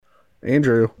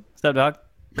Andrew, What's up, dog?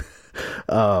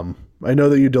 I know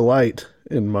that you delight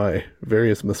in my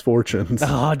various misfortunes.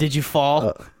 Oh, did you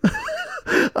fall?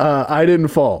 I didn't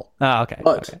fall, Oh, okay.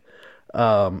 but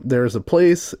Okay. there's a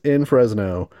place in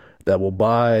Fresno that will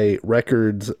buy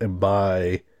records and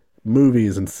buy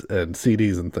movies and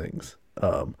CDs and things.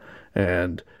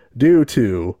 And due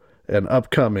to an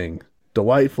upcoming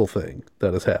delightful thing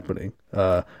that is happening,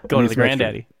 Going to the some extra-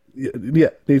 granddaddy. yeah,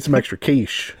 need some extra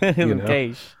cash, you know.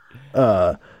 Cash.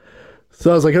 So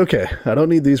I was like, okay, I don't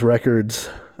need these records.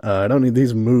 I don't need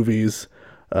these movies.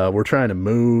 We're trying to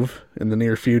move in the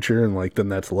near future, and like then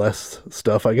that's less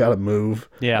stuff I gotta move.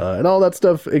 Yeah. And all that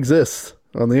stuff exists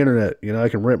on the internet. You know, I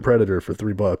can rent Predator for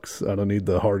 $3. I don't need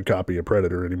the hard copy of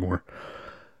Predator anymore.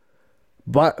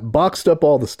 Boxed up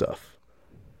all the stuff.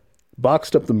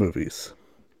 Boxed up the movies.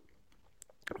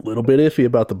 A little bit iffy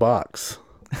about the box,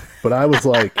 but I was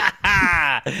like,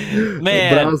 Man.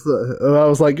 but I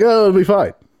was like, oh, it'll be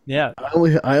fine. Yeah.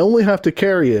 I only have to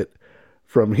carry it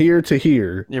from here to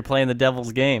here. You're playing the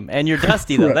devil's game, and you're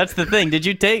dusty though. Right. That's the thing. Did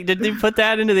you put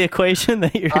that into the equation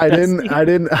that you're? I dusty?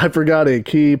 didn't. I forgot a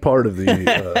key part of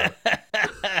the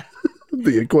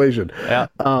the equation. Yeah.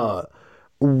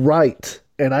 Right,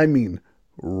 and I mean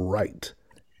right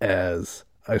as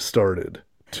I started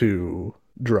to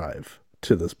drive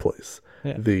to this place,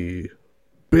 Yeah. the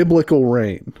biblical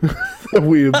rain that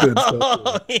we have been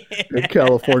suffering in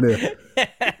California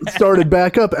started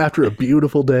back up after a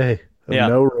beautiful day of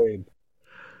no rain.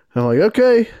 I'm like,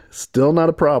 okay, still not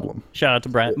a problem. Shout out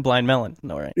to Blind Melon.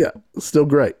 No, right? Yeah, still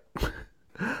great.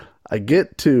 I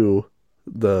get to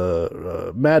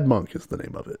the Mad Monk is the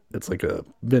name of it. It's like a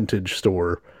vintage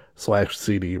store /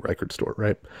 CD record store,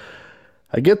 right?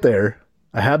 I get there.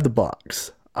 I have the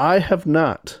box. I have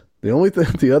not. The only thing,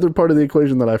 the other part of the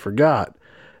equation that I forgot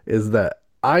is that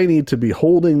I need to be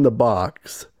holding the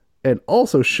box and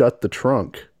also shut the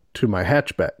trunk to my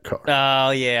hatchback car.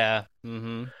 Oh yeah.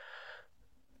 Mm-hmm.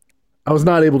 I was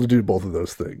not able to do both of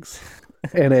those things.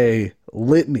 And a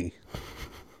litany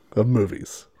of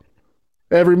movies.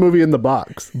 Every movie in the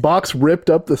box ripped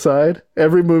up the side.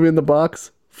 Every movie in the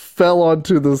box fell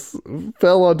onto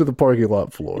the parking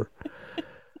lot floor,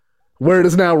 where it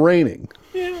is now raining.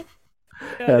 Yeah.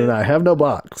 And I have no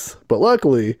box. But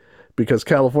luckily, because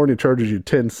California charges you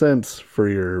 10 cents for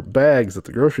your bags at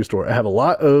the grocery store, I have a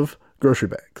lot of grocery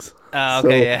bags. Oh,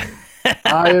 okay. So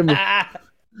yeah.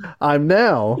 I'm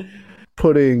now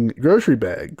putting grocery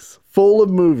bags full of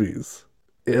movies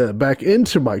back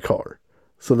into my car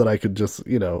so that I could just,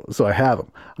 so I have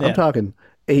them. Yeah. I'm talking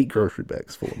 8 grocery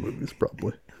bags full of movies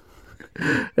probably.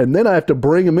 And then I have to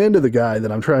bring them into the guy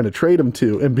that I'm trying to trade them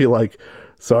to and be like,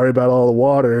 sorry about all the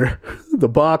water. The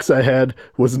box I had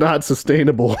was not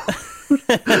sustainable.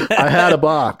 I had a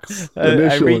box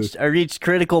initially. I reached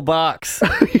critical box.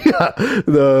 Yeah,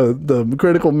 the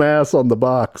critical mass on the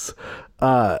box.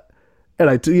 And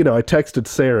I texted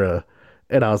Sarah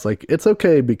and I was like, it's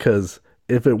okay because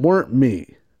if it weren't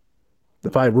me,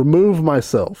 if I remove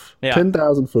myself,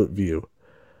 10,000 foot view,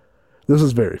 this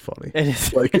is very funny. It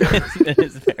is. Like, it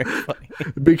is very funny.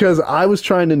 Because I was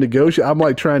trying to negotiate. I'm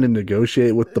like trying to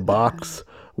negotiate with the box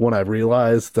when I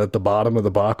realized that the bottom of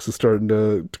the box is starting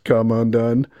to come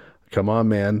undone. Come on,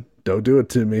 man. Don't do it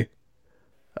to me.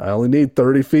 I only need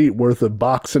 30 feet worth of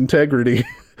box integrity.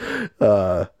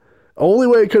 Only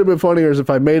way it could have been funnier is if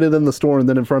I made it in the store and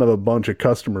then in front of a bunch of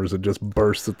customers it just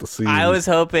burst at the seams. I was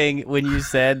hoping when you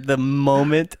said the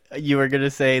moment you were going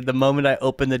to say the moment I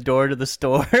opened the door to the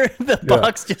store, the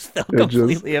box just fell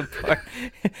completely apart,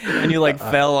 and you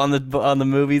fell on the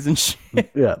movies and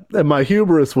shit. Yeah, and my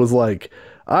hubris was like,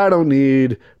 I don't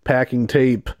need packing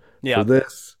tape for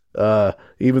this.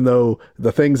 Even though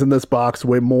the things in this box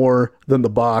weigh more than the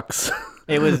box.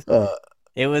 It was.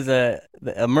 It was a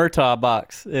Murtaugh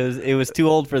box. It was too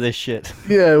old for this shit.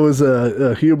 Yeah, it was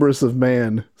a hubris of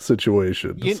man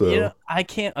situation. I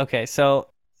can't. Okay, so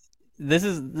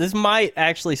this might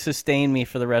actually sustain me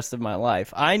for the rest of my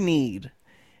life. I need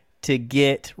to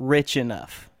get rich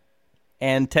enough,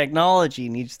 and technology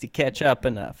needs to catch up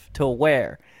enough to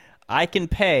where I can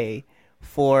pay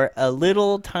for a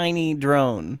little tiny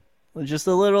drone. Just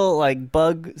a little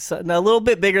bug, a little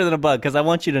bit bigger than a bug, because I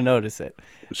want you to notice it.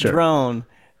 Sure. Drone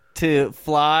to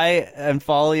fly and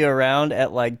follow you around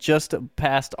at just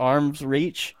past arm's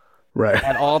reach, right,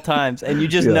 at all times, and you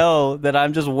just know that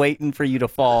I'm just waiting for you to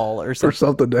fall or something. Or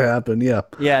something to happen. Yeah.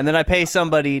 Yeah, and then I pay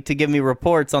somebody to give me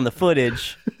reports on the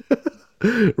footage.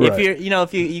 Right. If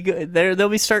you're, there'll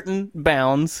be certain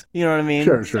bounds. You know what I mean?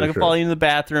 Sure. It's not gonna follow you in the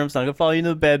bathroom. It's not gonna follow you in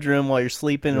the bedroom while you're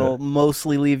sleeping. It'll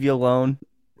mostly leave you alone.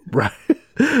 Right.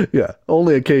 Yeah.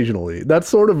 Only occasionally.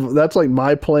 That's like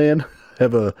my plan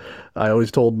I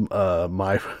always told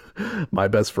my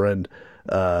best friend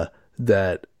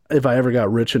that if I ever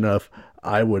got rich enough,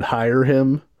 I would hire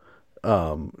him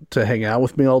to hang out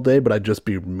with me all day, but I'd just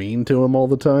be mean to him all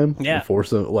the time Yeah. and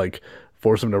force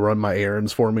him to run my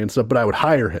errands for me and stuff. But I would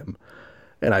hire him,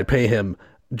 and I'd pay him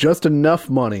just enough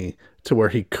money to where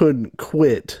he couldn't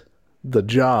quit the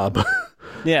job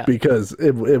Yeah. because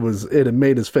it had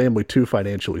made his family too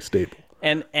financially stable.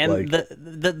 And Like-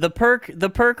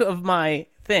 the perk of my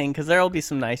thing, because there'll be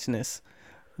some niceness,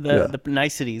 the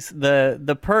niceties.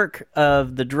 The perk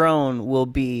of the drone will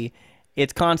be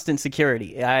it's constant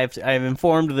security. I've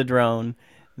informed the drone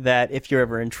that if you're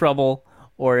ever in trouble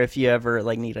or if you ever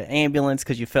like need an ambulance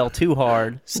because you fell too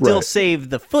hard, still Right. save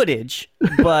the footage.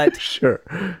 But Sure.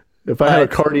 If I had a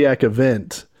cardiac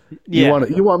event, Yeah.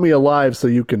 you want me alive so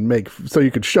you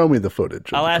can show me the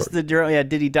footage. of I'll the ask the drone,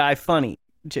 did he die funny?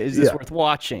 Is this Yeah. worth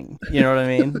watching? You know what I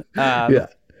mean? yeah.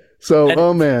 So,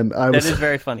 That is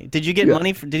very funny. Did you get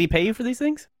money did he pay you for these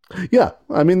things? Yeah.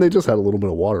 I mean, they just had a little bit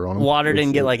of water on them. Water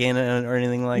didn't get like in it or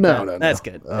anything like No, that? no. That's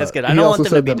good. That's good. I He don't also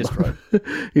want them to said be that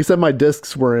destroyed. He said my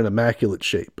discs were in immaculate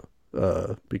shape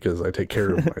because I take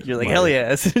care of my. You're like, my- hell yeah,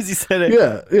 as soon as you said it.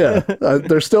 Yeah.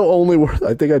 They're still only worth.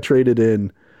 I think I traded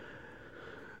in,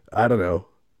 I don't know,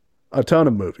 a ton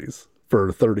of movies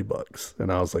for $30,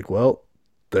 and I was like, well,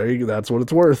 there you go. That's what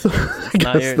it's worth. I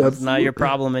guess It's not your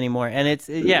problem anymore. And it's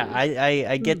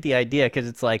I get the idea because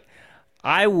it's like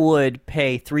I would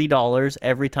pay $3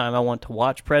 every time I want to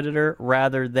watch Predator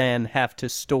rather than have to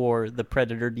store the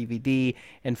Predator DVD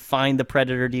and find the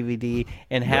Predator DVD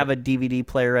and have a DVD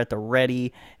player at the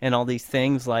ready and all these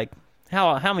things. Like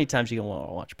how many times you gonna want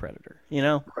to watch Predator? You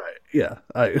know? Right. Yeah.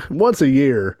 Once a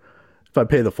year, if I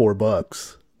pay the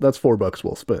 $4, that's $4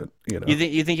 well spent. You know.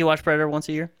 You think you watch Predator once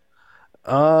a year?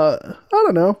 I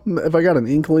don't know if I got an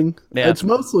inkling. Yeah. It's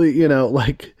mostly,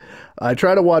 like I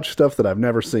try to watch stuff that I've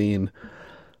never seen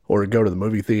or go to the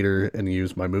movie theater and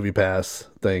use my movie pass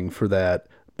thing for that.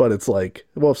 But it's like,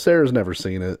 well, if Sarah's never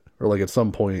seen it or like at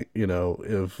some point,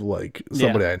 if like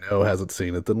somebody I know hasn't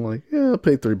seen it, then like, yeah, I'll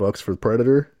pay $3 for the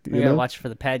Predator. You gotta know? watch for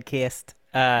the podcast.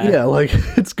 Yeah. Like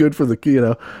it's good for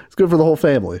it's good for the whole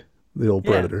family. The old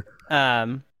Predator.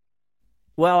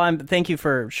 Well, thank you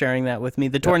for sharing that with me.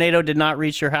 The tornado did not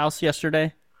reach your house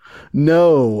yesterday.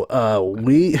 No,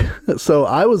 so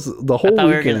I was the whole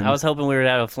weekend. I was hoping we were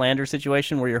at a Flanders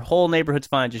situation where your whole neighborhood's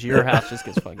fine, just your house just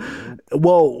gets fucking.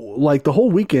 Well, like the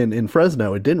whole weekend in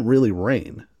Fresno, it didn't really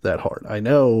rain that hard. I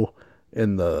know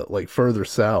in the like further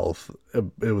south,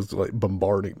 it was like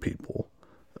bombarding people.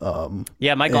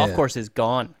 Yeah, my golf course is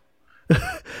gone.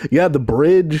 Yeah, the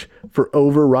bridge for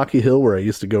over Rocky Hill where I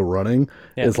used to go running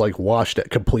is like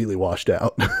completely washed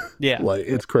out. Yeah. Like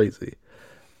it's crazy.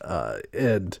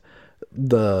 And trying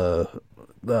to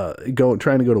go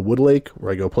to Woodlake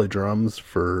where I go play drums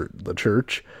for the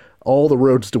church, all the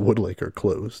roads to Woodlake are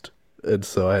closed. And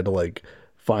so I had to like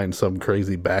find some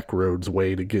crazy back roads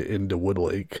way to get into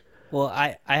Woodlake. Well,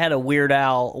 I had a Weird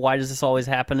Al, why does this always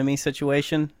happen to me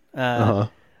situation.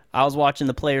 I was watching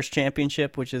the Players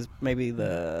Championship, which is maybe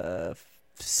the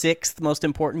 6th most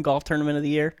important golf tournament of the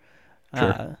year.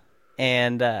 Sure.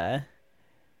 And the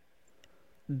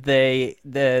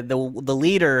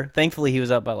leader, thankfully he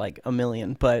was up by like a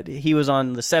million, but he was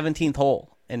on the 17th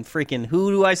hole. And freaking,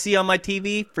 who do I see on my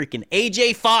TV? Freaking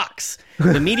AJ Fox,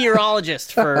 the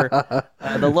meteorologist for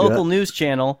the local news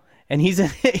channel. And he's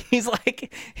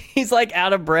like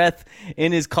out of breath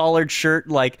in his collared shirt.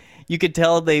 Like you could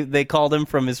tell they called him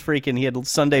from his freaking, he had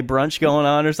Sunday brunch going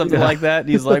on or something like that. And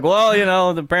he's like, well,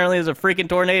 apparently there's a freaking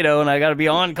tornado and I got to be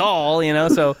on call,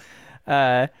 So,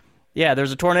 yeah,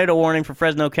 there's a tornado warning for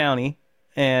Fresno County.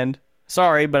 And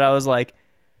sorry, but I was like,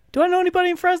 do I know anybody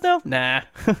in Fresno? Nah.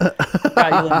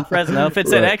 Forgot you live in Fresno. If it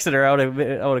said Exeter, I would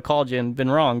have called you and been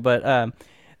wrong. But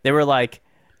they were like,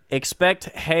 expect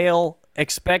hail.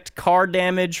 Expect car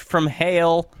damage from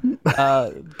hail.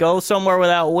 Go somewhere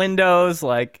without windows.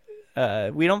 Like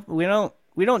we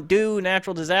don't do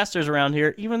natural disasters around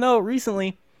here. Even though recently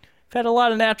we've had a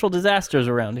lot of natural disasters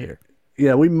around here.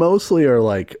 Yeah, we mostly are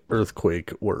like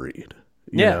earthquake worried.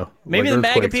 Maybe like the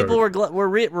MAGA earthquakes people were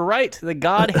right. That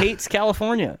God hates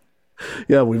California.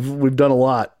 Yeah, we've done a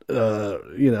lot.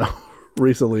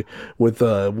 Recently with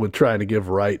trying to give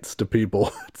rights to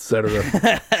people,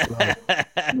 etc.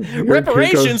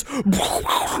 Reparations.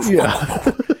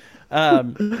 Yeah.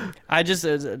 I just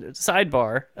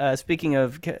sidebar. Speaking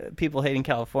of people hating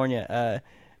California,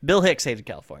 Bill Hicks hated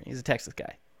California. He's a Texas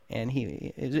guy, and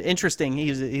he is interesting.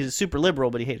 He's a super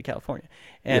liberal, but he hated California,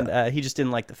 and he just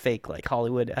didn't like the fake like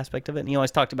Hollywood aspect of it. And he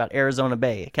always talked about Arizona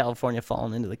Bay, California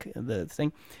falling into the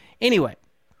thing. Anyway.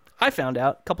 I found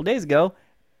out a couple days ago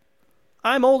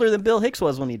I'm older than Bill Hicks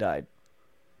was when he died.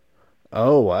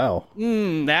 Oh, wow.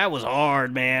 That was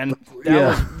hard, man.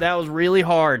 Yeah. That was really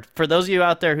hard. For those of you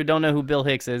out there who don't know who Bill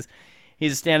Hicks is,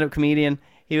 he's a stand-up comedian.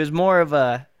 He was more of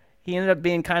he ended up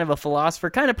being kind of a philosopher,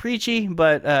 kind of preachy,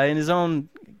 but in his own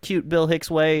cute Bill Hicks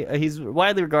way. He's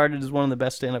widely regarded as one of the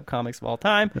best stand-up comics of all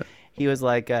time. Yeah. He was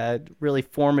like a really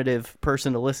formative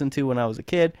person to listen to when I was a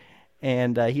kid,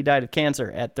 and he died of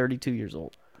cancer at 32 years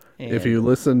old. And if you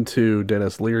listen to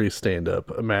Dennis Leary's stand-up,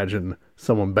 imagine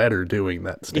someone better doing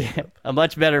that stand-up. Yeah, a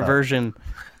much better version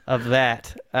of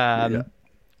that. Yeah.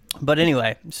 But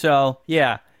anyway, so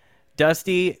yeah,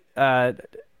 Dusty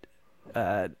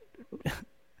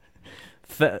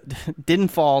didn't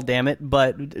fall, damn it,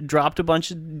 but dropped a bunch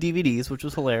of DVDs, which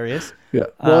was hilarious. Yeah.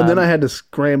 Well, and then I had to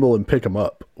scramble and pick them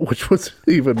up, which was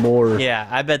even more. Yeah,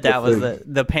 I bet that was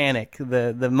the panic,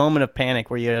 the moment of panic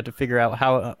where you had to figure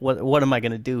out what am I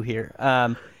going to do here.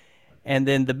 And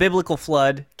then the biblical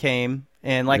flood came,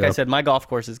 and like I said, my golf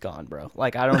course is gone, bro.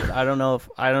 Like I don't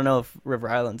know if River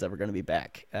Island's ever going to be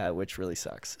back, which really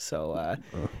sucks. So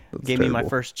gave me my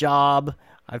first job.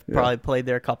 I've probably played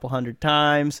there a couple hundred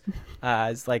times.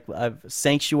 It's like a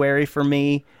sanctuary for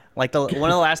me. Like one of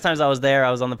the last times I was there,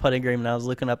 I was on the putting green and I was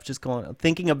looking up, just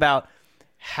thinking about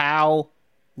how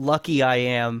lucky I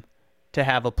am to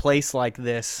have a place like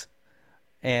this,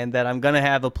 and that I'm gonna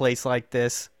have a place like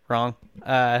this. Wrong.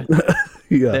 The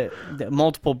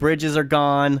multiple bridges are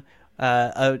gone.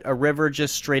 A river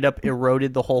just straight up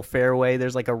eroded the whole fairway.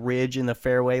 There's like a ridge in the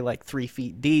fairway like 3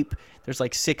 feet deep. There's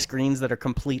like 6 greens that are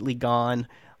completely gone.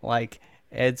 Like,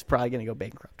 it's probably going to go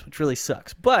bankrupt, which really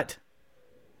sucks. But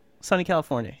sunny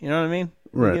California, you know what I mean?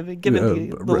 Right.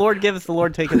 The Lord giveth, the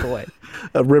Lord taketh away.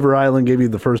 River Island gave you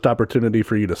the first opportunity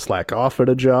for you to slack off at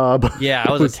a job. Yeah,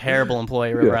 I was a terrible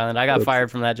employee at River Island. I got fired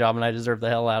from that job, and I deserved the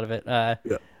hell out of it.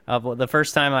 The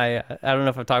first time I don't know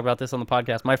if I've talked about this on the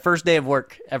podcast, my first day of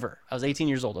work ever, I was 18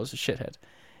 years old. I was a shithead.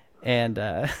 And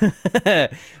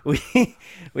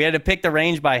we had to pick the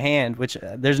range by hand, which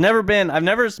I've never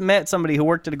met somebody who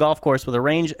worked at a golf course with a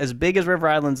range as big as River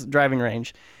Island's driving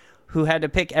range who had to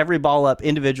pick every ball up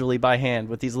individually by hand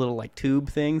with these little like tube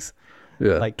things.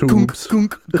 Yeah, like gunk,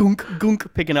 gunk, gunk,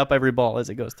 gunk, picking up every ball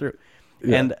as it goes through.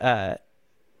 Yeah.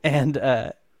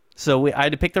 So I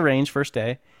had to pick the range first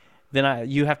day. Then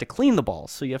you have to clean the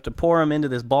balls. So you have to pour them into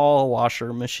this ball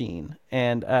washer machine.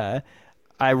 And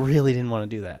I really didn't want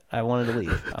to do that. I wanted to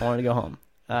leave. I wanted to go home.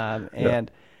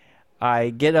 And I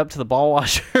get up to the ball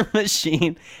washer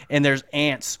machine, and there's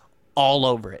ants all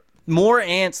over it. More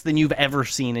ants than you've ever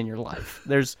seen in your life.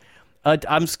 I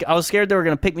was scared they were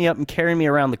going to pick me up and carry me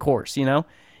around the course, you know?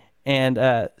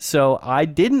 And so I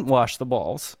didn't wash the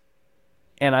balls,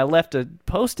 and I left a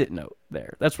Post-it note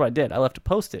there. That's what I did. I left a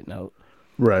Post-it note.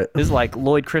 Right. This is like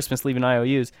Lloyd Christmas leaving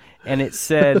IOUs. And it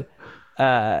said,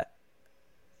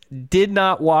 did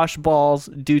not wash balls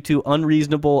due to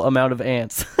unreasonable amount of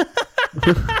ants.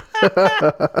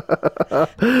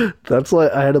 That's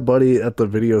like, I had a buddy at the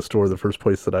video store, the first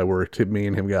place that I worked. Me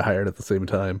and him got hired at the same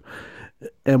time.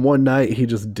 And one night he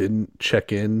just didn't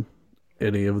check in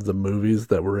any of the movies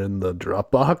that were in the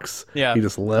Dropbox. Yeah. He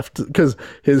just left because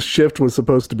his shift was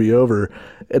supposed to be over.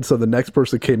 And so the next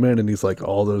person came in and he's like,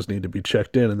 all those need to be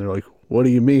checked in. And they're like, what do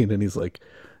you mean? And he's like,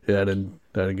 yeah, I didn't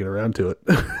get around to it.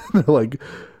 They're like,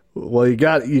 well, you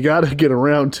got to get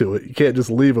around to it. You can't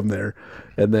just leave them there.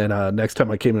 And then next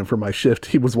time I came in for my shift,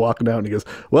 he was walking out and he goes,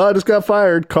 well, I just got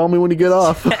fired. Call me when you get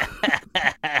off.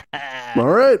 All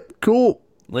right, cool.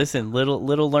 Listen,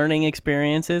 little learning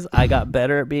experiences. I got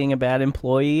better at being a bad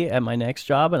employee at my next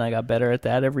job, and I got better at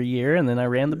that every year, and then I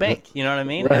ran the bank. You know what I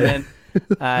mean? Right.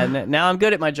 And then now I'm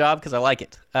good at my job because I like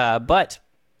it. But,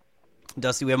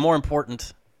 Dusty, we have more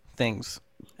important things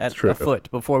afoot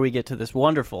before we get to this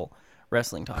wonderful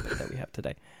wrestling topic that we have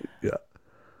today. Yeah.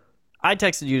 I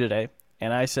texted you today,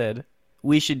 and I said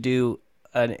we should do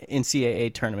an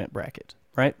NCAA tournament bracket,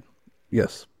 right?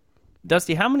 Yes.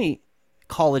 Dusty, how many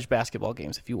college basketball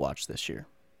games have you watched this year?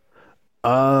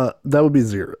 That would be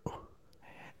 0.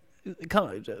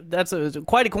 That's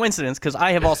quite a coincidence because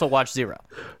I have also watched 0.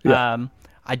 Yeah.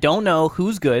 I don't know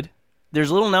who's good.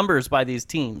 There's little numbers by these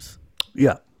teams.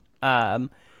 Yeah.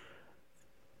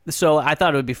 So I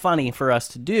thought it would be funny for us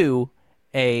to do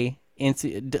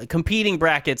competing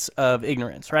brackets of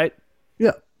ignorance, right?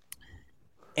 Yeah.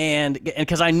 And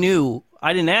because I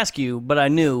didn't ask you, but I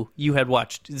knew you had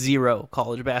watched 0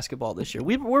 college basketball this year.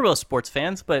 We're both sports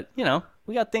fans, but, you know,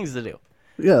 we got things to do.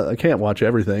 Yeah, I can't watch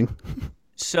everything.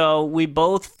 So we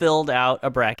both filled out a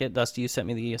bracket. Dusty, you sent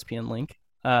me the ESPN link.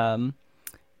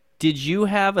 Did you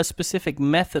have a specific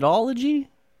methodology?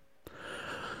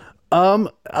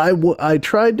 I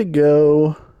tried to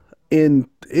go in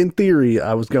theory.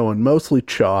 I was going mostly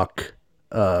chalk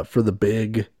for the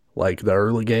big, like the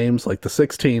early games. Like the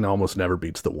 16 almost never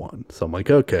beats the 1. So I'm like,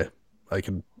 okay,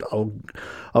 I'll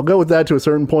go with that to a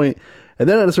certain point, and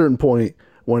then at a certain point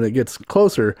when it gets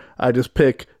closer, I just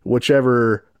pick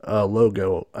whichever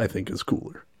logo I think is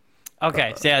cooler.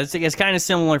 Okay, so yeah, it's kind of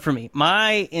similar for me.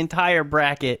 My entire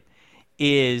bracket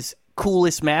is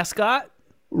coolest mascot.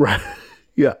 Right.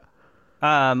 Yeah.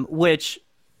 Which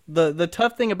the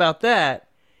tough thing about that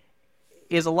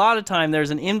is a lot of time there's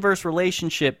an inverse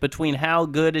relationship between how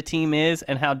good a team is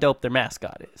and how dope their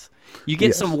mascot is. You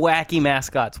get some wacky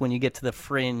mascots when you get to the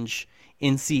fringe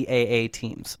NCAA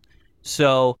teams.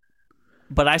 So,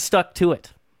 but I stuck to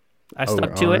it. I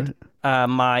stuck to it.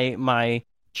 My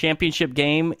championship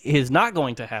game is not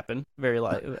going to happen.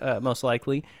 Most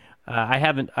likely.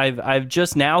 I've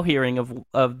just now hearing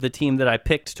of the team that I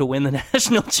picked to win the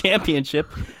national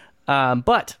championship.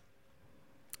 But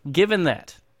given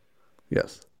that,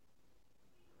 yes,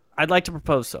 I'd like to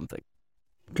propose something.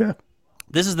 Okay.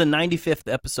 This is the 95th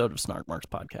episode of Snark Marks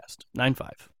podcast.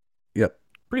 95. Yep.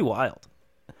 Pretty wild.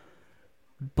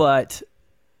 But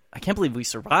I can't believe we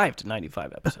survived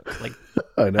 95 episodes. Like,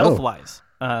 I know. Health-wise.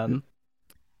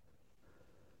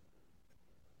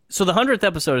 So the 100th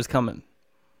episode is coming.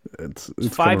 It's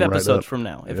 5 episodes from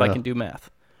now, if I can do math.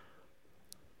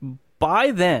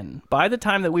 By then, by the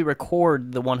time that we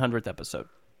record the 100th episode,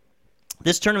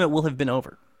 this tournament will have been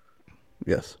over.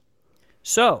 Yes.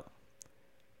 So,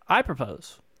 I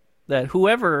propose that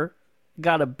whoever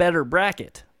got a better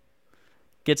bracket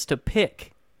gets to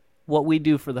pick what we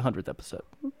do for the 100th episode.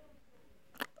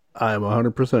 I'm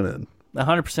 100% in.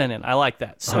 100% in. I like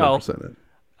that. So, 100% in.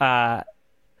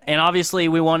 And obviously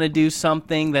we want to do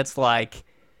something that's like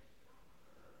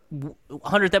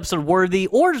 100th episode worthy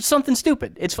or something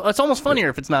stupid. It's almost funnier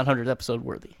if it's not 100th episode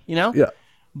worthy, you know? Yeah.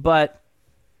 But,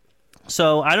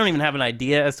 so I don't even have an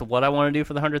idea as to what I want to do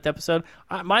for the 100th episode.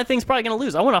 My thing's probably going to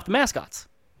lose. I went off the mascots.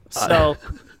 So,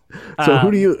 so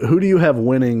who do you have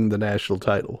winning the national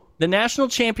title? The national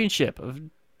championship of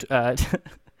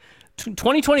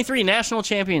 2023 national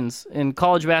champions in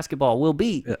college basketball will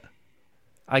be. Yeah.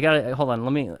 I gotta hold on.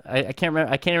 Let me. I can't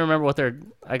remember. I can't even remember what their.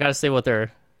 I gotta say what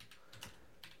their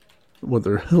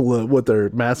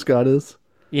mascot is.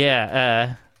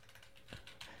 Yeah.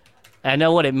 I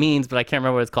know what it means, but I can't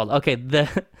remember what it's called. Okay,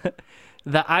 the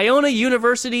Iona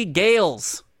University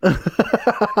Gales.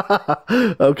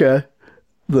 Okay.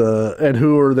 And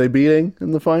who are they beating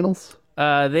in the finals?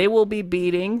 They will be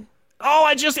beating. Oh,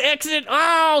 I just exited.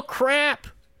 Oh, crap!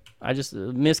 I just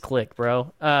misclicked,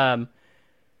 bro.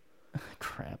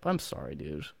 Crap. I'm sorry,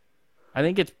 dude. I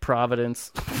think it's Providence.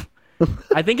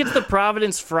 I think it's the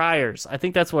Providence Friars. I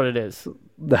think that's what it is.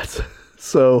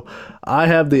 So I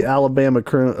have the Alabama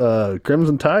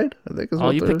Crimson Tide, I think is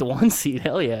what you picked the 1 seed.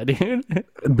 Hell yeah, dude.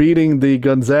 Beating the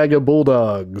Gonzaga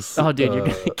Bulldogs. Oh, dude, you're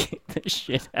going to kick the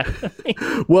shit out of me.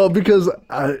 Well, because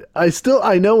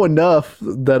I know enough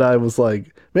that I was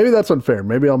like, maybe that's unfair.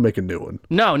 Maybe I'll make a new one.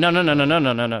 No.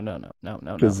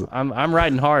 I'm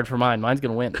riding hard for mine. Mine's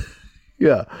going to win.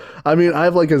 Yeah. I mean, I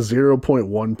have like a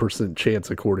 0.1%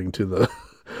 chance according to the...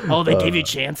 Oh, they give you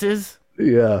chances?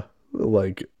 Yeah.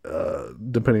 Like,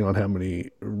 depending on how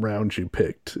many rounds you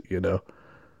picked, you know?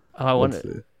 Oh, I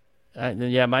wonder.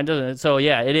 Yeah, mine doesn't. So,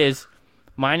 yeah, it is.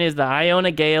 Mine is the Iona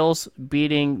Gales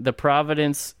beating the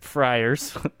Providence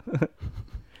Friars.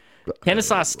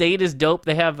 Kennesaw State is dope.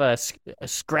 They have a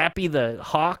Scrappy the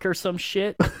Hawk or some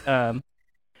shit.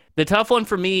 The tough one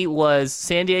for me was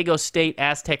San Diego State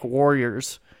Aztec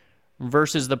Warriors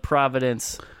versus the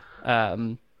Providence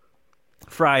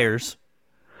Friars.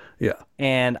 Yeah.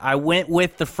 And I went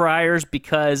with the Friars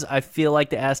because I feel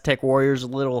like the Aztec Warriors are a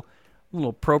little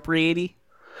appropriate-y,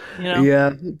 you know?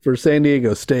 Yeah, for San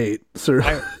Diego State,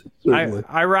 certainly.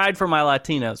 I ride for my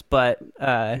Latinos, but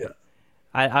I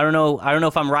don't know. I don't know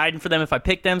if I'm riding for them if I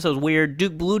pick them, so it's weird.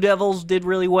 Duke Blue Devils did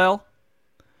really well.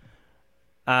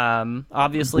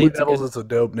 Obviously, Blue Devils is a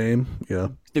dope name. Yeah.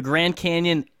 The Grand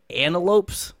Canyon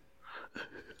Antelopes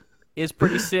is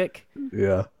pretty sick.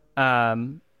 Yeah.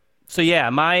 So yeah,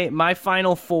 my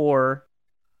final 4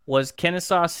 was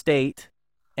Kennesaw State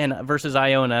versus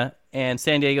Iona and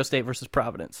San Diego State versus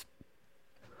Providence.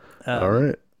 All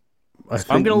right.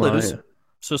 I'm gonna lose.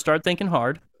 So start thinking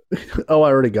hard. Oh, I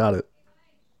already got it.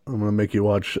 I'm gonna make you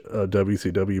watch a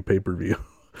WCW pay-per-view.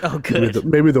 Oh, good.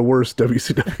 Maybe the worst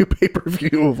WCW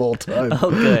pay-per-view of all time. Oh,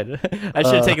 good. I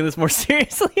should have taken this more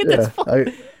seriously at this point.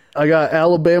 I got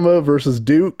Alabama versus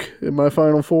Duke in my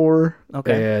Final Four.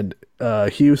 Okay. And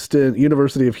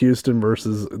University of Houston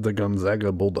versus the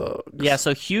Gonzaga Bulldogs. Yeah,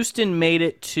 so Houston made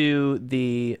it to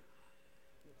the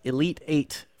Elite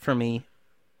Eight for me.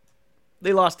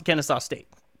 They lost to Kennesaw State.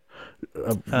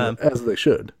 As they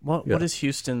should. What is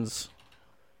Houston's?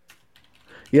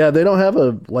 Yeah, they don't have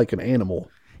an animal.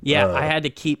 Yeah, I had to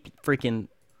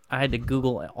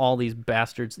Google all these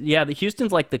bastards. Yeah, the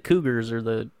Houston's like the Cougars or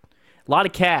a lot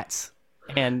of cats.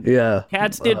 And yeah,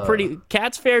 cats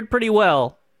fared pretty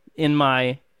well in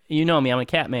my, you know me, I'm a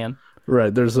cat man.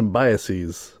 Right, there's some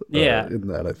biases in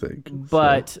that, I think.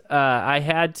 But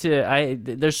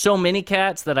there's so many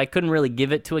cats that I couldn't really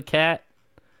give it to a cat.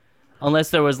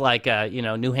 Unless there was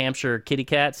New Hampshire kitty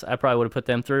cats, I probably would have put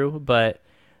them through. But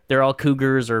they're all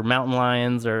cougars or mountain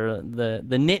lions or the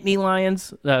Nittany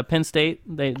Lions, Penn State.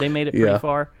 They made it pretty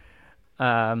far.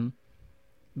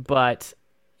 But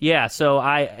yeah, so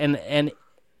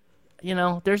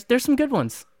there's some good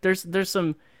ones. There's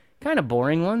some kind of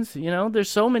boring ones. There's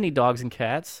so many dogs and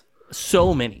cats.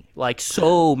 So many. Like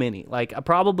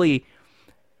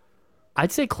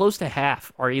I'd say close to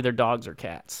half are either dogs or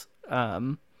cats.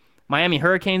 Miami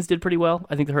Hurricanes did pretty well.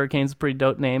 I think the Hurricanes is a pretty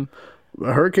dope name.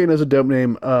 Hurricane is a dope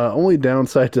name. Only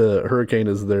downside to Hurricane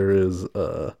is there is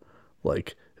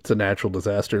it's a natural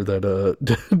disaster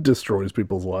that destroys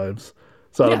people's lives.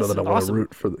 So I don't know that I want to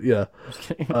root for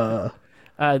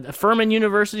Furman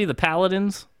University, the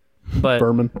Paladins. But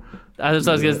Furman. That's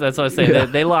what I was saying. Yeah.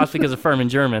 They lost because of Furman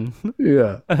German.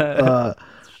 Yeah.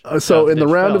 So in the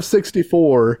round of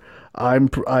 64,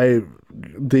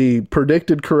 the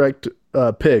predicted correct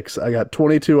picks. I got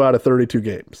 22 out of 32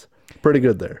 games. Pretty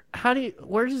good there.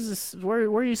 Where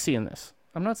are you seeing this?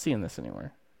 I'm not seeing this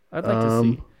anywhere. I'd like to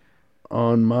see.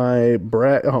 On my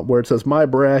where it says my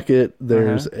bracket,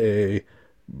 there's a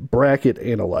bracket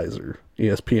analyzer.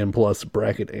 ESPN Plus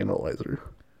bracket analyzer.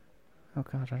 Oh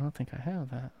God, I don't think I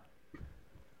have that.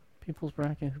 People's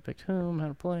bracket, who picked whom, how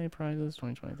to play, prizes,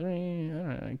 2023. I don't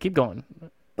know. Keep going.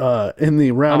 In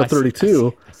the round of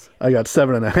 32, I got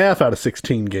 7.5 out of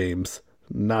 16 games.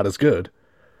 Not as good.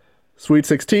 Sweet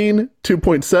 16,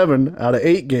 2.7 out of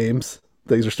 8 games.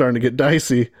 Things are starting to get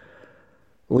dicey.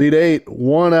 Elite 8,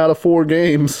 1 out of 4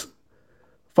 games.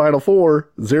 Final Four,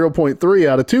 0.3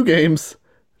 out of 2 games.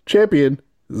 Champion,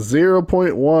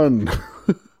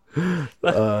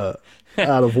 0.1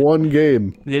 out of 1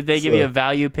 game. Did they give you a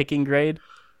value picking grade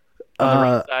on the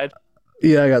right side?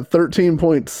 Yeah, I got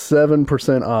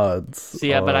 13.7% odds.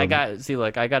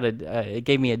 But it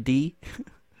gave me a D.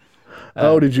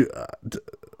 Did you?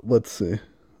 Let's see.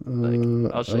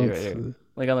 I'll show you right here.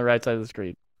 Like on the right side of the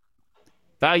screen.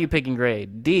 Value picking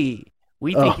grade, D.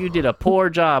 We think you did a poor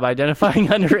job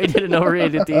identifying underrated and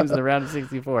overrated teams in the round of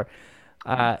 64.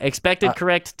 Expected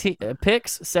correct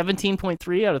picks,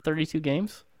 17.3 out of 32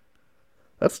 games.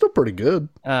 That's still pretty good.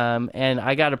 And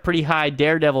I got a pretty high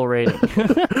Daredevil rating.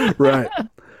 Right.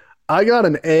 I got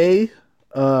an A.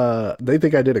 They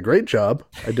think I did a great job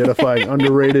identifying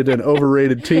underrated and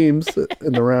overrated teams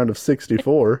in the round of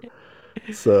 64.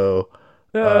 So,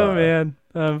 man,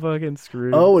 I'm fucking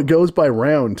screwed. Oh, it goes by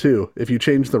round too. If you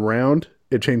change the round,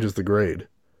 it changes the grade.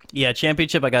 Yeah,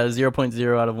 championship, I got a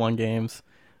 0.0 out of 1 games.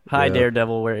 High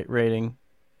Daredevil rating.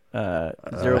 0.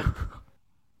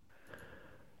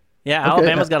 Yeah, okay.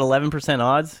 Alabama's got 11%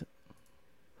 odds.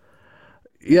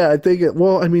 Yeah, I think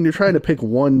you're trying to pick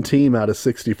one team out of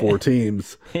 64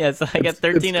 teams. Yeah, so I got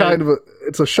 13.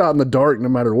 It's a shot in the dark no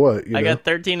matter what. I got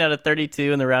 13 out of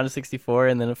 32 in the round of 64,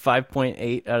 and then a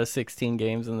 5.8 out of 16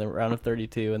 games in the round of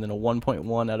 32, and then a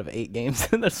 1.1 out of 8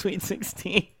 games in the Sweet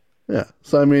 16. Yeah,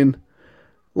 so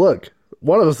look,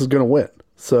 one of us is going to win.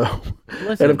 So,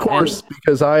 listen, and of course,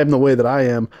 because I am the way that I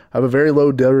am, I have a very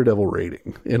low Daredevil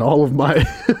rating in all of my.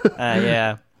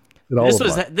 Yeah.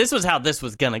 This was how this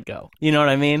was gonna go. You know what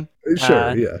I mean?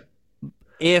 Sure. Yeah.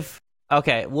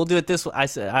 We'll do it this way.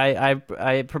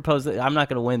 I propose that I'm not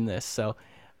gonna win this. So,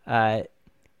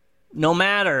 no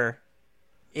matter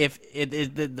if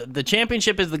the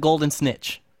championship is the golden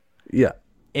snitch. Yeah.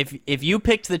 If you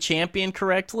picked the champion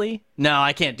correctly, no,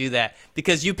 I can't do that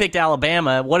because you picked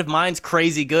Alabama. What if mine's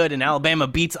crazy good and Alabama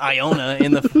beats Iona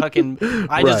in the fucking?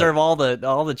 I deserve all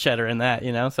the cheddar in that,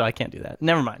 So I can't do that.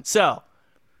 Never mind. So,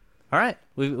 all right,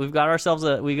 we've got ourselves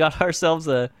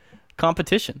a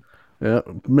competition. Yeah,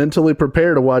 mentally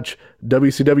prepare to watch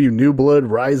WCW New Blood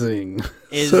Rising.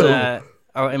 Am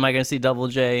I going to see Double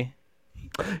J?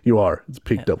 You are. It's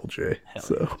peak Double J. Yeah,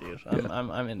 dude.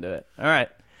 I'm into it. All right.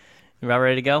 You about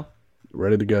ready to go?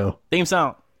 Ready to go. Theme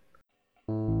song.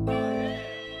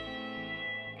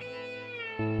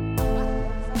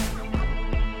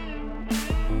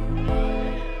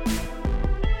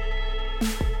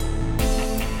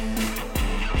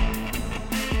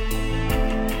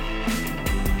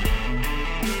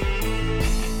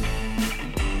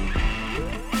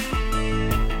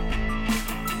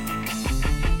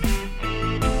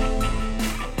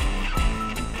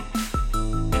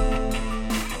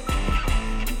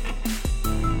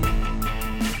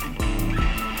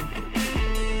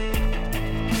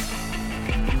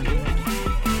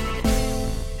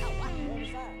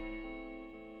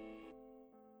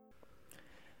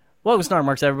 Welcome to Snark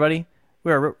Marks, everybody.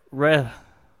 We are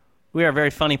a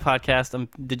very funny podcast. I'm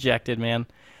dejected, man.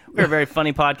 We're a very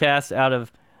funny podcast out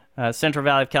of Central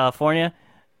Valley of California.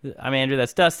 I'm Andrew.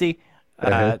 That's Dusty.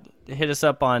 Hit us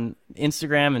up on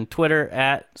Instagram and Twitter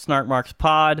at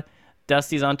SnarkMarksPod.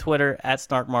 Dusty's on Twitter at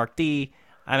SnarkMarkD.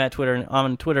 I'm on Twitter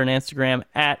and Instagram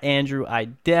at Andrew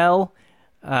Idell.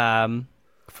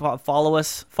 Follow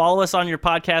us on your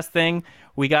podcast thing.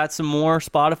 We got some more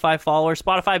Spotify followers.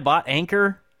 Spotify bought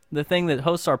Anchor, the thing that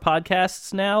hosts our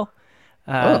podcasts now.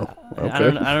 Okay. I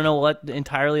don't know what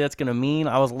entirely that's going to mean.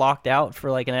 I was locked out for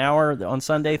like an hour on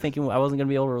Sunday thinking I wasn't going to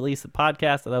be able to release the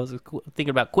podcast. That I was thinking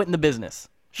about quitting the business,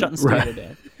 shutting Studio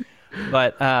down.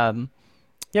 But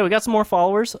yeah, we got some more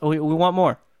followers. We want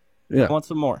more. Yeah. We want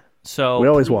some more. So we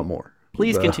always want more.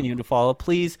 Please continue to follow.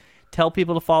 Please tell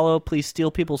people to follow. Please steal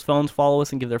people's phones, follow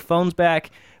us, and give their phones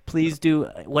back. Please do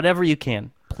whatever you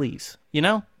can. Please. You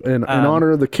know? In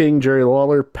honor of the King, Jerry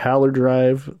Lawler, Pallor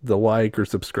Drive the like or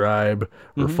subscribe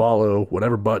or follow,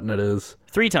 whatever button it is.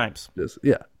 3 times.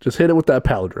 Just hit it with that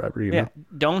Pallor Driver. You know?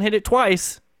 Don't hit it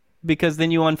twice because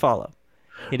then you unfollow.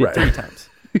 Hit it 3 times.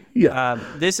 Yeah.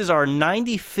 This is our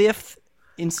 95th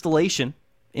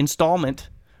installment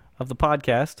of the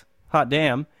podcast. Hot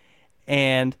damn.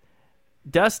 And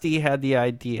Dusty had the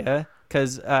idea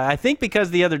because I think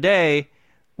because the other day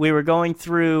we were going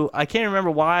through, I can't remember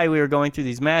why we were going through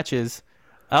these matches.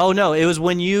 Oh no, it was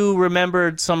when you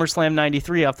remembered SummerSlam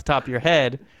 93 off the top of your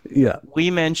head. Yeah.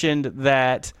 We mentioned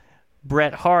that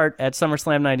Bret Hart at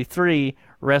SummerSlam 93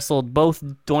 wrestled both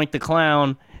Doink the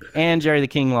Clown and Jerry the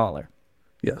King Lawler.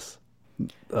 Yes.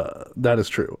 That is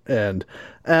true. And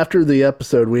after the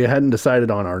episode, we hadn't decided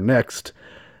on our next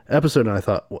episode, and I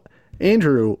thought, well,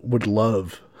 Andrew would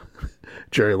love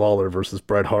Jerry Lawler versus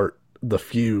Bret Hart, the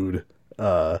feud.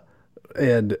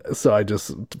 And so I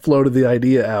just floated the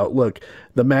idea out. Look,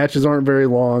 the matches aren't very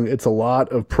long. It's a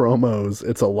lot of promos.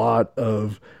 It's a lot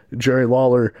of Jerry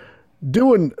Lawler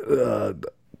doing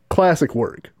classic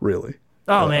work, really.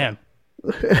 Oh, man.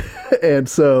 And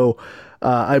so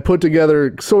I put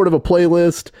together sort of a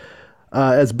playlist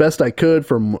as best I could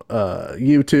from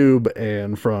YouTube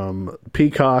and from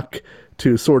Peacock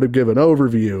to sort of give an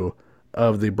overview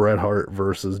of the Bret Hart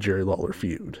versus Jerry Lawler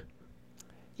feud.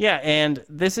 Yeah, and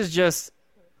this is just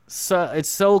it's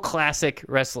so classic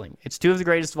wrestling. It's 2 of the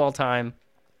greatest of all time.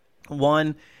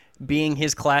 One being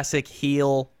his classic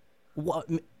heel.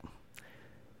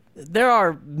 There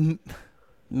are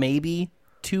maybe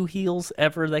 2 heels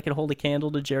ever that could hold a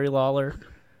candle to Jerry Lawler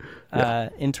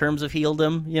in terms of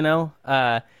heeldom, you know,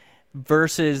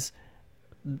 versus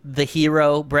the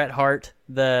hero, Bret Hart,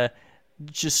 the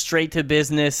just straight to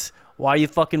business. Why are you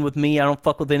fucking with me? I don't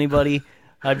fuck with anybody.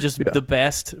 I'm just the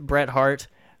best, Bret Hart.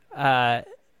 And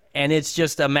it's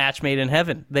just a match made in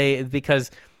heaven. Because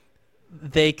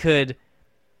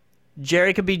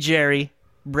Jerry could be Jerry,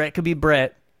 Bret could be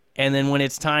Bret, and then when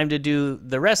it's time to do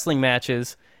the wrestling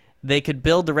matches, they could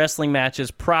build the wrestling matches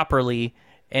properly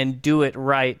and do it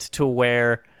right to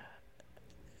where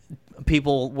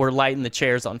people were lighting the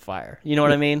chairs on fire. You know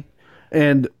what I mean?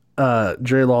 And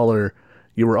Jerry Lawler,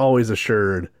 you were always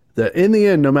assured that in the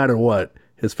end, no matter what,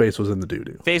 his face was in the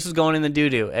doo-doo. Face was going in the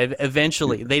doo-doo.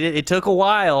 Eventually. It took a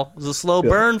while. It was a slow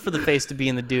burn for the face to be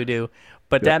in the doo-doo,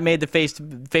 but that made the face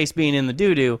being in the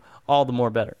doo-doo all the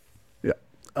more better. Yeah.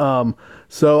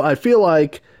 So I feel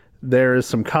like there is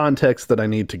some context that I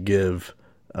need to give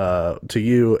to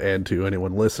you and to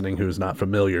anyone listening who's not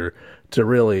familiar to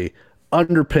really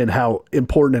underpin how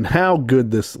important and how good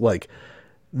this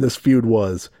feud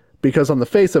was. Because on the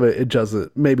face of it, it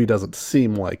doesn't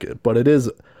seem like it, but it is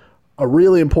a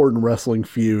really important wrestling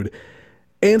feud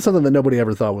and something that nobody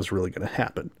ever thought was really going to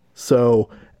happen. So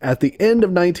at the end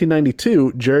of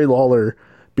 1992, Jerry Lawler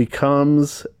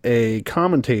becomes a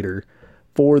commentator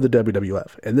for the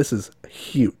WWF. And this is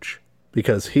huge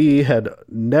because he had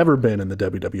never been in the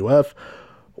WWF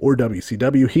or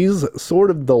WCW. He's sort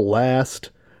of the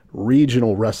last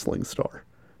regional wrestling star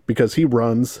because he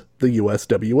runs the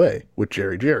USWA with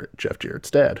Jarrett, Jeff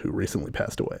Jarrett's dad, who recently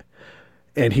passed away.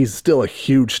 And he's still a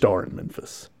huge star in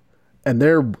Memphis. And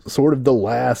they're sort of the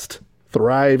last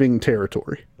thriving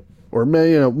territory. Or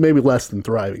maybe less than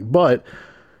thriving, but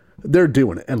they're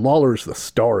doing it. And Lawler's the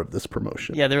star of this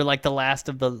promotion. Yeah, they're like the last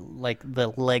of the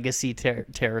legacy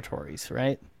territories,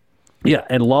 right? Yeah,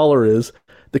 and Lawler is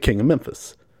the king of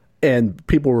Memphis. And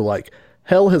people were like,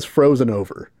 hell has frozen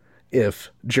over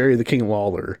if Jerry the King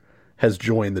Lawler has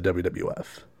joined the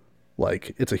WWF.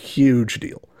 Like, it's a huge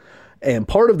deal. And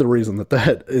part of the reason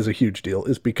that is a huge deal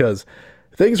is because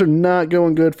things are not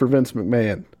going good for Vince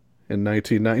McMahon in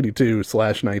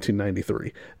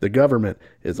 1992/1993. The government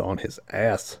is on his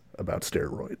ass about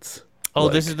steroids. Oh,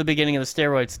 Like, this is the beginning of the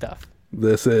steroid stuff.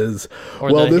 this is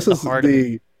Or this the is heart of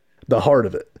it. the heart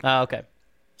of it. Oh, okay.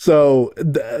 So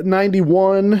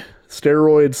 91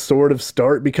 steroids sort of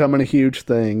start becoming a huge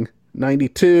thing.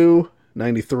 92,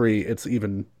 93, it's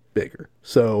even bigger.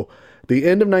 So the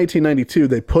end of 1992,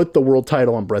 they put the world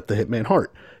title on Bret the Hitman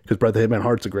Hart because Bret the Hitman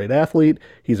Hart's a great athlete.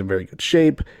 He's in very good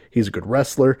shape. He's a good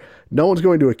wrestler. No one's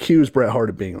going to accuse Bret Hart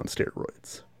of being on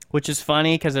steroids. Which is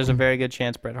funny because there's a very good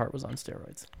chance Bret Hart was on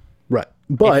steroids. Right.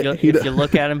 But if you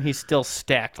look at him, he's still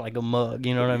stacked like a mug.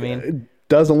 You know what I mean? It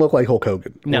doesn't look like Hulk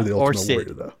Hogan No, the or Ultimate Sid.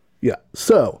 Warrior, though. Yeah.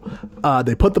 So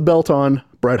they put the belt on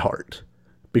Bret Hart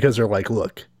because they're like,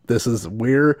 look, this is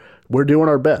we're doing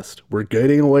our best. We're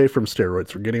getting away from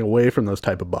steroids. We're getting away from those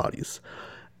type of bodies.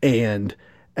 And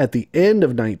at the end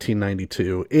of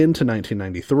 1992 into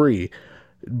 1993,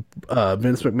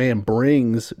 Vince McMahon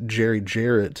brings Jerry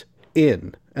Jarrett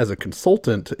in as a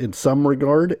consultant in some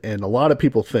regard. And a lot of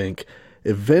people think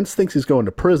if Vince thinks he's going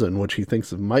to prison, which he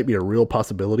thinks might be a real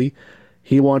possibility,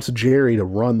 he wants Jerry to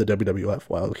run the WWF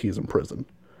while he's in prison.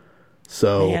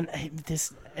 So, Man, I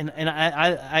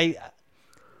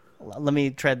let me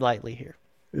tread lightly here.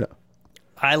 yeah.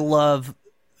 I love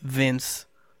Vince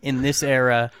in this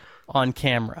era on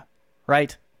camera,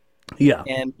 right? Yeah.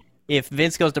 And if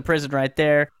Vince goes to prison right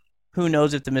there, who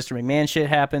knows if the Mr. McMahon shit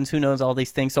happens? Who knows all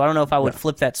these things? So I don't know if I would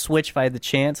flip that switch if I had the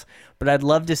chance, but I'd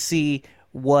love to see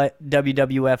what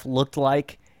WWF looked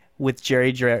like with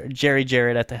Jerry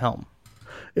Jarrett at the helm.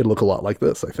 It'd look a lot like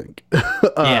this, I think.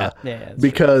 Yeah,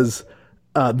 because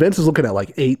Vince is looking at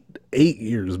like eight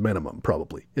years minimum,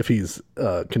 probably, if he's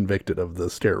convicted of the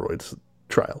steroids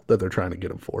trial that they're trying to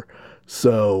get him for.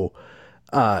 So,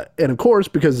 and of course,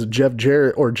 because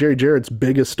Jerry Jarrett's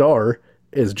biggest star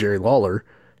is Jerry Lawler,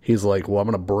 he's like, well, I'm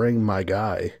going to bring my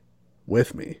guy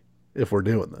with me if we're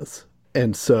doing this.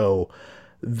 And so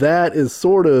that is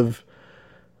sort of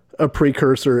a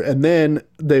precursor. And then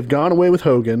they've gone away with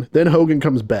Hogan. Then Hogan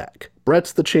comes back.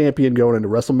 Bret's the champion going into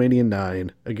WrestleMania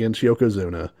 9 against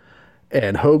Yokozuna.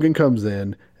 And Hogan comes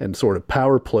in and sort of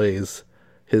power plays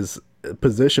his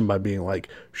position by being like,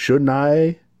 shouldn't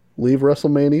I leave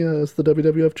WrestleMania as the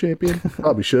WWF champion?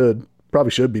 Probably should.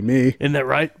 Probably should be me. Isn't that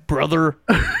right, brother?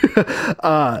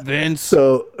 Vince.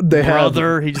 So they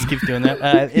brother. He just keeps doing that.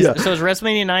 So is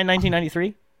WrestleMania 9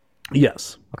 1993?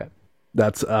 Yes. Okay.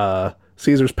 That's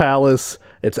Caesar's Palace.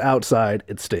 It's outside.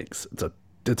 It stinks.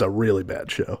 It's a really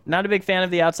bad show. Not a big fan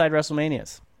of the outside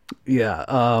WrestleManias. Yeah.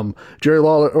 Jerry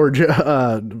Lawler or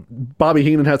Bobby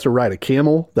Heenan has to ride a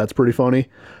camel. That's pretty funny.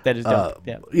 That is dope.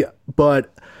 Yeah.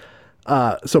 But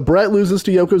so Bret loses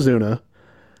to Yokozuna,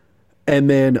 and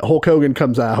then Hulk Hogan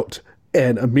comes out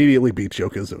and immediately beats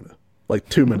Yokozuna like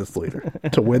 2 minutes later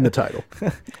to win the title.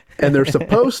 And they're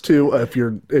supposed to,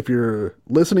 if you're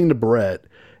listening to Bret,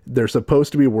 they're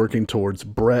supposed to be working towards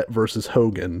Bret versus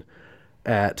Hogan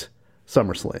at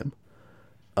SummerSlam.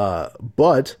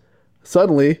 But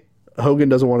suddenly Hogan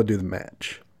doesn't want to do the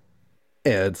match.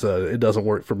 And it doesn't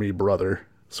work for me, brother,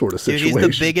 sort of situation. Dude,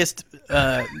 he's the biggest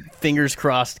fingers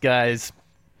crossed guys.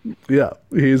 Yeah.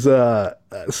 He's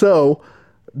so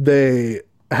they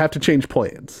have to change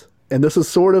plans. And this is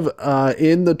sort of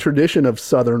in the tradition of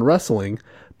Southern wrestling.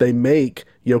 They make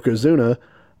Yokozuna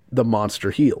the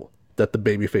monster heel that the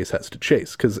babyface has to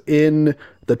chase. Because in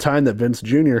the time that Vince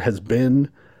Jr. has been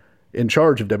in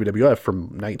charge of WWF from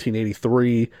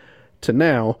 1983 to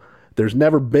now, there's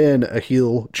never been a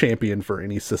heel champion for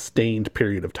any sustained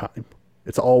period of time.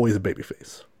 It's always a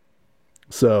babyface.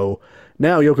 So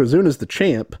now Yokozuna's the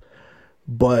champ,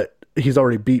 but he's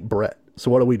already beat Bret. So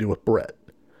what do we do with Bret?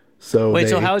 So wait,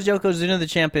 so how is Yokozuna the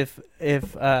champ if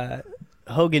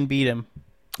Hogan beat him?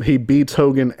 He beats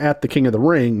Hogan at the King of the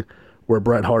Ring, where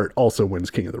Bret Hart also wins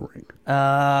King of the Ring.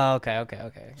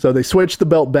 Okay. So they switched the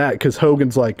belt back because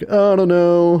Hogan's like, oh, I don't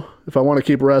know if I want to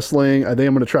keep wrestling. I think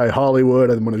I'm going to try Hollywood.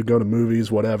 I'm going to go to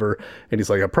movies, whatever. And he's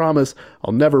like, I promise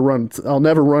I'll never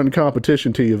run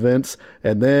competition to you, Vince.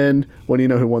 And then when you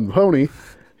know who won the pony,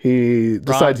 he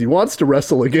decides he wants to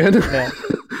wrestle again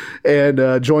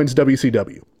and joins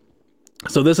WCW.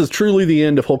 So this is truly the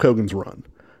end of Hulk Hogan's run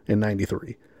in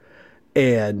 93.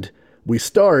 And we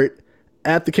start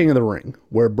at the King of the Ring,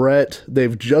 where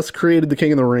they've just created the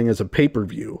King of the Ring as a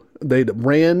pay-per-view. They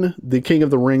ran the King of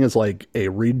the Ring as like a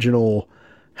regional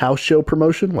house show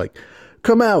promotion. Like,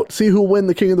 come out, see who'll win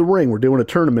the King of the Ring. We're doing a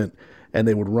tournament. And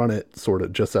they would run it sort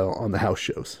of just out on the house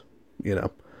shows, you know.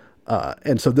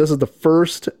 And so this is the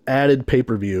first added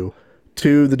pay-per-view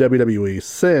to the WWE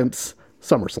since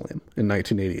SummerSlam in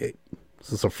 1988.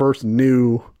 This is the first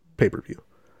new pay-per-view.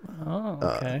 Oh,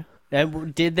 okay.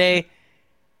 And did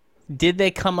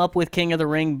they come up with King of the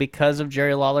Ring because of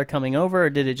Jerry Lawler coming over, or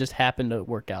did it just happen to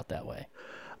work out that way?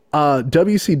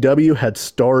 WCW had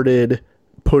started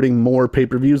putting more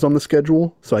pay-per-views on the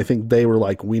schedule, so I think they were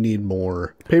like, we need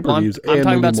more pay-per-views. I'm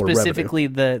talking about specifically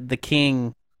the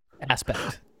King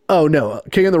aspect. Oh no,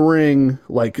 King of the Ring,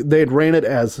 like they had ran it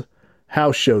as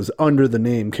house shows under the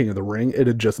name King of the Ring. It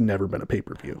had just never been a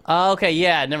pay-per-view. Oh, okay,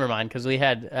 yeah, never mind, because we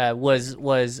had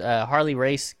was Harley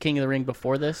Race King of the Ring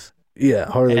before this? Yeah,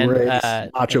 Harley Race,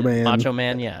 Macho Man. Macho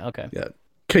Man, yeah, okay. Yeah.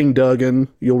 King Duggan,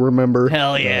 you'll remember.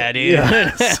 Hell yeah, dude.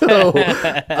 Yeah. So,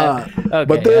 okay,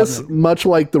 but this, much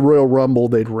like the Royal Rumble,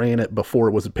 they'd ran it before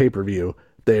it was a pay-per-view.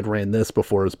 They had ran this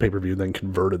before it was pay-per-view, then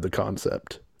converted the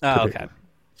concept. Oh, okay.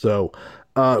 So,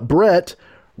 Bret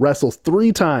wrestles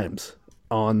 3 times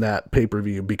on that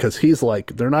pay-per-view because he's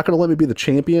like, they're not going to let me be the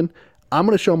champion. I'm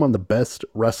going to show them I'm the best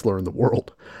wrestler in the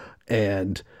world.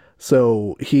 And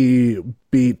so he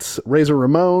beats Razor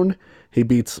Ramon, he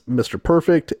beats Mr.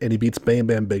 Perfect, and he beats Bam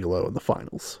Bam Bigelow in the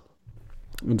finals.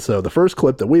 And so the first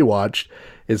clip that we watched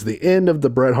is the end of the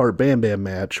Bret Hart Bam Bam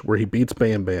match where he beats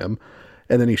Bam Bam,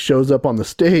 and then he shows up on the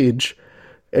stage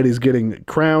and he's getting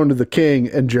crowned the king,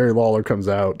 and Jerry Lawler comes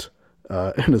out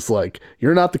and is like,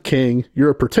 you're not the king,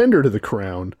 you're a pretender to the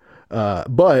crown,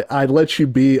 but I'd let you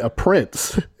be a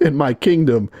prince in my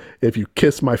kingdom if you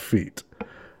kiss my feet.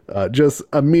 Just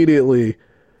immediately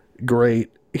great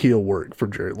heel work for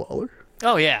Jerry Lawler.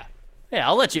 Oh yeah, yeah.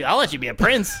 I'll let you be a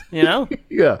prince. You know.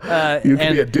 Yeah. You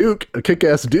can be a duke, a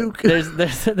kick-ass duke.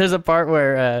 There's a part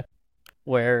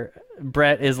where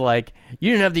Bret is like, you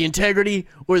didn't have the integrity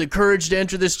or the courage to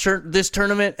enter this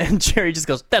tournament, and Jerry just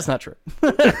goes, that's not true.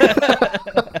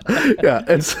 Yeah,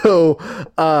 and so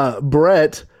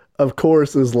Bret, of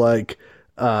course, is like,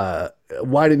 why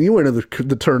didn't you enter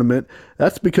the tournament?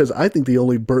 That's because I think the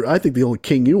only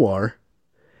king you are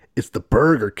is the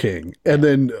Burger King. And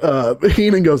then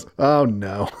Heenan goes, oh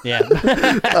no. Yeah.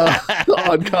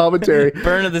 On commentary.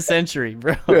 Burn of the century,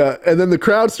 bro. Yeah. And then the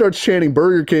crowd starts chanting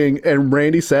Burger King, and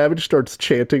Randy Savage starts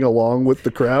chanting along with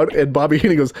the crowd. And Bobby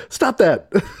Heenan goes, stop that,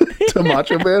 to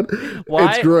Macho Man.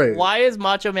 It's great. Why is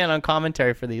Macho Man on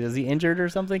commentary for these? Is he injured or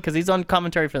something? Because he's on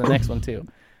commentary for the next one too.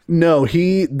 No,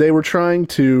 they were trying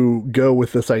to go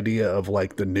with this idea of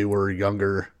like the newer,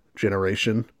 younger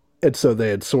generation. And so they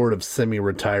had sort of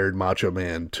semi-retired Macho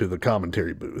Man to the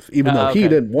commentary booth, even though he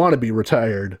didn't want to be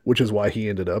retired, which is why he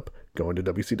ended up going to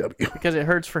WCW. Because it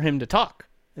hurts for him to talk.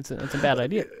 It's a bad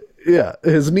idea. Yeah,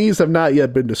 his knees have not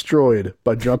yet been destroyed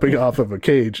by jumping off of a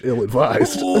cage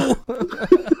ill-advised. So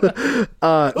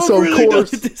of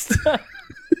course...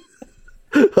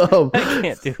 I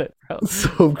can't do it, bro. So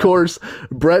of course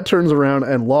Bret turns around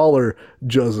and Lawler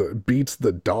just beats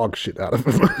the dog shit out of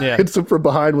him. Yeah. Hits him from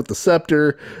behind with the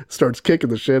scepter, starts kicking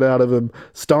the shit out of him,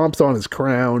 stomps on his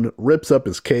crown, rips up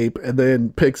his cape, and then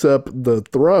picks up the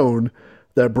throne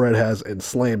that Bret has and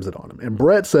slams it on him. And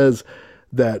Bret says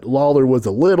that Lawler was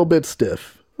a little bit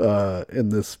stiff in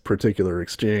this particular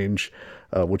exchange,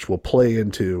 which will play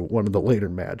into one of the later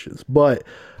matches. But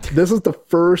this is the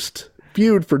first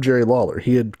feud for Jerry Lawler.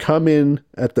 He had come in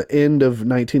at the end of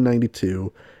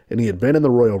 1992 and he had been in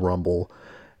the Royal Rumble,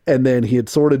 and then he had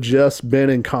sort of just been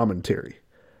in commentary.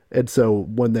 And so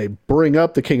when they bring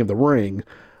up the King of the Ring,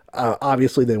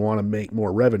 obviously they want to make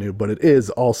more revenue, but it is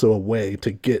also a way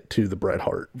to get to the Bret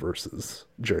Hart versus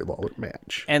Jerry Lawler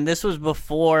match. And this was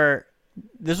before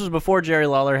Jerry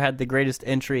Lawler had the greatest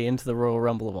entry into the Royal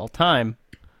Rumble of all time.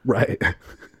 Right.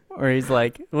 Where he's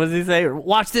like, what does he say?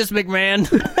 Watch this, McMahon.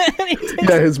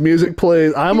 Yeah, his music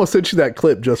plays. I almost sent you that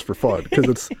clip just for fun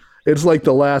because it's like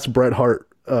the last Bret Hart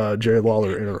Jerry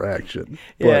Lawler interaction.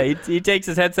 Yeah, he takes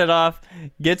his headset off,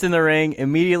 gets in the ring,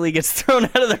 immediately gets thrown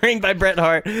out of the ring by Bret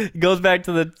Hart, goes back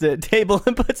to the table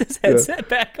and puts his headset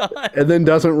back on. And then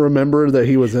doesn't remember that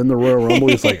he was in the Royal Rumble.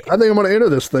 He's like, I think I'm going to enter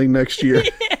this thing next year.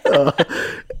 Yeah.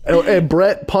 And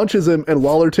Bret punches him, and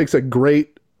Lawler takes a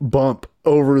great bump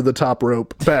over the top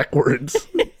rope backwards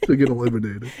to get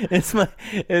eliminated.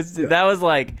 That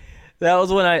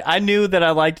was when I knew that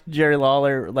I liked Jerry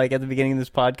Lawler like at the beginning of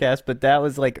this podcast, but that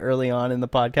was like early on in the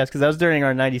podcast because that was during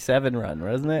our 97 run,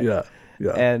 wasn't it?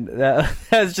 Yeah. And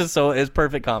that's just it's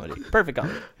perfect comedy. Perfect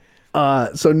comedy.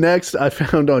 So next I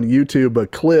found on YouTube a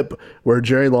clip where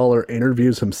Jerry Lawler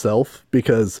interviews himself,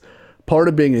 because part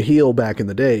of being a heel back in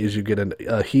the day is you get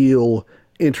a heel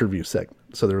interview segment.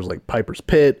 So there was like Piper's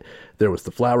Pit, there was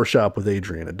the Flower Shop with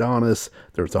Adrian Adonis,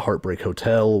 there was the Heartbreak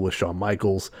Hotel with Shawn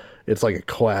Michaels. It's like a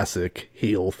classic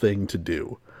heel thing to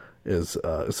do. is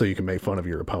so you can make fun of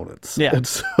your opponents. Yeah. And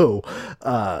so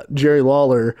Jerry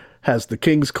Lawler has the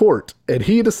King's Court, and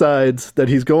he decides that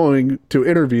he's going to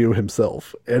interview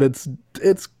himself, and it's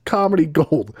comedy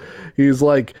gold. He's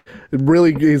like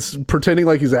he's pretending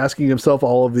like he's asking himself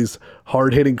all of these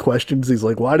hard hitting questions. He's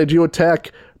like, "Why did you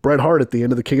attack Bret Hart at the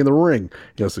end of the King of the Ring?"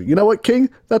 He goes, "You know what, King?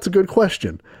 That's a good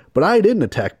question, but I didn't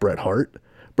attack Bret Hart.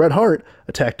 Bret Hart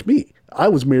attacked me. I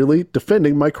was merely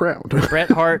defending my crown."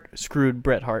 Bret Hart screwed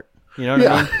Bret Hart. You know what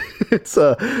I mean? It's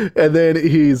and then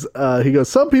he goes,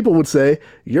 "Some people would say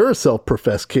you're a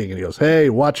self-professed king." And he goes, "Hey,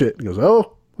 watch it." He goes,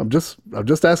 "Oh, I'm just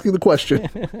asking the question."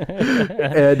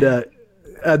 And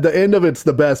at the end of it's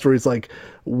the best, where he's like,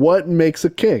 "What makes a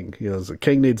king?" He goes, "A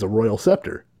king needs a royal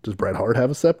scepter. Does Bret Hart have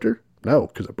a scepter? No,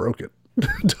 because I broke it."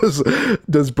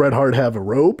 Does Bret Hart have a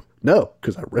robe? No,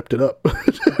 because I ripped it up.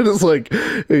 It's like,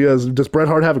 he goes, "Does Bret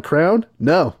Hart have a crown?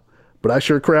 No, but I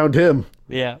sure crowned him."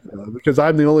 Yeah. Because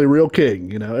I'm the only real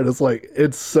king, And it's like,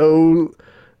 it's so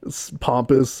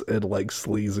pompous and like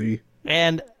sleazy.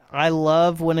 And I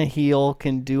love when a heel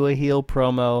can do a heel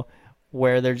promo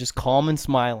where they're just calm and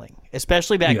smiling,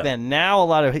 especially back then. Now a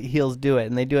lot of heels do it,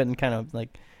 and they do it in kind of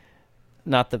like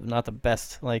not the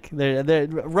best. Like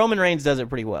Roman Reigns does it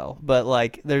pretty well, but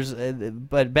like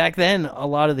but back then a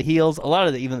lot of the heels,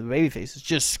 even the baby faces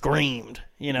just screamed,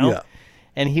 Yeah.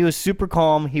 And he was super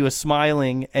calm. He was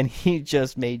smiling, and he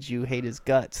just made you hate his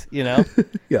guts, Yeah.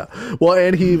 Well,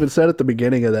 and he even said at the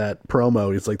beginning of that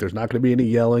promo, he's like, "There's not going to be any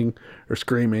yelling or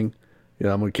screaming.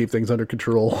 I'm going to keep things under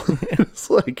control." It's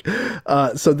like,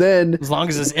 so then, as long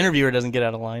as this interviewer doesn't get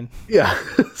out of line. Yeah.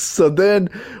 So then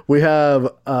we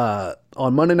have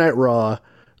on Monday Night Raw,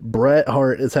 Bret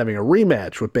Hart is having a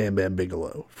rematch with Bam Bam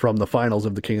Bigelow from the finals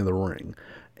of the King of the Ring,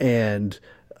 and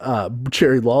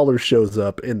Jerry Lawler shows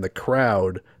up in the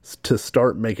crowd to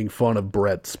start making fun of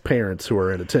Bret's parents who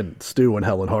are in attendance, Stu and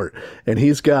Helen Hart. And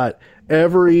he's got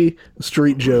every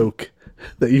street joke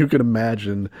that you can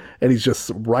imagine, and he's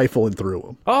just rifling through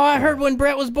them. Oh, I heard when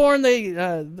Bret was born,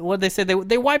 what they said,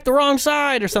 they wiped the wrong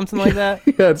side or something like that.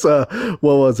 Yeah, it's what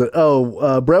was it?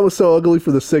 Oh, Bret was so ugly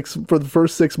for the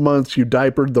first 6 months, you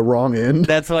diapered the wrong end.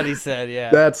 That's what he said. Yeah,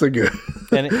 that's a good.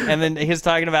 and then he was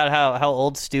talking about how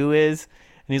old Stu is.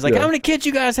 And he's like, "How many kids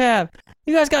you guys have?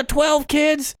 You guys got 12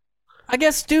 kids? I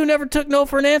guess Stu never took no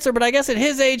for an answer, but I guess at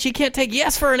his age, he can't take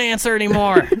yes for an answer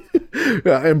anymore."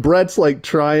 Yeah, and Bret's like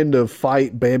trying to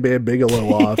fight Bam Bam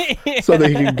Bigelow off so that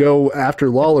he can go after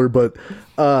Lawler, but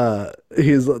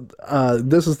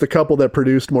this is the couple that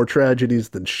produced more tragedies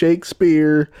than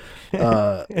Shakespeare.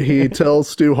 He tells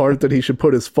Stu Hart that he should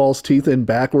put his false teeth in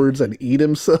backwards and eat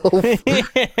himself. When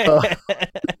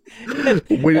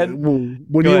you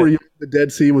were young, the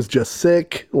Dead Sea was just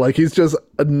sick. Like, he's just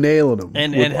nailing him.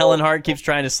 And Helen Hart keeps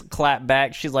trying to clap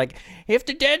back. She's like, "If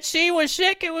the Dead Sea was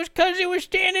sick, it was because it was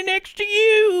standing next to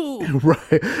you."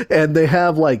 Right. And they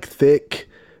have like thick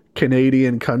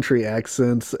Canadian country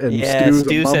accents, and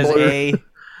Stu says "a."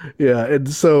 Yeah, and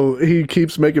so he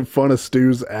keeps making fun of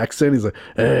Stu's accent. He's like,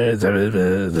 it's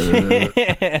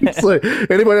like,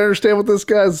 anybody understand what this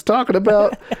guy's talking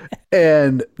about?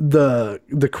 And the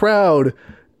crowd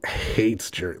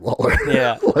hates Jerry Lawler.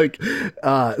 Yeah.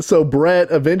 So Bret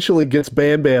eventually gets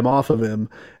Bam Bam off of him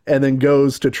and then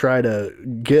goes to try to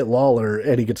get Lawler,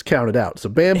 and he gets counted out. So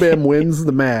Bam Bam wins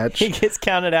the match. He gets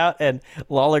counted out, and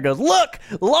Lawler goes, "Look,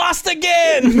 lost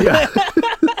again." Yeah.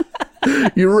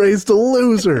 You raised a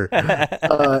loser.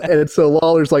 And so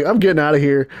Lawler's like, "I'm getting out of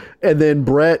here." And then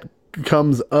Bret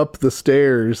comes up the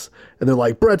stairs, and they're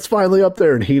like, "Bret's finally up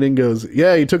there." And Heenan goes,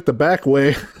 "Yeah, he took the back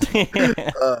way."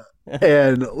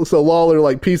 And so Lawler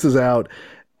like pieces out,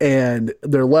 and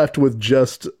they're left with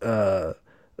just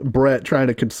Bret trying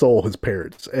to console his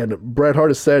parents. And Bret Hart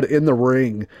has said in the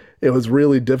ring, it was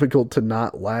really difficult to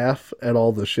not laugh at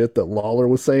all the shit that Lawler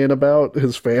was saying about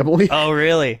his family. Oh,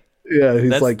 really? Yeah,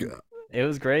 he's like, it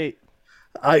was great.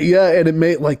 Yeah, and it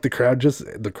made like the crowd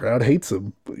hates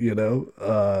him, and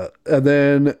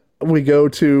then we go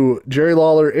to Jerry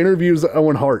Lawler interviews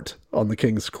Owen Hart on the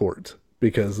King's Court,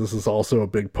 because this is also a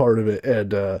big part of it.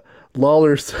 And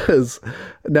Lawler says,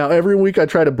 "Now every week I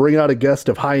try to bring out a guest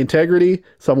of high integrity,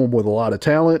 someone with a lot of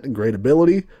talent and great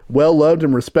ability, well loved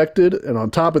and respected, and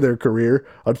on top of their career.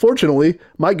 Unfortunately,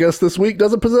 my guest this week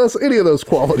doesn't possess any of those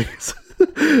qualities."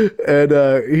 And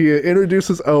he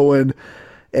introduces Owen,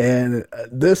 and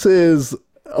this is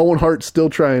Owen Hart still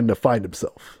trying to find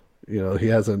himself.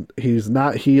 He's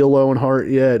not heel Owen Hart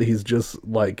yet. He's just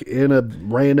like in a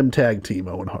random tag team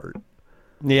Owen Hart.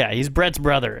 Yeah, he's Bret's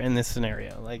brother in this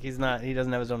scenario. Like, he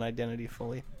doesn't have his own identity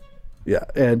fully. Yeah,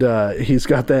 and he's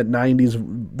got that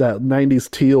 90s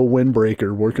teal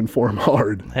windbreaker working for him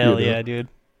hard. Hell yeah, dude.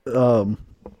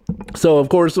 So of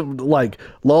course, like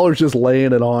Lawler's just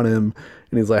laying it on him,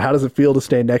 and he's like, "How does it feel to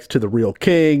stand next to the real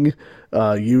king?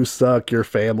 You suck. Your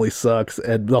family sucks."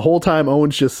 And the whole time,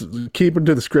 Owen's just keeping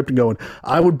to the script and going,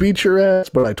 "I would beat your ass,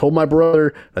 but I told my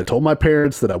brother, I told my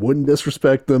parents that I wouldn't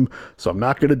disrespect them, so I'm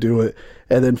not going to do it."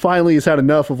 And then finally, he's had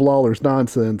enough of Lawler's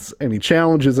nonsense, and he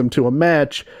challenges him to a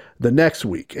match the next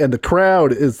week, and the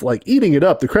crowd is like eating it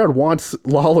up. The crowd wants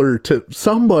Lawler to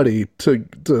somebody to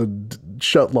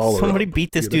shut Lawler Somebody up,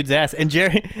 beat this dude's ass. And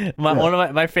Jerry, one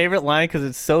of my favorite line, because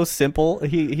it's so simple.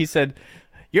 He said,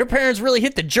 "Your parents really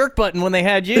hit the jerk button when they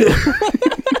had you."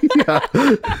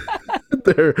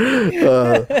 They're,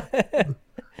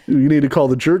 you need to call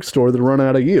the jerk store to run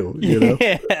out of you. You know.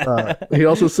 Yeah. He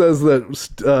also says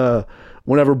that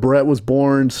whenever Bret was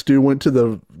born, Stu went to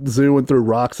the zoo and threw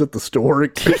rocks at the store.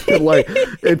 Like,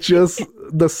 it's just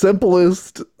the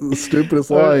simplest, the stupidest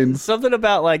lines. Something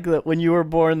about like when you were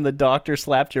born, the doctor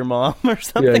slapped your mom or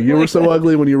something. Yeah, you were like so that.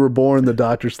 ugly when you were born, the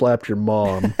doctor slapped your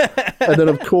mom. And then,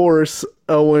 of course,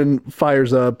 Owen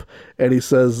fires up and he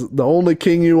says, "The only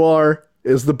king you are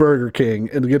is the Burger King,"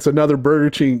 and gets another Burger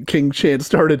King chant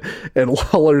started, and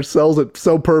Lawler sells it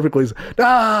so perfectly. He's,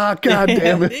 "Ah, god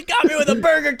damn it. He got me with a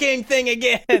Burger King thing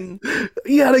again."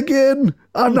 Yet again,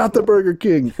 I'm not the Burger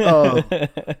King."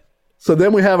 So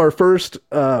then we have our first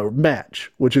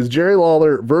match, which is Jerry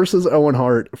Lawler versus Owen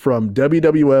Hart from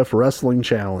WWF Wrestling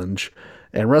Challenge.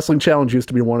 And Wrestling Challenge used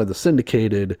to be one of the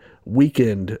syndicated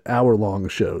weekend hour-long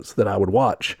shows that I would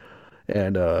watch.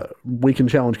 And Weekend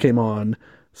Challenge came on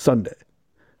Sunday,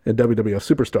 and WWF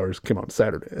Superstars came on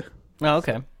Saturday. Oh,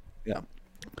 okay. Yeah.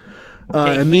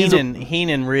 And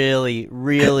Heenan really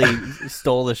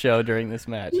stole the show during this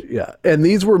match. Yeah, and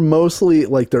these were mostly,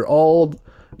 like, they're all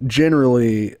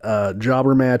generally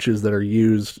jobber matches that are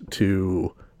used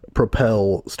to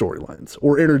propel storylines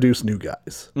or introduce new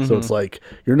guys. So it's like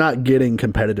you're not getting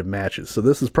competitive matches. So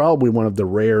this is probably one of the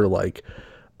rare, like,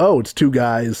 oh, it's two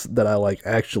guys that I like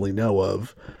actually know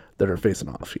of that are facing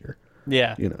off here.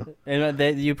 Yeah, You know.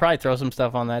 and you probably throw some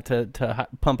stuff on that to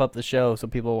pump up the show so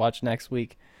people watch next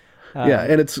week. Yeah,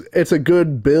 and it's a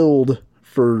good build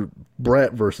for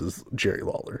Bret versus Jerry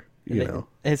Lawler. You know,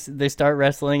 They start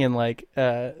wrestling, and like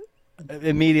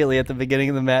immediately at the beginning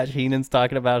of the match, Heenan's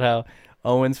talking about how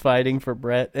Owen's fighting for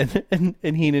Bret, and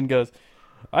Heenan goes,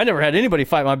 "I never had anybody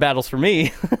fight my battles for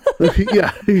me."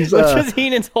 yeah, he's Which was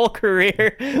Heenan's whole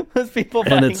career, was people and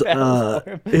fighting it's battles for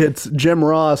him. it's Jim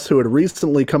Ross, who had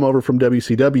recently come over from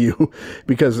WCW,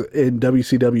 because in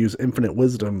WCW's Infinite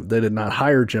Wisdom they did not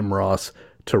hire Jim Ross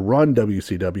to run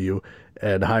WCW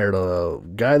and hired a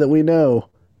guy that we know,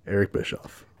 Eric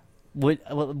Bischoff.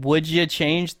 Would you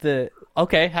change the?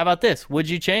 Okay, how about this? Would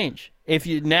you change if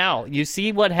you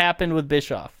see what happened with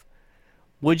Bischoff?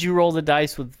 Would you roll the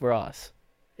dice with Ross?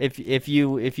 If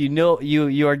you know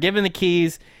you are given the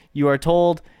keys, you are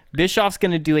told Bischoff's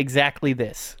going to do exactly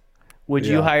this. Would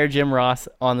you hire Jim Ross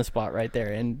on the spot right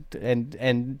there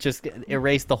and just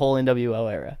erase the whole NWO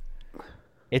era?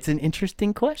 It's an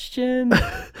interesting question.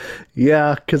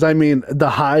 Yeah, because I mean the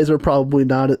highs are probably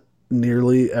not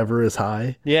nearly ever as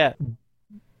high. Yeah.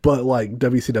 But like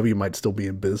WCW might still be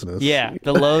in business. Yeah,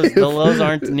 the lows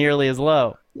aren't nearly as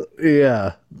low.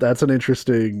 Yeah, that's an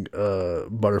interesting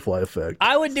butterfly effect.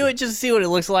 I would do it just to see what it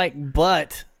looks like,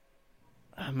 but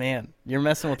oh man, you're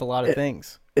messing with a lot of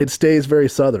things. It stays very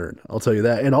Southern, I'll tell you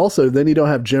that. And also, then you don't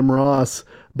have Jim Ross.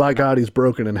 By God, he's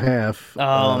broken in half.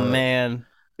 Oh man,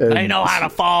 I know how to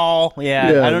fall.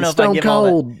 Yeah, I don't know if I'd Stone give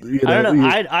all that. Cold. I don't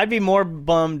know. I'd be more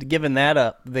bummed giving that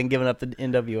up than giving up the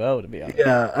NWO, to be honest.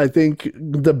 Yeah, I think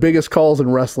the biggest calls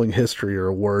in wrestling history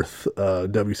are worth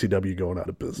WCW going out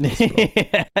of business.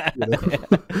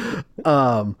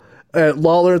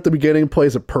 Lawler at the beginning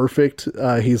plays it perfect.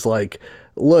 He's like,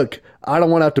 "Look, I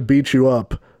don't want to have to beat you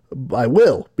up. I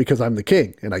will, because I'm the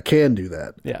king and I can do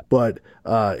that. Yeah. But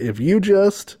if you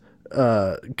just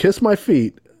kiss my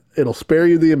feet, it'll spare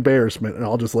you the embarrassment, and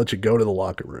I'll just let you go to the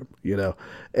locker room, you know."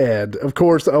 And of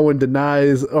course, Owen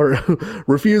denies or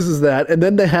refuses that. And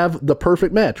then they have the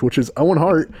perfect match, which is Owen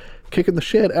Hart kicking the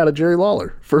shit out of Jerry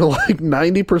Lawler for like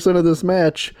 90% of this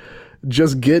match,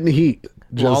 just getting heat.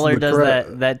 Lawler does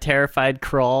that terrified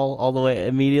crawl all the way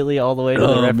to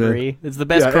the referee. Man. It's the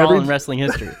best crawl in wrestling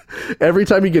history. Every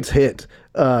time he gets hit,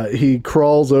 he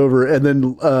crawls over, and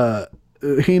then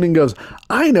Heenan goes,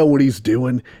 "I know what he's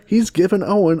doing. He's giving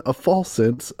Owen a false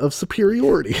sense of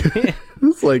superiority."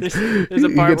 It's like there's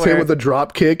he gets hit with a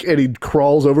drop kick, and he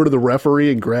crawls over to the referee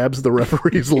and grabs the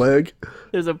referee's leg.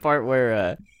 There's a part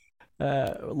where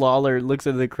Lawler looks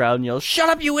into the crowd and yells, "Shut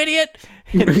up, you idiot!"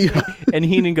 And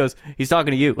Heenan goes, "He's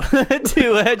talking to you,"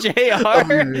 to JR.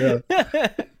 Oh, yeah.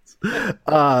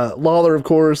 Lawler, of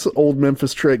course, old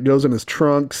Memphis trick, goes in his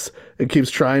trunks and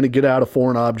keeps trying to get out a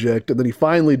foreign object, and then he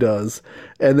finally does.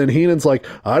 And then Heenan's like,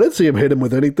 I didn't see him hit him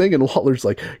with anything. And Lawler's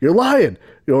like, you're lying.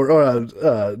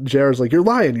 Jarrett's like, you're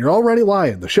lying. You're already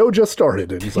lying. The show just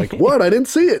started. And he's like, what? I didn't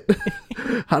see it.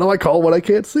 How do I call what I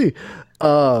can't see?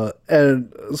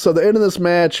 And so the end of this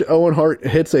match, Owen Hart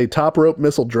hits a top rope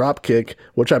missile drop kick,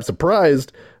 which I'm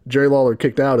surprised Jerry Lawler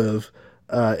kicked out of.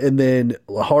 And then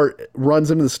Hart runs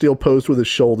into the steel post with his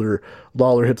shoulder.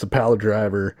 Lawler hits a power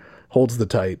driver, holds the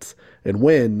tights, and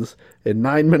wins in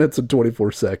 9 minutes and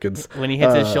 24 seconds. When he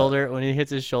hits his shoulder,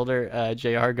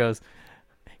 JR goes,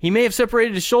 he may have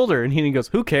separated his shoulder, and he goes,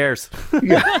 who cares?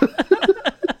 Yeah.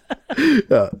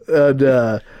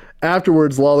 And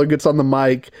afterwards, Lawler gets on the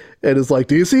mic and is like,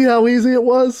 do you see how easy it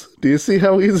was? Do you see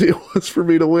how easy it was for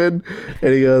me to win?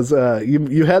 And he goes,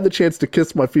 you had the chance to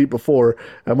kiss my feet before.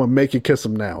 I'm going to make you kiss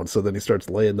them now. And so then he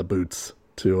starts laying the boots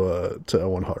to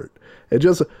Owen Hart. It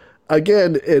just,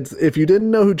 again, it's, if you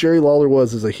didn't know who Jerry Lawler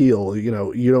was as a heel, you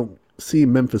know, you don't see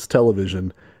Memphis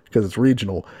television because it's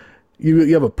regional.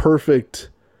 You have a perfect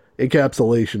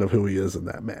encapsulation of who he is in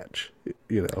that match,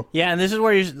 you know? Yeah, and this is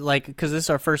where you're like, because this is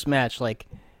our first match, like,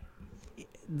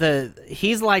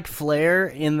 he's like Flair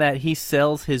in that he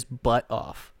sells his butt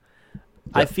off. Yeah.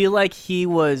 I feel like he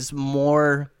was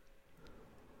more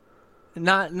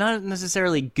not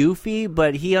necessarily goofy,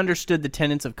 but he understood the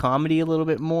tenets of comedy a little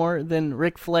bit more than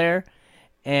Ric Flair,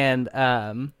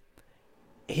 and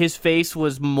his face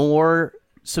was more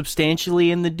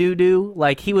substantially in the doo-doo.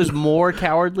 Like, he was more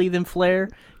cowardly than Flair,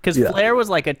 because Flair was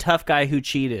like a tough guy who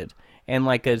cheated and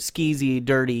like a skeezy,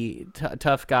 dirty,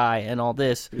 tough guy and all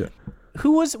this. Yeah.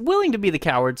 Who was willing to be the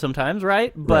coward sometimes,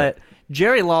 right? But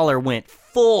Jerry Lawler went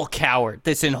full coward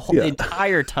this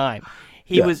entire time.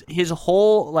 He was, his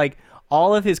whole, like,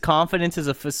 all of his confidence is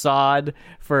a facade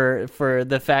for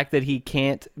the fact that he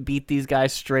can't beat these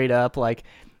guys straight up. Like,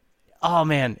 oh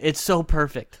man, it's so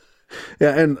perfect.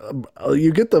 Yeah, and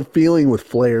you get the feeling with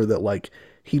Flair that, like,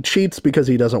 he cheats because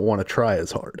he doesn't want to try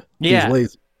as hard. Yeah. He's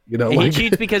lazy. You know, he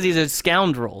cheats because he's a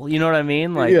scoundrel. You know what I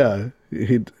mean? Like, yeah,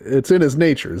 it's in his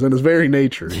nature. It's in his very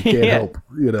nature. He can't help.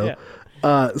 You know.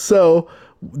 Yeah. So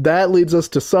that leads us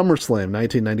to SummerSlam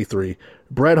 1993.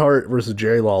 Bret Hart versus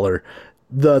Jerry Lawler.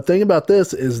 The thing about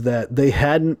this is that they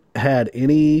hadn't had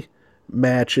any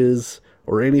matches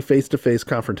or any face-to-face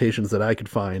confrontations that I could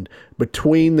find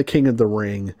between the King of the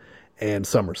Ring and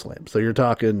SummerSlam. So you're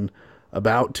talking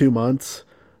about 2 months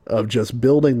of just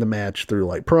building the match through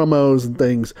like promos and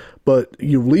things, but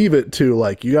you leave it to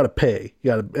like, you got to pay.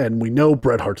 And we know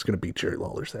Bret Hart's going to beat Jerry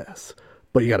Lawler's ass,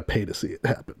 but you got to pay to see it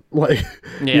happen. Like,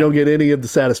 you don't get any of the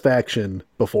satisfaction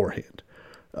beforehand.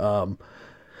 And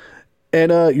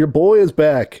your boy is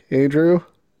back, Andrew.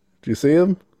 Did you see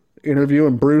him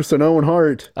interviewing Bruce and Owen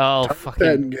Hart? Oh,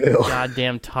 fucking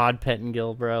goddamn Todd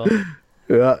Pettengill, bro.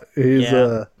 Yeah,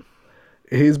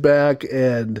 he's back,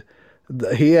 and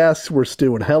he asks where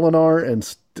Stu and Helen are,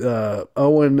 and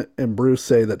Owen and Bruce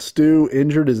say that Stu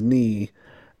injured his knee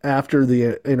after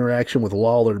the interaction with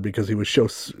Lawler because he was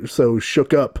so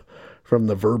shook up from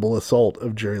the verbal assault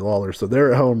of Jerry Lawler. So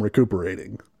they're at home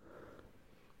recuperating.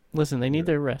 Listen, they need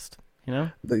their rest, you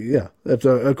know?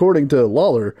 According to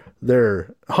Lawler,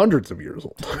 they're hundreds of years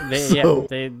old.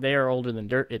 They are older than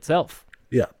dirt itself.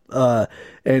 Yeah.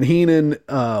 And Heenan,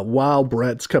 while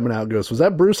Bret's coming out, goes, was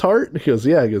that Bruce Hart? He goes,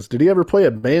 yeah. He goes, did he ever play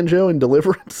a banjo in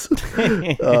Deliverance?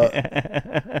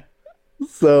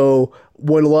 So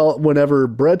whenever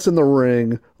Bret's in the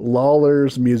ring,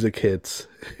 Lawler's music hits,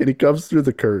 and he comes through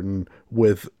the curtain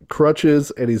with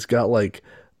crutches, and he's got like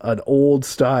an old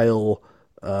style,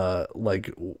 ice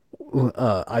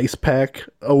pack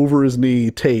over his knee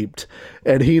taped,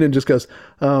 and Heenan just goes,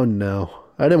 oh no.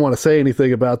 I didn't want to say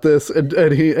anything about this. And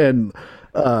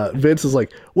Vince is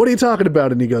like, what are you talking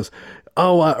about? And he goes,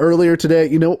 earlier today,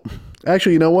 you know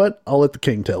what? I'll let the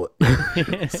king tell it.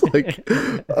 It's like,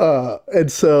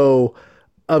 and so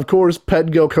of course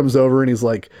Pettengill comes over and he's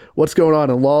like, what's going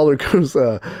on? And Lawler goes,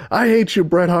 I hate you,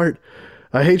 Bret Hart.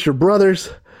 I hate your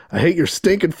brothers. I hate your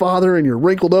stinking father and your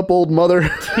wrinkled up old mother.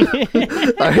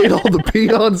 I hate all the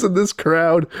peons in this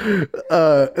crowd.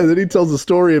 And then he tells a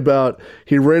story about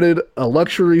he rented a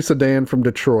luxury sedan from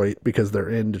Detroit because they're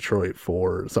in Detroit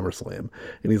for SummerSlam.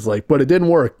 And he's like, but it didn't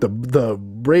work. The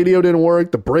radio didn't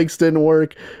work. The brakes didn't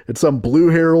work. And some blue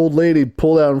hair old lady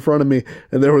pulled out in front of me,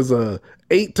 and there was a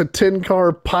 8 to 10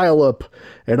 car pileup.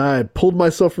 And I pulled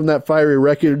myself from that fiery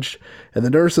wreckage. And the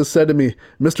nurses said to me,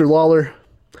 Mr. Lawler,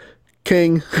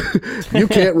 King, you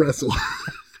can't wrestle.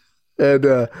 And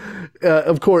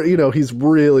of course, he's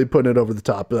really putting it over the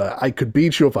top. I could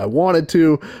beat you if I wanted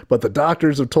to, but the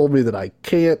doctors have told me that I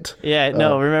can't. Yeah,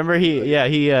 no, remember he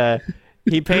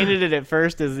painted it at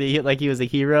first as like he was a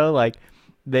hero. Like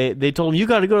they told him, you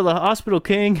got to go to the hospital,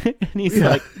 King, and he's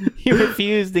like, he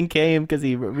refused and came because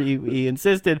he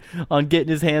insisted on getting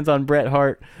his hands on Bret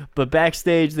Hart, but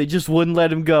backstage they just wouldn't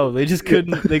let him go. They just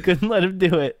couldn't. They couldn't let him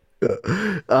do it.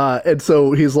 And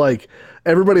so he's like,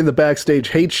 everybody in the backstage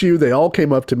hates you. They all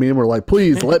came up to me and were like,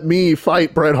 please let me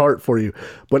fight Bret Hart for you.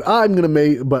 But I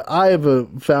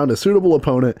have found a suitable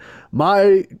opponent.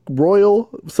 My royal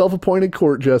self-appointed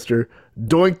court jester,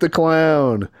 Doink the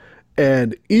Clown.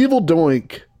 And Evil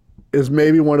Doink is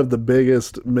maybe one of the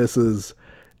biggest misses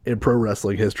in pro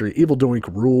wrestling history. Evil Doink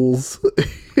rules.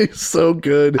 He's so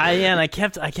good. I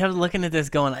kept looking at this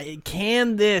going,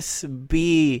 can this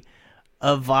be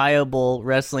a viable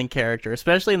wrestling character,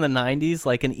 especially in the 90s,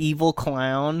 like an evil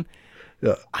clown?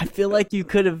 Yeah. I feel like he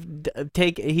could have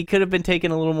been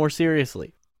taken a little more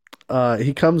seriously.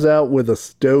 He comes out with a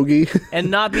stogie. And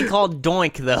not be called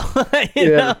Doink, though.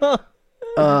 you Yeah. know?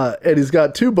 And he's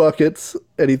got 2 buckets,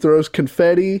 and he throws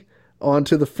confetti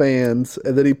onto the fans,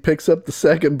 and then he picks up the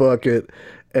second bucket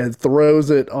and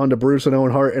throws it onto Bruce and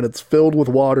Owen Hart, and it's filled with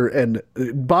water. And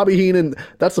Bobby Heenan,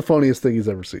 that's the funniest thing he's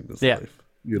ever seen in his life.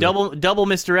 Double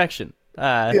misdirection.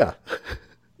 Yeah.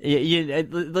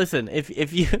 Listen,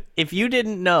 if you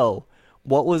didn't know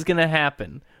what was going to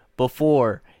happen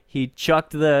before he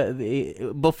chucked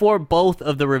before both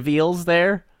of the reveals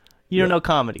there, you don't know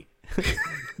comedy.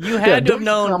 You had to have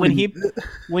known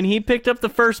when he picked up the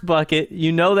first bucket,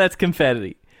 that's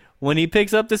confetti. When he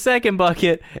picks up the second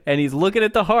bucket and he's looking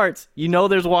at the hearts,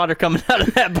 there's water coming out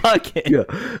of that bucket. Yeah.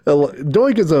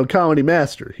 Doink is a comedy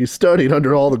master. He studied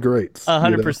under all the greats.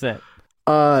 100%.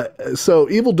 So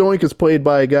Evil Doink is played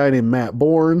by a guy named Matt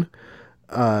Bourne,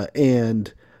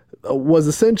 and was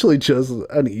essentially just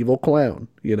an evil clown.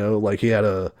 Like he had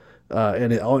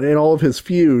and in all of his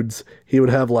feuds, he would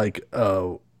have like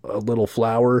a little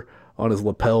flower on his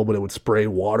lapel, but it would spray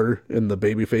water in the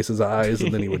babyface's eyes,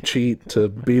 and then he would cheat to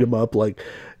beat him up. Like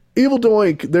Evil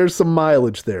Doink, there's some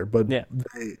mileage there, but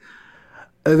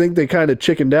I think they kind of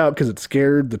chickened out because it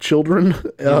scared the children.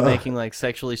 He's making like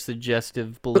sexually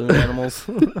suggestive balloon animals.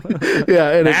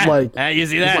 Yeah, and it's like, you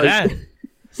see that?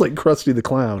 It's like Krusty the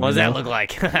Clown. What does that look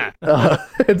like?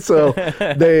 And so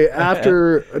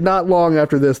not long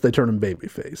after this, they turn him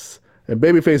babyface. And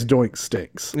babyface Doink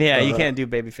stinks. Yeah, you can't do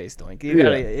babyface Doink.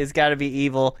 It's got to be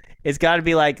evil. It's got to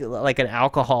be like an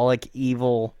alcoholic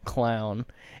evil clown.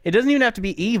 It doesn't even have to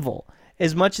be evil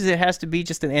as much as it has to be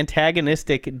just an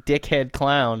antagonistic dickhead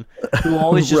clown who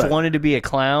always just wanted to be a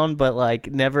clown, but like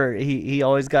never. He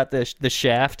always got the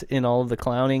shaft in all of the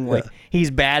clowning. Like he's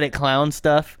bad at clown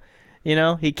stuff.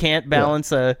 He can't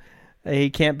balance a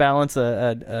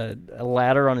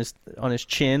ladder on his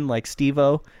chin like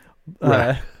Steve-O.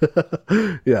 Yeah.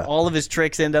 All of his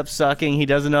tricks end up sucking. He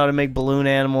doesn't know how to make balloon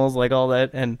animals, like all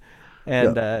that, and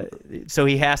so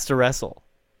he has to wrestle.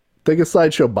 Think of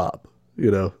Sideshow Bob.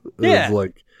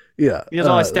 Like he was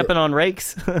always stepping on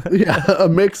rakes. Yeah, a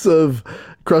mix of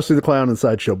Krusty the Clown and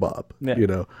Sideshow Bob.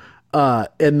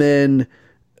 And then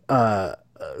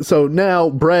so now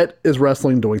Bret is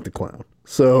wrestling Doink the Clown.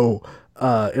 So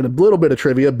in a little bit of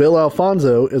trivia, Bill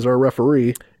Alfonso is our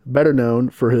referee, better known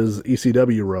for his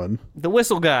ECW run. The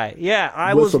whistle guy. Yeah,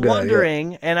 I was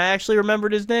wondering, and I actually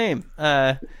remembered his name.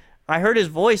 I heard his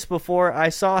voice before I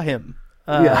saw him.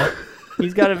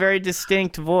 He's got a very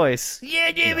distinct voice.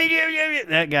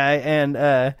 That guy,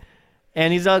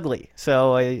 and he's ugly.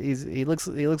 So he looks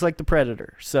like the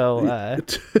Predator. So I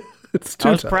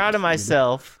was proud of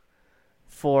myself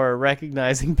for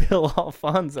recognizing Bill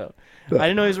Alfonso. I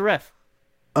didn't know he was a ref.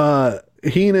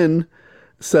 Heenan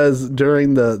says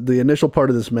during the initial part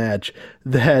of this match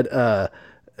that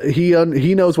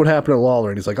he knows what happened to Lawler,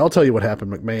 and he's like, I'll tell you what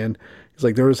happened, McMahon. He's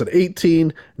like, there was an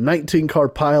 19 car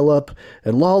pileup,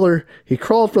 and Lawler, he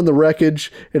crawled from the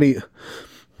wreckage, and he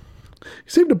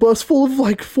seemed to bust full of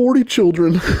like 40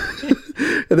 children.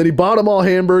 And then he bought them all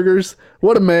hamburgers.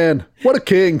 What a man. What a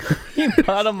king. He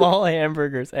bought them all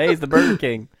hamburgers. Hey, he's the Burger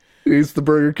King. He's the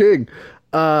Burger King.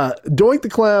 Doink the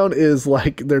Clown is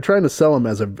like, they're trying to sell him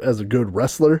as a good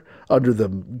wrestler under the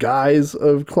guise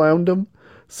of clowndom.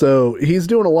 So he's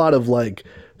doing a lot of like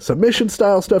submission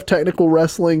style stuff, technical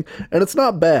wrestling, and it's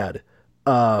not bad.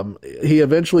 He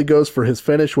eventually goes for his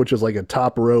finish, which is like a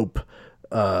top rope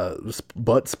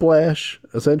butt splash,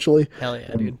 essentially. Hell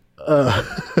yeah, dude.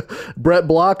 Bret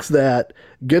blocks that,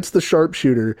 gets the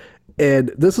sharpshooter,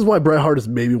 and this is why Bret Hart is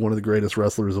maybe one of the greatest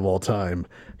wrestlers of all time.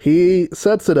 He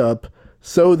sets it up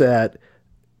so that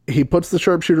he puts the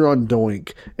sharpshooter on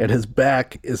Doink, and his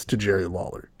back is to Jerry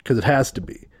Lawler because it has to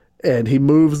be. And he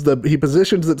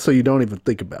positions it so you don't even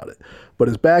think about it. But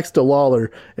his back's to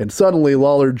Lawler, and suddenly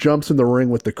Lawler jumps in the ring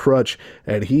with the crutch,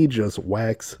 and he just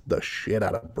whacks the shit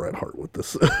out of Bret Hart with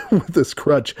this with this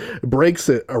crutch, breaks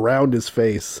it around his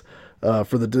face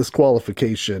for the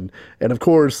disqualification. And of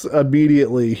course,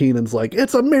 immediately Heenan's like,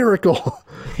 "It's a miracle!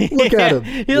 Look at him!"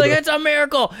 He's like, "It's a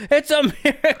miracle! It's a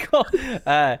miracle!"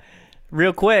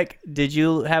 Real quick, did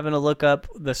you happen to look up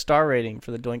the star rating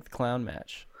for the Doink the Clown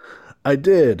match? I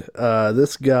did.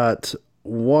 This got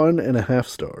 1.5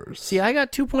 stars. See, I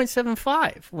got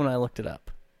 2.75 when I looked it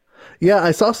up. Yeah, I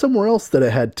saw somewhere else that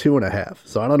it had 2.5.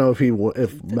 So I don't know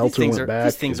if Meltzer went back.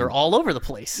 These things are all over the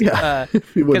place. Yeah,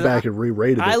 if he went back and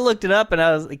re-rated it. I looked it up and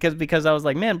I was because I was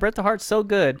like, man, Bret the Hart's so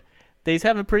good. He's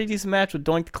having a pretty decent match with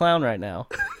Doink the Clown right now.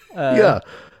 Yeah,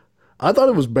 I thought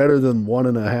it was better than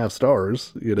 1.5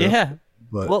 stars. You know. Yeah.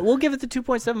 But well, we'll give it the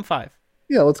 2.75.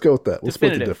 Yeah, let's go with that. We'll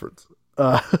split the difference.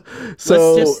 Let's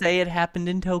just say it happened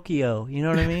in Tokyo. You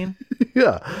know what I mean?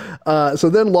 Yeah. So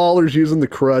then Lawler's using the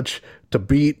crutch to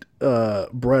beat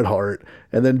Bret Hart,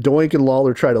 and then Doink and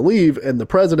Lawler try to leave, and the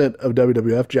president of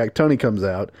WWF, Jack Tunney, comes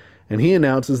out, and he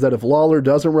announces that if Lawler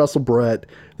doesn't wrestle Bret,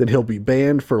 then he'll be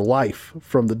banned for life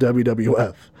from the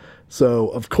WWF. So,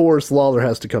 of course, Lawler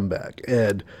has to come back.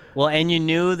 And you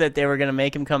knew that they were going to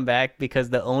make him come back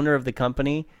because the owner of the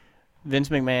company, Vince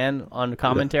McMahon, on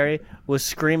commentary, was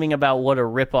screaming about what a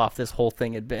ripoff this whole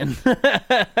thing had been.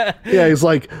 Yeah, he's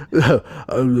like,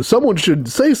 someone should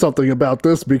say something about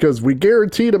this because we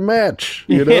guaranteed a match.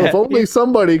 You know, if only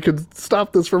somebody could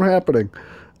stop this from happening.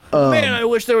 Man, I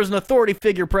wish there was an authority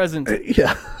figure present.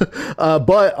 Yeah.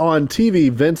 But on TV,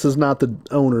 Vince is not the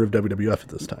owner of WWF at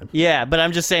this time. Yeah, but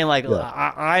I'm just saying, like,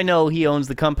 I know he owns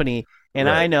the company, and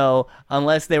I know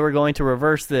unless they were going to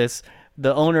reverse this,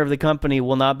 the owner of the company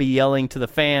will not be yelling to the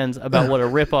fans about what a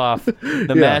ripoff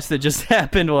the match that just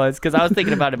happened was. Because I was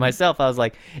thinking about it myself. I was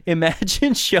like,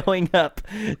 imagine showing up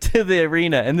to the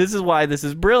arena, and this is why this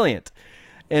is brilliant.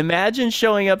 Imagine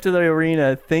showing up to the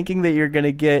arena thinking that you're going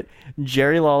to get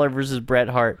Jerry Lawler versus Bret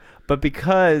Hart, but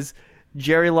because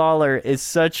Jerry Lawler is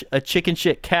such a chicken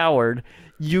shit coward,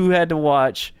 you got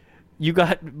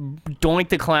Doink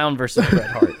the Clown versus Bret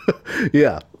Hart.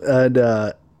 Yeah,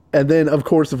 and then, of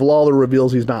course, if Lawler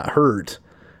reveals he's not hurt,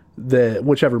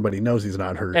 which everybody knows he's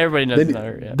not hurt. Everybody knows he's not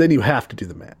hurt, yeah. Then you have to do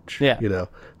the match. Yeah. You know?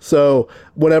 So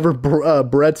whenever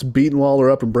Bret's beating Lawler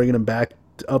up and bringing him back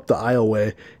up the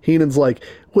aisleway, Heenan's like,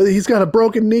 well, he's got a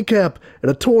broken kneecap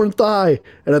and a torn thigh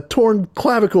and a torn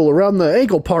clavicle around the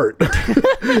ankle part.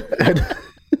 And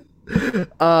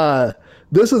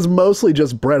this is mostly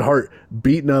just Bret Hart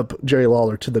beating up Jerry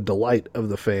Lawler to the delight of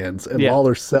the fans, and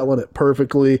Lawler selling it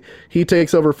perfectly. He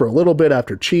takes over for a little bit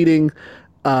after cheating,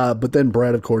 but then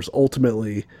Bret, of course,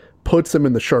 ultimately puts him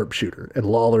in the sharpshooter, and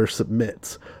Lawler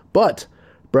submits. But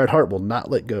Bret Hart will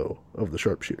not let go of the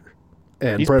sharpshooter.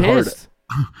 And he's Bret pissed.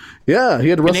 Hart, he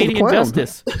had to wrestle the clown.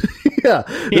 Justice. Yeah,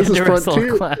 this is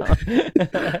Frontier.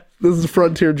 This is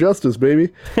Frontier Justice, baby.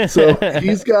 So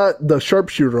he's got the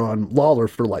sharpshooter on Lawler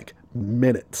for like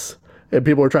minutes, and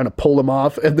people are trying to pull him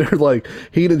off, and they're like,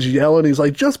 Heenan's yelling, he's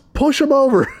like, just push him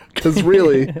over, because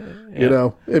really, you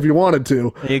know, if you wanted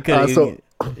to, you could.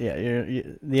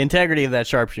 The integrity of that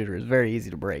sharpshooter is very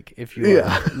easy to break if you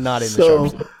are not in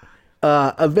the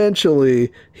sharpshooter.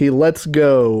 Eventually, he lets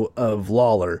go of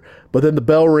Lawler, but then the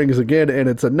bell rings again, and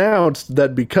it's announced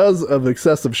that because of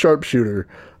excessive sharpshooter,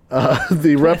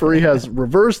 the referee has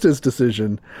reversed his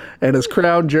decision and has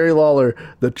crowned Jerry Lawler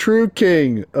the true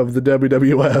king of the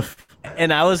WWF.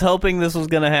 And I was hoping this was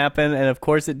going to happen, and of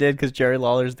course it did, because Jerry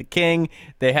Lawler's the king.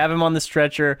 They have him on the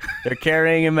stretcher. They're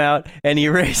carrying him out, and he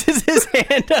raises his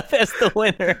hand up as the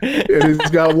winner. And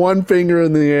he's got one finger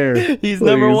in the air. He's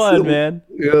number one, man.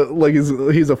 Yeah, like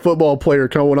he's a football player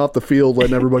coming off the field,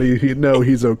 letting everybody know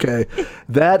he's okay.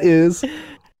 That is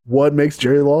what makes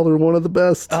Jerry Lawler one of the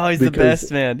best. Oh, he's the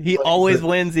best, man. He always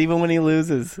wins, even when he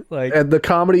loses. And the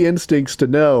comedy instincts to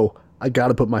know, I got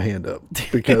to put my hand up,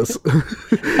 because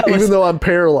even though I'm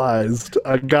paralyzed,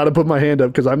 I got to put my hand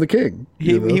up because I'm the king.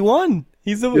 He won.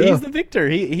 He's the victor.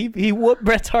 He whooped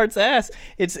Bret Hart's ass.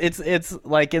 It's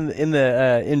like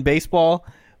in baseball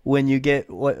when you get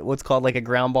what's called like a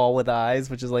ground ball with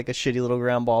eyes, which is like a shitty little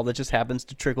ground ball that just happens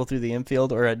to trickle through the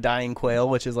infield, or a dying quail,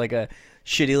 which is like a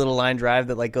shitty little line drive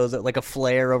that like goes like a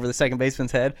flare over the second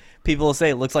baseman's head. People will say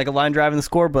it looks like a line drive in the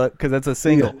scorebook because that's a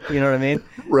single. You know what I mean?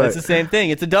 Right. It's the same thing.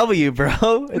 It's a W,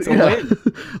 bro. It's a win.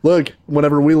 Look,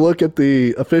 whenever we look at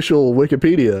the official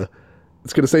Wikipedia,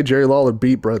 it's going to say Jerry Lawler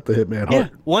beat Bret the Hitman Hart.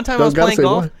 One time I was playing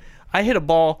golf, I hit a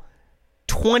ball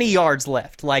 20 yards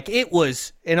left. Like it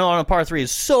was, on a par 3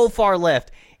 is so far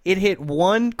left. It hit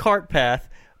one cart path,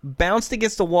 bounced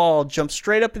against the wall, jumped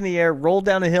straight up in the air, rolled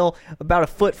down a hill about a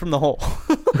foot from the hole.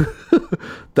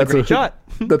 That's a great shot.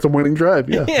 That's a winning drive.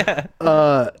 Yeah.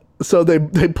 Yeah. So they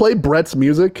play Bret's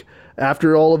music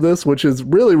after all of this, which is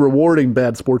really rewarding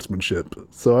bad sportsmanship.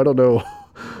 So I don't know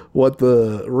what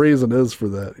the reason is for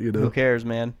that. Who cares,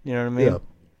 man? You know what I mean? Yeah.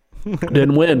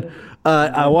 Didn't win.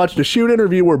 I watched a shoot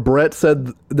interview where Bret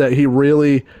said that he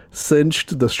really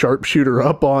cinched the sharpshooter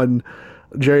up on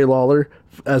Jerry Lawler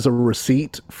as a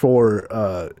receipt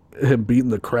for him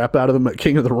beating the crap out of him at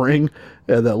King of the Ring,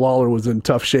 and that Lawler was in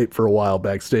tough shape for a while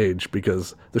backstage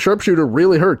because the sharpshooter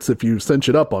really hurts if you cinch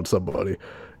it up on somebody.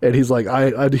 And he's like,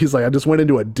 I just went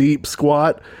into a deep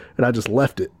squat and I just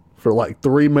left it for like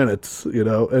 3 minutes,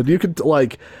 and you could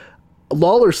like,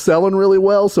 Lawler's selling really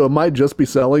well, so it might just be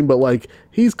selling, but like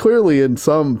he's clearly in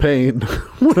some pain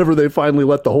whenever they finally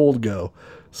let the hold go.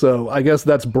 So I guess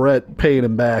that's Bret paying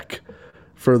him back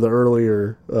for the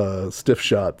earlier stiff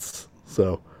shots.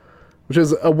 So, which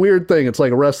is a weird thing. It's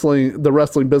like the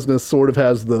wrestling business sort of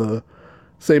has the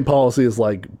same policy as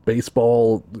like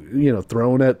baseball,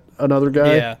 thrown at another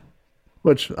guy. Yeah.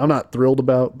 Which I'm not thrilled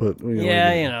about, but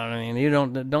yeah, you know what I mean. You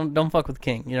don't fuck with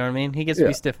King. You know what I mean. He gets to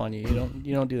be stiff on you.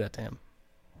 You don't do that to him.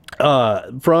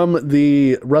 From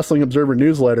the Wrestling Observer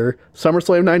newsletter,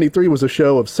 SummerSlam 93 was a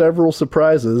show of several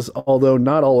surprises, although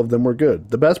not all of them were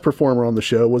good. The best performer on the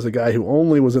show was a guy who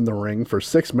only was in the ring for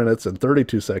 6 minutes and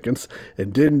 32 seconds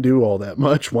and didn't do all that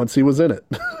much once he was in it.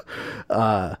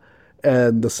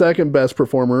 And the second best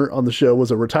performer on the show was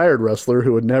a retired wrestler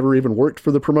who had never even worked for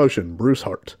the promotion, Bruce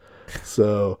Hart.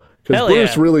 So,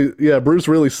 because Bruce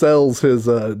really sells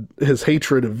his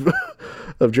hatred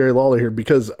of Jerry Lawler here,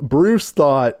 because Bruce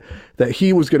thought that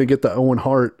he was going to get the Owen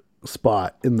Hart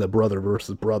spot in the brother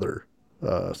versus brother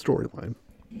storyline.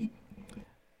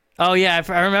 Oh yeah,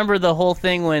 I remember the whole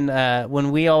thing when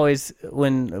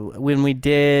we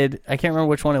did, I can't remember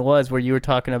which one it was, where you were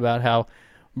talking about how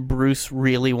Bruce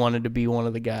really wanted to be one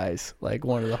of the guys, like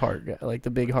one of the Hart guys, like the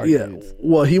big Hart dudes.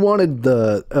 Well, he wanted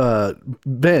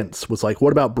Vince was like,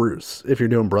 what about Bruce if you're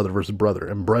doing brother versus brother?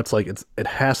 And Bret's like, it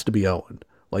has to be Owen.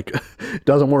 Like, it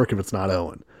doesn't work if it's not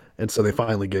Owen. And so they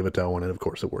finally gave it to Owen, and of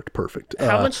course it worked perfect.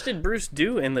 How much did Bruce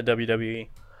do in the WWE?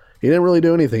 He didn't really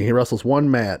do anything. He wrestles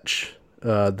one match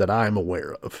that I'm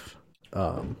aware of.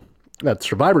 That's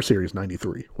Survivor Series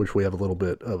 93, which we have a little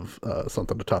bit of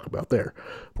something to talk about there.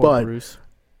 Poor Bruce.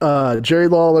 Jerry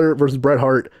Lawler versus Bret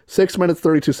Hart, 6 minutes,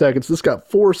 32 seconds. This got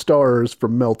 4 stars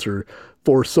from Meltzer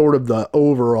for sort of the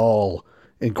overall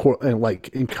and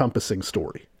like encompassing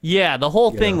story. Yeah, the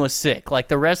whole thing was sick. Like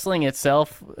the wrestling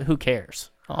itself, who cares?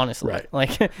 Honestly, right.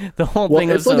 Like the whole thing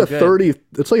was like so a good. 30.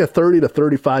 It's like a 30 to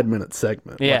 35 minute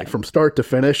segment. Yeah, like from start to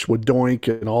finish with Doink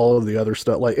and all of the other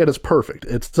stuff. Like it is perfect.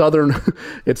 It's Southern.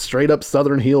 It's straight up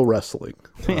Southern heel wrestling.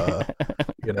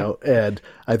 And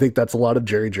I think that's a lot of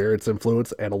Jerry Jarrett's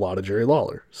influence and a lot of Jerry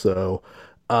Lawler. So,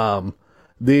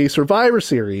 the Survivor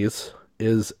Series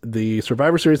is the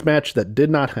Survivor Series match that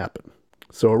did not happen.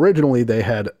 So originally they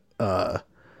had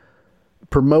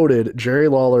promoted Jerry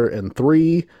Lawler and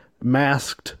 3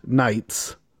 masked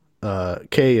knights,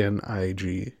 Knight,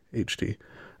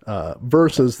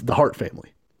 versus the Hart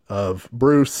family of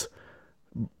Bruce,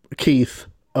 Keith,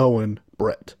 Owen,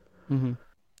 Bret. Mm-hmm.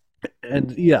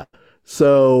 And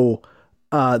so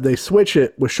they switch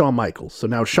it with Shawn Michaels. So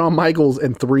now Shawn Michaels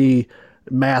and 3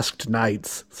 masked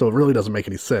knights, so it really doesn't make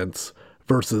any sense,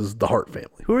 versus the Hart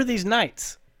family. Who are these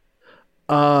knights?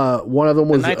 One of them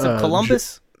was the Knights of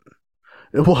Columbus.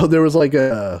 Well, there was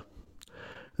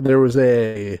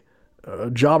a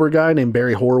jobber guy named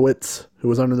Barry Horowitz who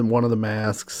was under one of the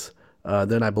masks.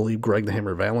 Then I believe Greg the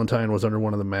Hammer Valentine was under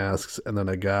one of the masks, and then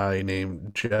a guy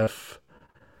named Jeff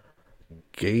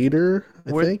Gator,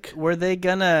 I think. Were they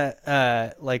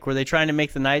gonna were they trying to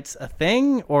make the Knights a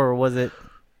thing, or was it?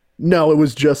 No, it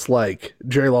was just like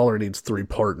Jerry Lawler needs 3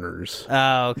 partners.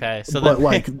 Oh, okay. So but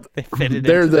they fitted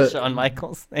into the Shawn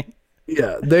Michaels thing.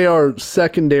 Yeah, they are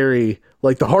secondary.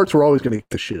 Like the Harts were always going to get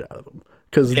the shit out of them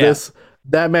because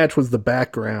that match was the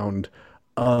background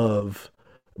of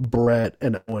Bret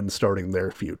and Owen starting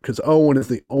their feud. Because Owen is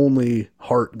the only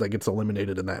Hart that gets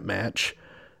eliminated in that match.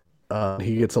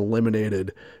 He gets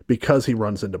eliminated because he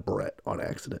runs into Bret on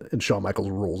accident, and Shawn Michaels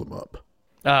rolls him up.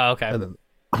 Oh, okay. And then,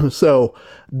 so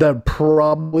they're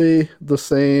probably the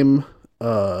same,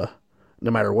 no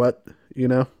matter what,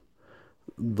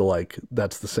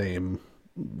 that's the same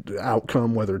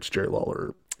outcome, whether it's Jerry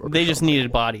Lawler or they just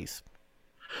needed bodies.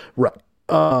 Right.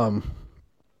 Sorry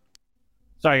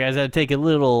guys, I had to take a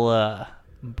little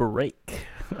break.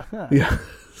 Yeah.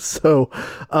 So,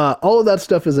 all of that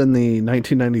stuff is in the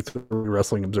 1993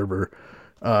 Wrestling Observer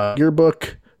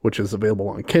yearbook, which is available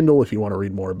on Kindle if you want to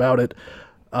read more about it.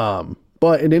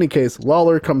 But in any case,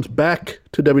 Lawler comes back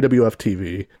to WWF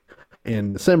TV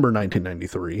in December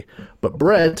 1993, but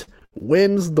Bret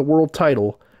wins the world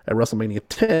title at WrestleMania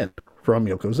 10 from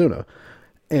Yokozuna.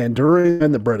 And during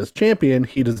when the Bret is champion,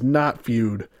 he does not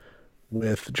feud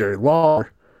with Jerry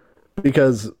Lawler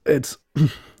because it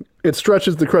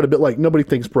stretches the credibility. Like, nobody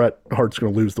thinks Bret Hart's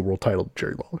going to lose the world title to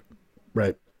Jerry Lawler,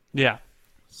 right? Yeah.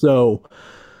 So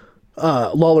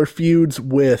Lawler feuds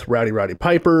with Rowdy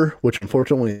Piper, which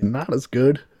unfortunately is not as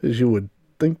good as you would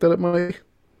think that it might.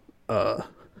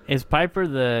 Is Piper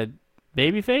the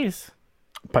babyface?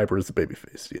 Piper is the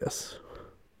babyface, yes.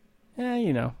 Yeah,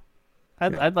 you know,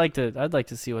 I'd like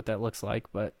to see what that looks like,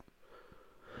 but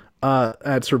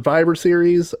at Survivor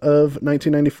Series of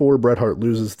 1994, Bret Hart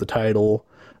loses the title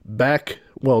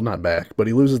not back, but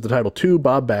he loses the title to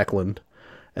Bob Backlund,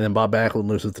 and then Bob Backlund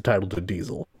loses the title to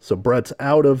Diesel. So Bret's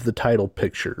out of the title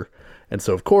picture. And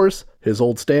so, of course, his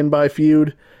old standby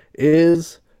feud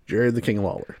is Jerry the King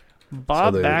Lawler.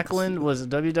 Bob Backlund was a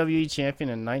WWE champion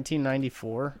in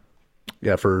 1994.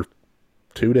 Yeah, for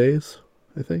 2 days,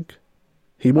 I think.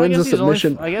 He wins a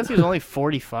submission. I guess he was only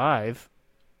 45.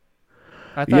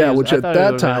 Which at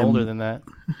that time, older than that.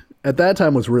 At that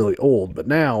time was really old, but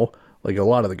now, like, a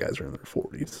lot of the guys are in their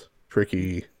 40s.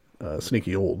 Tricky,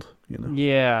 sneaky old, you know.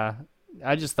 Yeah,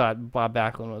 I just thought Bob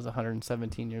Backlund was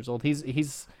 117 years old.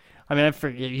 He's. I mean,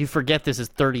 you forget this is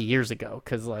 30 years ago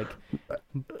because, like,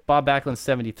 Bob Backlund's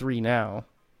 73 now.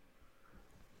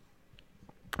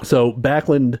 So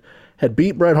Backlund had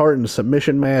beat Bret Hart in a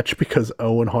submission match because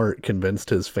Owen Hart convinced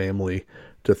his family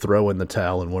to throw in the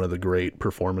towel in one of the great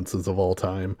performances of all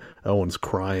time. Owen's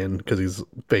crying because he's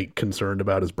fake concerned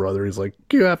about his brother. He's like,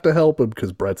 you have to help him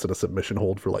because Bret's in a submission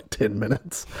hold for like 10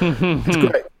 minutes. It's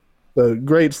great. The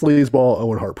great sleazeball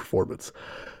Owen Hart performance.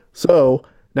 So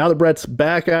now that Bret's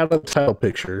back out of the title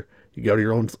picture, you go to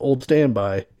your own old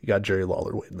standby, you got Jerry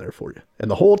Lawler waiting there for you. And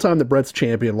the whole time that Bret's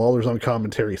champion, Lawler's on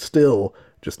commentary still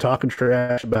just talking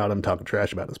trash about him, talking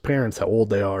trash about his parents, how old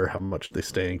they are, how much they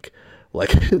stink.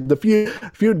 Like, the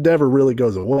feud never really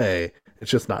goes away.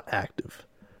 It's just not active,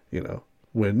 you know.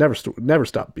 We never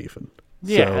stop beefing.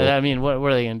 Yeah, so, I mean, what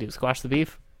are they going to do? Squash the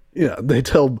beef? Yeah,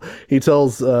 he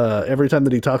tells every time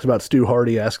that he talks about Stu Hart,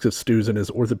 he asks if Stu's in his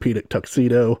orthopedic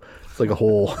tuxedo. It's like a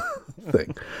whole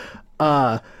thing.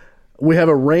 We have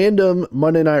a random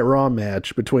Monday Night Raw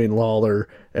match between Lawler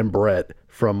and Bret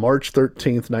from March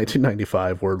 13th,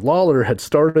 1995, where Lawler had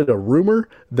started a rumor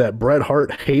that Bret Hart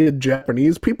hated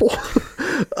Japanese people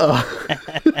for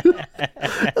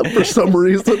some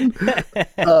reason.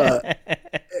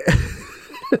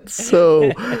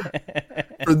 So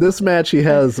for this match, he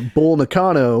has Bull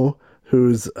Nakano,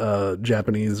 who's a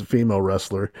Japanese female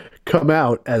wrestler, come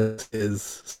out as his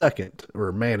second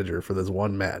or manager for this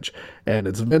one match. And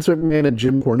it's Vince McMahon and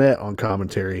Jim Cornette on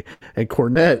commentary. And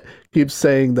Cornette keeps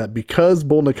saying that because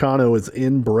Bull Nakano is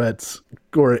in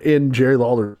Jerry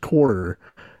Lawler's corner,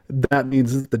 that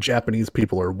means that the Japanese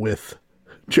people are with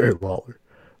Jerry Lawler.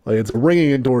 Like, it's a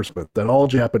ringing endorsement that all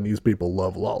Japanese people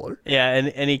love Lawler. Yeah,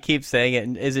 and he keeps saying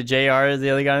it. Is it JR is the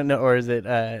other guy? No, or is it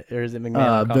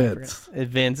McMahon?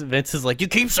 Vince. Vince is like, you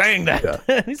keep saying that.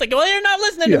 Yeah. He's like, well, you're not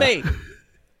listening to me.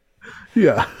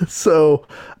 Yeah. So,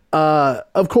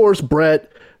 of course,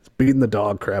 Bret is beating the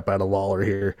dog crap out of Lawler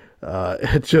here.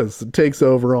 It just takes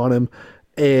over on him.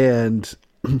 And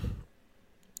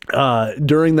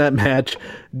during that match,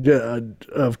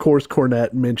 of course,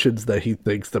 Cornette mentions that he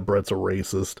thinks that Bret's a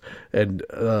racist, and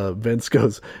Vince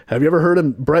goes, "Have you ever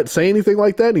heard Bret say anything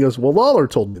like that?" And he goes, "Well, Lawler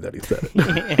told me that he said it."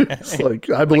 It's like,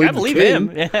 I believe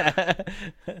him. Yeah.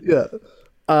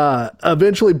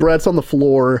 Eventually, Bret's on the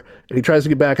floor, and he tries to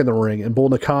get back in the ring, and Bull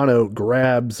Nakano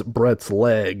grabs Bret's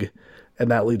leg, and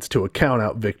that leads to a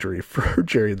count-out victory for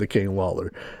Jerry the King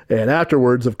Lawler. And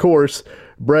afterwards, of course,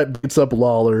 Bret beats up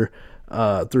Lawler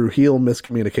through heel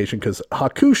miscommunication because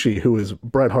Hakushi, who is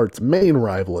Bret Hart's main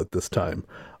rival at this time,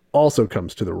 also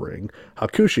comes to the ring.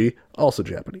 Hakushi, also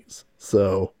Japanese.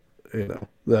 So, you know,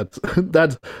 that's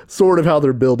sort of how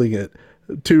they're building it.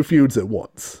 Two feuds at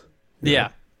once. Yeah.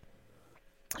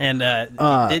 And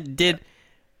did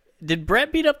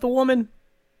Bret beat up the woman?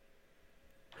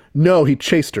 No, he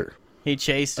chased her. But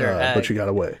she got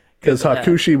away. Because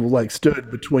Hakushi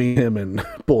stood between him and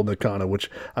Bull Nakano,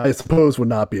 which I suppose would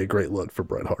not be a great look for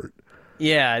Bret Hart.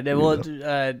 Yeah, well,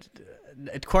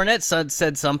 Cornette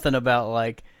said something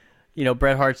about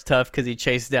Bret Hart's tough because he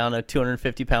chased down a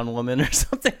 250-pound woman or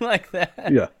something like that.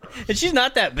 Yeah, and she's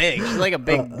not that big. She's like a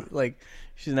big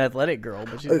she's an athletic girl,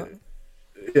 but she's not.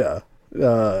 Yeah.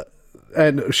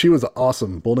 And she was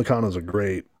awesome. Bull Nakano's a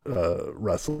great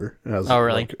wrestler. It has Oh,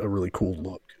 really? like a really cool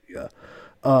look. Yeah.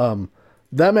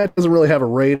 That match doesn't really have a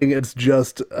rating. It's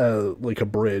just like a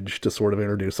bridge to sort of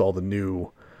introduce all the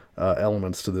new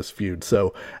elements to this feud.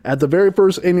 So at the very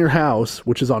first In Your House,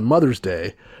 which is on Mother's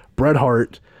Day, Bret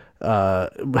Hart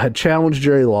had challenged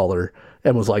Jerry Lawler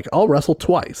and was like, I'll wrestle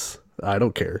twice. I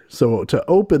don't care. So to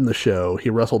open the show, he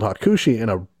wrestled Hakushi in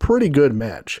a pretty good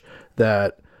match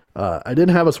that I didn't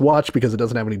have us watch because it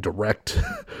doesn't have any direct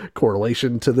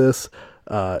correlation to this.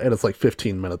 And it's like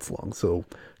 15 minutes long. So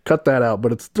cut that out.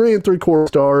 But it's 3 3/4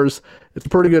 stars. It's a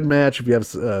pretty good match if you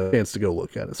have a chance to go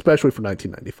look at it, especially for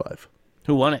 1995.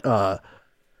 Who won it? Bret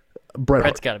Brett's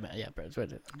Hart. got a match. Yeah, Brett's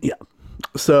right. Yeah.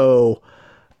 So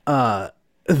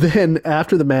then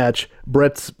after the match,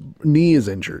 Brett's knee is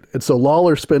injured. And so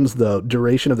Lawler spends the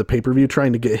duration of the pay-per-view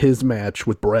trying to get his match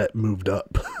with Bret moved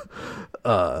up.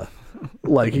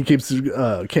 Like he keeps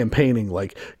campaigning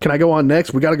like, can I go on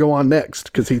next? We got to go on next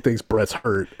because he thinks Brett's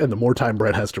hurt. And the more time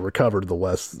Bret has to recover, the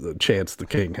less chance the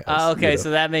King has. Okay, so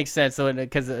that makes sense. So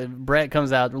because Bret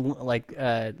comes out like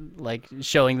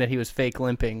showing that he was fake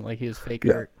limping, like he was fake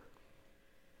hurt.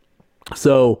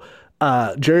 So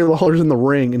Jerry Lawler's in the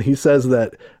ring, and he says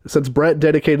that since Bret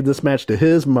dedicated this match to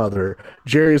his mother,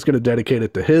 Jerry's going to dedicate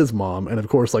it to his mom. And of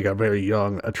course, like a very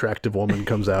young, attractive woman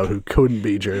comes out who couldn't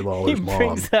be Jerry Lawler's He mom.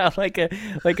 brings out like a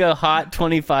hot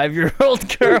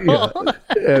 25-year-old girl.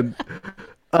 And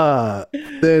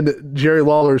then Jerry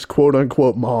Lawler's quote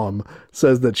unquote mom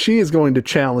says that she is going to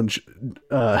challenge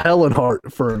Helen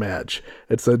Hart for a match.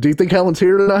 It's do you think Helen's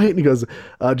here tonight? And he goes,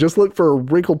 just look for a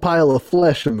wrinkled pile of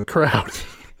flesh in the crowd.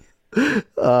 And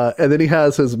then he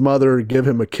has his mother give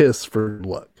him a kiss for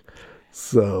luck.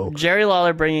 So Jerry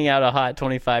Lawler bringing out a hot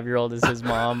 25-year-old as his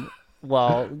mom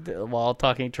while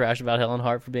talking trash about Helen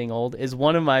Hart for being old is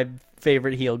one of my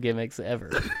favorite heel gimmicks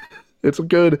ever. it's a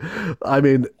good, I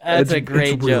mean, That's a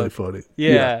great it's really joke. funny.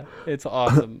 Yeah, it's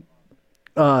awesome.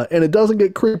 And it doesn't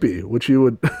get creepy, which you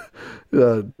would,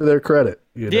 to their credit.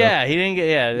 You know? Yeah, he didn't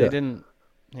get. They didn't.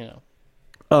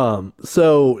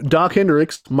 So Doc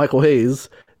Hendricks, Michael Hayes,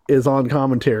 is on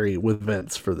commentary with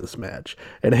Vince for this match,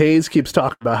 and Hayes keeps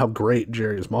talking about how great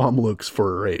Jerry's mom looks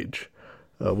for her age,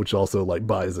 which also like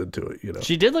buys into it. You know,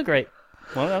 She did look great.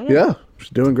 Well, I don't know. yeah,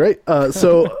 she's doing great.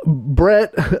 So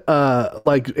Bret,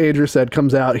 like Andrew said,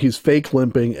 comes out. He's fake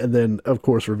limping, and then of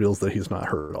course reveals that he's not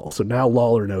hurt at all. So now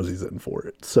Lawler knows he's in for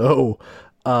it. So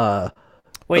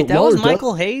Wait, that Lawler was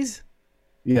Michael Hayes?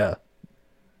 Yeah,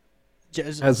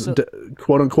 Just- as so-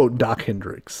 quote unquote Doc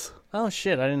Hendricks. oh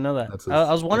shit, I didn't know that. That's his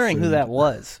I was wondering who assumed- that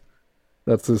was.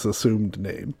 That's his assumed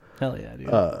name. Hell yeah,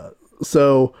 dude.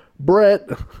 So Bret,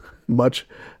 much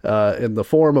in the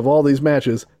form of all these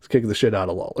matches, is kicking the shit out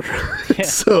of Lawler.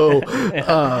 So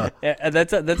Yeah,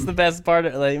 that's the best part.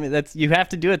 I mean, that's you have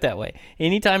to do it that way.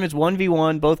 Anytime it's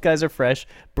 1v1, both guys are fresh.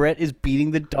 Bret is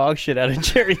beating the dog shit out of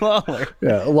Jerry Lawler.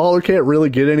 yeah, Lawler can't really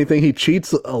get anything. He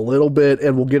cheats a little bit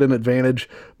and will get an advantage,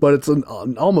 but it's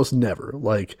almost never.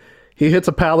 Like he hits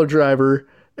a power driver.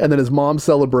 And then his mom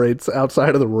celebrates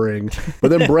outside of the ring. But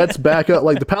then Bret's back up.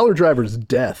 Like the power driver's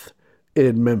death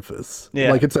in Memphis.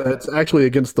 Yeah. Like it's actually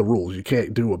against the rules. You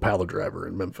can't do a power driver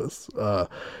in Memphis.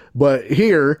 But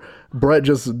here, Bret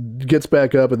just gets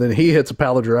back up and then he hits a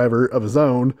power driver of his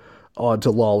own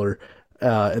onto Lawler.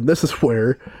 And this is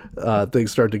where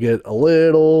things start to get a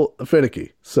little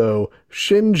finicky. So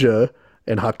Shinja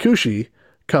and Hakushi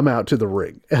come out to the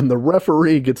ring. And the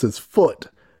referee gets his foot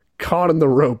caught in the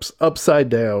ropes upside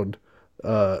down,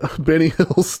 Benny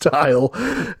Hill style,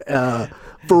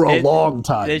 for a long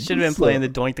time. They should have been playing the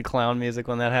Doink the Clown music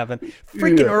when that happened.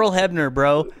 Freaking Earl Hebner,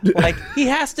 bro. Like, he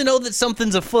has to know that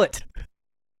something's afoot.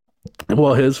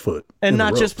 Well, his foot. And in the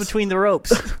not just ropes. between the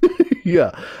ropes.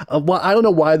 Yeah. Well, I don't know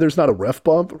why there's not a ref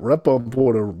bump. Ref bump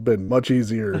would have been much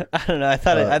easier. I don't know. I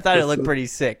thought it looked pretty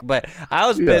sick, but I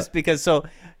was pissed because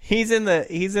he's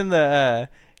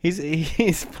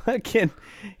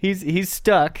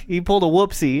stuck. He pulled a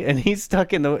whoopsie and he's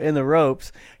stuck in the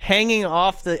ropes, hanging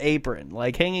off the apron,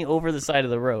 like hanging over the side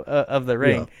of the of the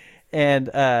ring.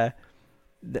 Yeah.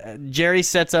 And Jerry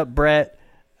sets up Bret.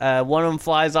 One of them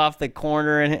flies off the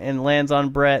corner and lands on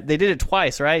Bret. They did it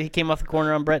twice, right? He came off the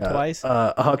corner on Bret twice.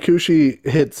 Hakushi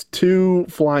hits 2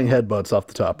 flying headbutts off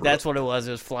the top rope. That's what it was.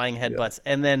 It was flying headbutts.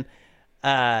 Yeah. And then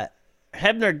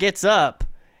Hebner gets up,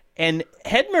 and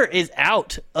Hebner is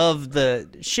out of the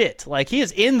shit. Like, he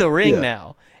is in the ring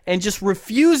now and just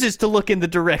refuses to look in the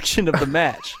direction of the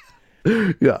match.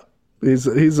 Yeah.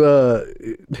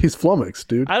 He's flummoxed,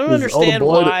 dude. I don't understand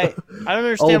why. I don't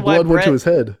understand why blood went to his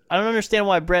head. I don't understand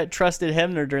why Bret trusted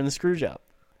Hebner during the screw job.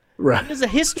 Right. There's a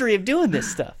history of doing this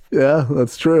stuff. Yeah,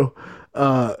 that's true.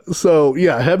 So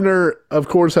yeah, Hebner, of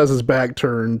course, has his back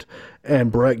turned,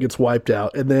 and Bret gets wiped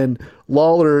out, and then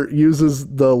Lawler uses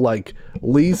the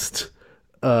least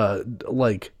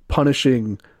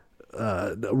punishing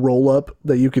roll up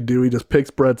that you could do. He just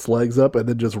picks Bret's legs up and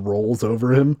then just rolls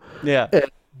over him. Yeah. And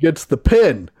gets the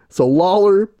pin. So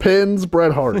Lawler pins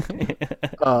Bret Hart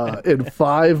in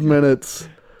 5 minutes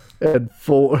and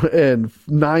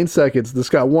 9 seconds. This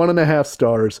got 1.5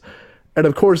 stars. And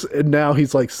of course, now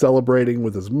he's celebrating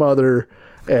with his mother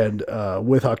and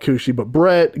with Hakushi. But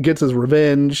Bret gets his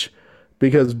revenge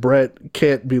because Bret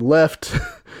can't be left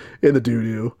in the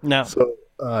doo-doo. No. So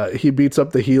he beats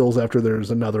up the heels after there's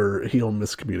another heel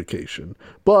miscommunication.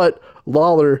 But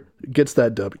Lawler gets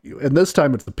that W. And this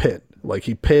time it's the pin.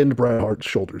 He pinned Bret Hart's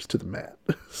shoulders to the mat.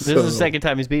 This is the second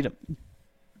time he's beat him.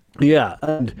 Yeah.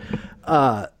 And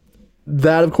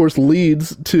that, of course,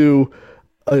 leads to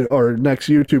our next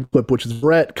YouTube clip, which is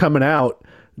Bret coming out,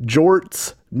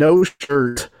 jorts, no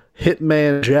shirt,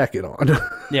 Hitman jacket on.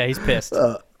 Yeah, he's pissed.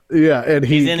 Yeah, and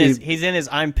he's in his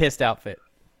I'm pissed outfit.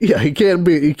 Yeah, he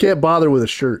can't bother with a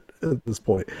shirt at this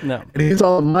point. No. And he's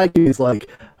on mic and he's like,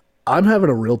 I'm having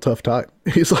a real tough time.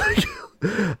 He's like,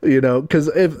 because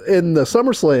if in the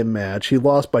SummerSlam match, he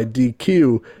lost by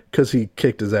DQ because he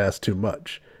kicked his ass too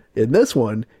much. In this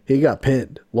one, he got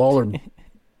pinned. Lawler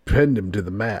pinned him to the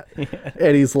mat. Yeah.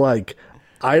 And he's like,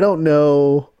 I don't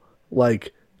know,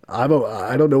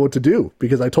 I don't know what to do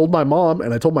because I told my mom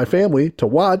and I told my family to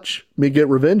watch me get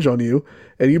revenge on you,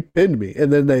 and you pinned me.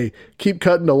 And then they keep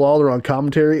cutting to Lawler on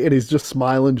commentary, and he's just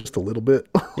smiling just a little bit,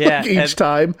 each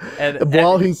time,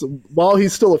 while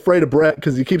he's still afraid of Bret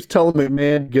because he keeps telling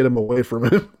McMahon get him away from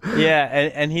him. Yeah,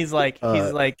 and he's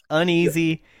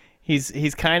uneasy.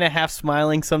 He's kind of half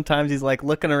smiling sometimes. He's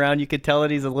looking around. You could tell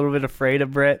that he's a little bit afraid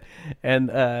of Bret.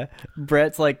 And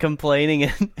Bret's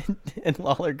complaining, and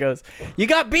Lawler goes, "You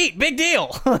got beat, big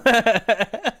deal."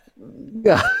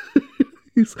 Yeah,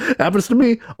 happens to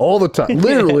me all the time,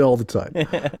 literally all the time.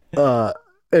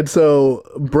 And so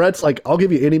Bret's like, "I'll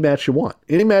give you any match you want,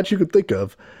 any match you could think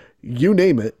of, you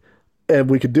name it, and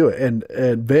we could do it." And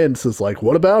Vince is like,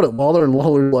 "What about it?" Lawler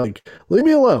like, "Leave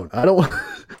me alone. I don't."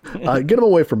 Get him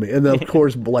away from me. And then of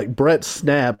course Bret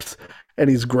snaps and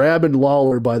he's grabbing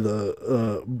Lawler by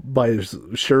his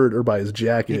shirt or by his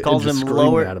jacket. He calls him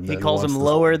lower. He calls him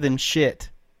lower than shit.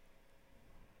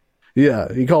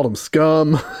 Yeah, he called him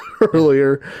scum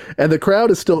earlier, and the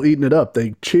crowd is still eating it up.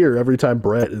 They cheer every time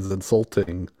Bret is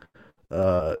insulting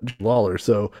Lawler.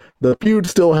 So the feud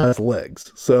still has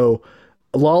legs. So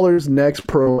Lawler's next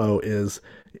promo is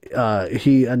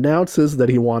he announces that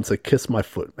he wants a kiss my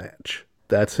foot match.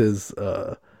 That's his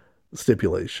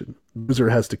stipulation. Loser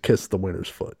has to kiss the winner's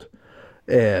foot.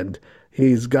 And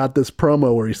he's got this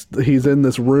promo where he's in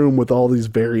this room with all these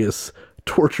various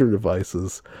torture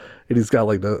devices. And he's got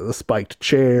a spiked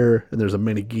chair, and there's a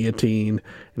mini guillotine.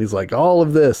 And he's like, all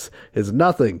of this is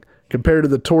nothing compared to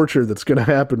the torture that's going to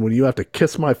happen when you have to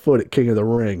kiss my foot at King of the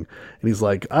Ring. And he's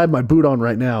like, I have my boot on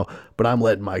right now, but I'm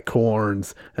letting my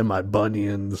corns and my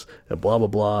bunions and blah, blah,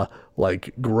 blah,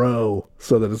 grow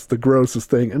so that it's the grossest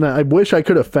thing. And I wish I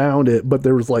could have found it, but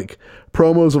there was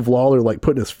promos of Lawler,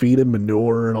 putting his feet in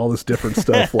manure and all this different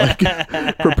stuff,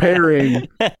 preparing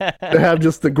to have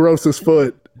just the grossest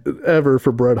foot ever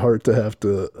for Bret Hart to have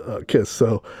to kiss.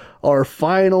 So our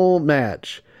final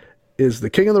match is the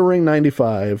King of the Ring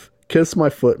 95 Kiss My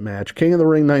Foot match. King of the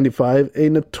Ring 95, a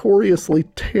notoriously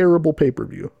terrible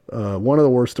pay-per-view. One of the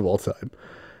worst of all time.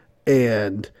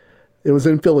 And it was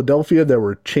in Philadelphia. There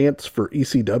were chants for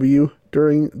ECW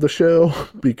during the show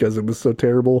because it was so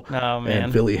terrible. Oh, man.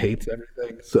 And Philly hates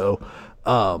everything. So,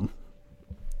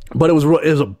 but it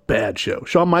was a bad show.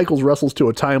 Shawn Michaels wrestles to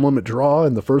a time limit draw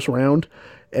in the first round,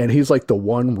 and he's the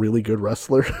one really good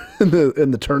wrestler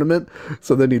in the tournament.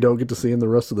 So then you don't get to see him the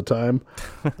rest of the time.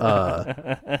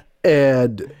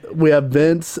 And we have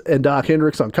Vince and Doc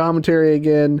Hendricks on commentary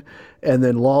again. And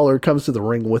then Lawler comes to the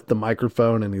ring with the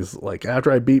microphone, and he's like,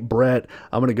 after I beat Bret,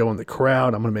 I'm going to go in the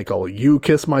crowd. I'm going to make all of you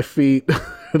kiss my feet.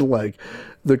 And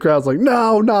the crowd's like,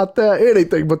 no, not that,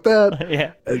 anything but that.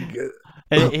 Yeah.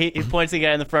 And he points the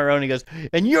guy in the front row and he goes,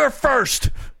 and you're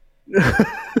first.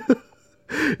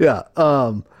 Yeah.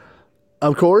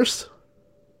 Of course,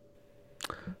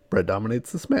 Bret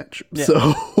dominates this match. Yeah.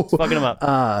 So it's fucking him up.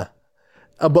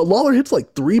 But Lawler hits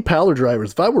 3 power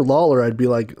drivers. If I were Lawler, I'd be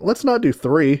like, let's not do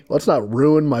 3. Let's not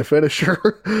ruin my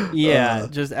finisher. Yeah,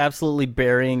 just absolutely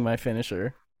burying my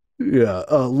finisher. Yeah.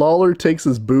 Lawler takes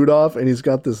his boot off, and he's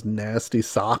got this nasty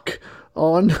sock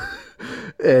on.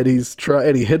 And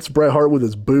he hits Bret Hart with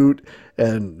his boot,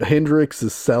 and Hendricks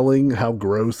is selling how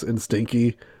gross and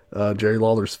stinky Jerry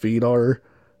Lawler's feet are.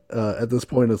 At this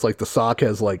point, it's like the sock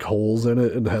has like holes in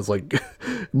it and has like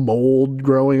mold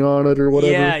growing on it or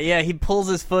whatever. Yeah. He pulls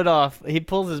his foot off. He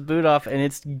pulls his boot off, and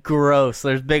it's gross.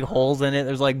 There's big holes in it.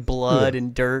 There's like blood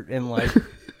and dirt and like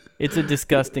it's a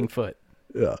disgusting foot.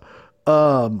 Yeah.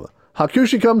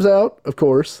 Hakushi comes out, of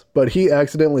course, but he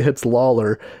accidentally hits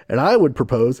Lawler, and I would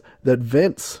propose that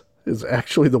Vince is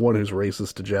actually the one who's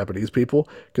racist to Japanese people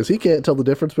because he can't tell the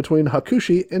difference between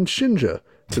Hakushi and Shinja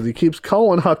because he keeps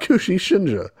calling Hakushi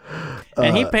Shinja.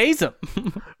 And he pays him.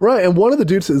 Right, and one of the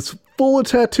dudes is full of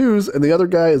tattoos, and the other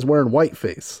guy is wearing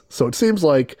whiteface. So it seems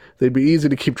like they'd be easy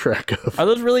to keep track of. Are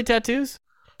those really tattoos?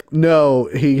 No,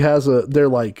 he has they're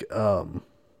like...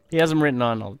 he has them written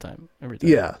on all the time. Every time.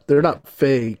 Yeah, they're not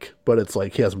fake, but it's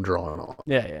like he has them drawn on.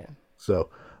 Yeah. So,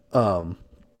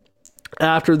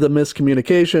 after the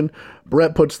miscommunication,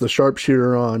 Bret puts the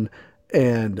sharpshooter on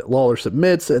and Lawler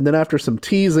submits. And then after some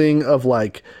teasing of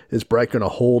like, is Bret going to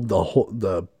hold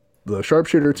the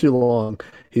sharpshooter too long?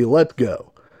 He let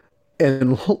go.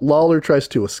 And Lawler tries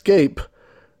to escape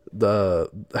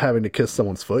having to kiss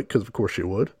someone's foot, because of course she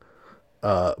would.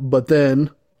 But then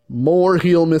more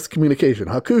heel miscommunication.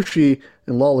 Hakushi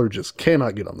and Lawler just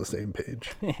cannot get on the same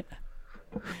page.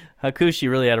 Hakushi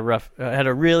really had a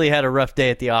rough day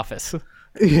at the office.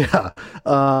 Yeah.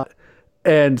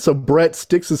 And so Bret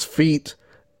sticks his feet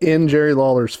in Jerry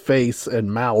Lawler's face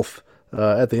and mouth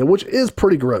at the end, which is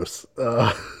pretty gross.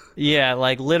 Yeah,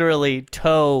 like literally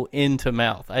toe into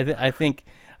mouth. I think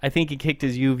he kicked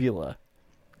his uvula.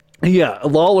 Yeah,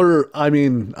 Lawler, I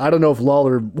mean, I don't know if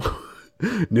Lawler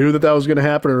knew that was going to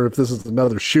happen or if this is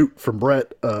another shoot from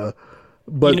Bret.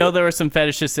 But there were some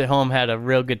fetishists at home had a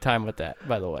real good time with that,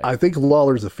 by the way. I think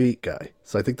Lawler's a feet guy.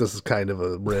 So I think this is kind of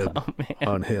a rib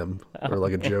on him or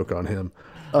like a joke on him.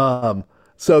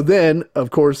 So then,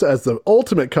 of course, as the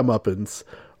ultimate comeuppance,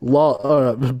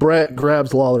 Bret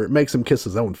grabs Lawler, makes him kiss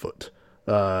his own foot,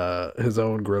 his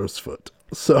own gross foot.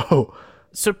 So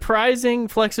surprising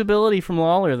flexibility from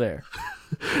Lawler there.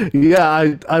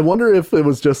 Yeah, I wonder if it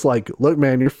was just like, look,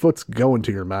 man, your foot's going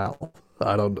to your mouth.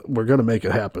 We're going to make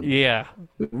it happen. Yeah.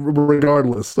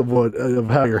 Regardless of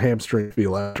how your hamstrings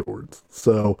feel afterwards.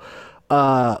 So,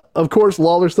 of course,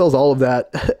 Lawler sells all of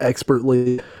that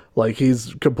expertly. Like,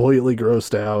 he's completely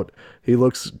grossed out. He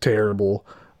looks terrible.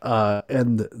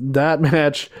 And that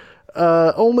match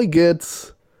only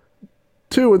gets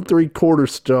 2 3/4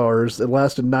 stars. It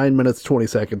lasted 9 minutes, 20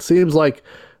 seconds. Seems like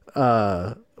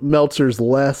Meltzer's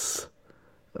less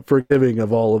forgiving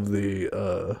of all of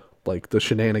the like the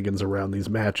shenanigans around these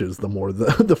matches the more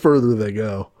the further they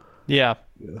go. Yeah.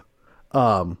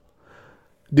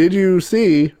 Did you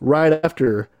see right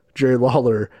after Jerry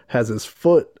Lawler has his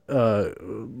foot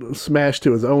smashed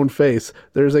to his own face,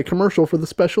 there's a commercial for the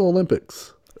Special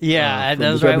Olympics? Yeah,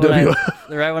 that was right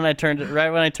when I turned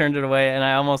it away, and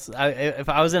if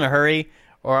I was in a hurry,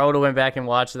 or I would have went back and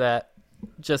watched that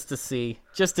just to see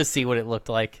what it looked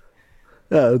like.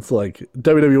 Yeah, it's like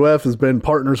WWF has been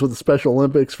partners with the Special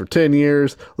Olympics for 10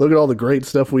 years. Look at all the great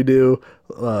stuff we do.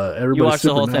 Everybody's you watched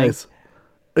super the whole nice.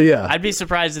 thing? Yeah. I'd be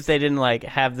surprised if they didn't like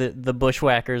have the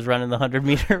bushwhackers running the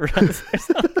 100-meter runs or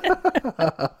something.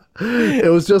 It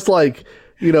was just like,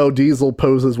 Diesel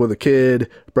poses with a kid,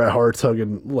 Bret Hart's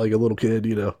hugging like a little kid,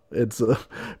 It's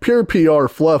pure PR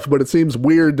fluff, but it seems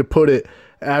weird to put it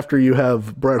after you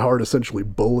have Bret Hart essentially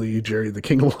bully Jerry the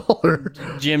King Lawler.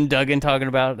 Jim Duggan talking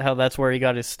about how that's where he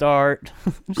got his start.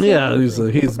 Yeah,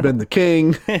 he's been the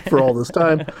king for all this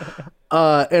time. And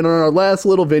on our last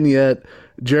little vignette,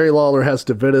 Jerry Lawler has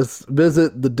to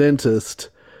visit the dentist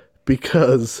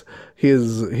because he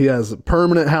has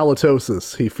permanent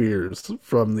halitosis, he fears,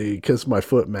 from the Kiss My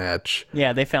Foot match.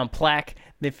 Yeah, they found plaque,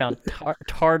 they found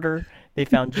tartar, they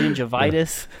found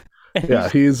gingivitis. Yeah,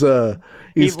 he's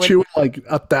chewing like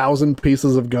 1,000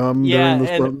 pieces of gum. Yeah, during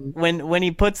this and when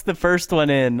he puts the first one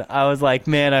in, I was like,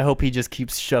 man, I hope he just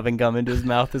keeps shoving gum into his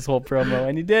mouth this whole promo,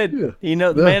 and he did. Yeah.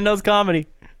 The man knows comedy.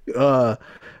 And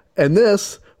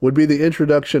this would be the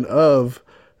introduction of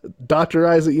Dr.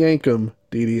 Isaac Yankem,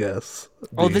 DDS.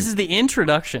 Oh, this is the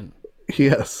introduction.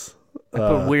 Yes. I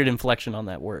put a weird inflection on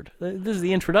that word. This is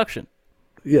the introduction.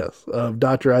 Yes, of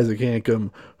Dr. Isaac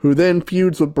Yankem, who then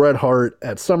feuds with Bret Hart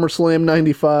at SummerSlam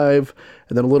 95,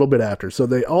 and then a little bit after. So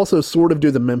they also sort of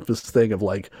do the Memphis thing of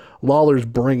like, Lawler's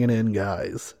bringing in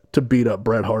guys to beat up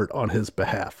Bret Hart on his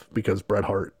behalf, because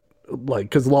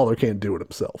because Lawler can't do it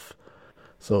himself.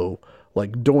 So,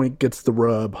 like, Doink gets the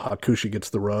rub, Hakushi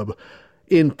gets the rub.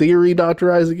 In theory,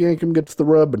 Dr. Isaac Yankem gets the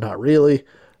rub, but not really.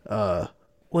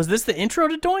 Was this the intro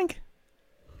to Doink?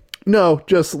 No,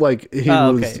 just like he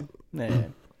was... Okay.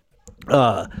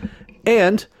 Yeah.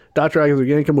 And Dr. Agatha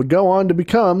Yankem would go on to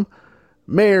become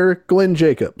Mayor Glenn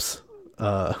Jacobs.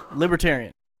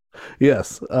 Libertarian.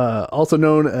 Yes, also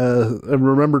known as and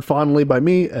remembered fondly by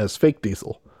me as Fake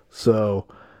Diesel. So,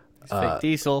 He's Fake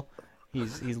Diesel.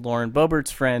 He's Lauren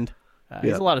Boebert's friend.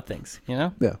 He's a lot of things, you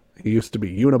know? Yeah, he used to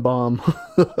be Unabomb.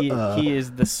 He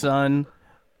is the son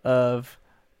of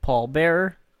Paul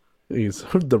Bearer. He's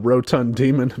the rotund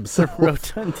demon himself.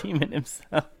 Rotund demon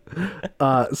himself.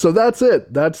 So that's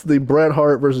it. That's the Bret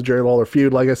Hart versus Jerry Lawler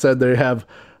feud. Like I said, they have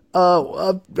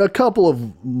a couple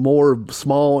of more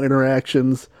small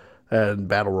interactions and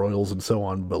battle royals and so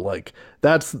on. But like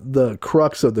that's the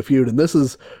crux of the feud. And this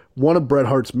is one of Bret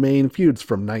Hart's main feuds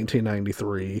from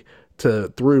 1993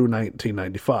 through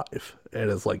 1995. And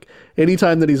it's like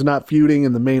anytime that he's not feuding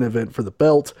in the main event for the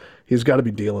belt, he's got to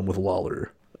be dealing with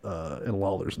Lawler and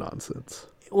Lawler's nonsense.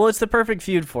 Well, it's the perfect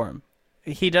feud for him.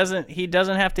 He doesn't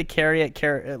have to carry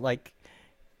it like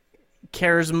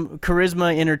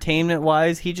charisma entertainment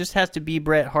wise. He just has to be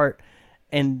Bret Hart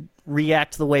and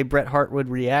react the way Bret Hart would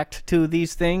react to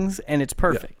these things, and it's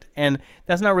perfect. Yeah. And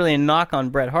that's not really a knock on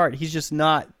Bret Hart. He's just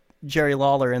not Jerry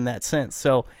Lawler in that sense.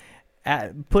 So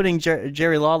putting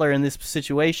Jerry Lawler in this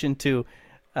situation to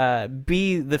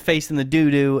be the face in the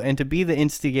doo-doo and to be the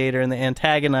instigator and the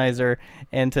antagonizer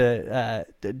and to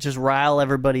just rile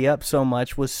everybody up so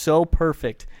much was so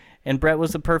perfect. And Bret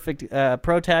was the perfect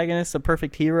protagonist, the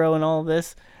perfect hero in all of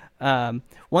this.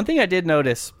 One thing I did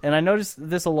notice, and I noticed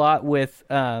this a lot with,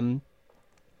 I'm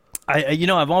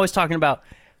always talking about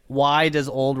why does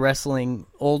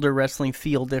older wrestling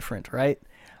feel different, right?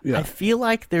 Yeah. I feel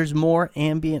like there's more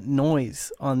ambient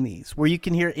noise on these where you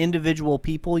can hear individual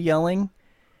people yelling.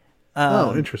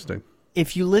 Interesting.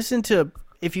 If you listen to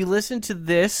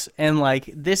this and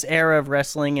like this era of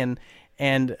wrestling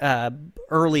and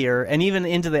earlier and even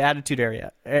into the Attitude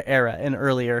era and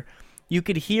earlier, you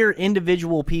could hear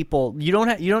individual people. You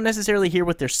don't necessarily hear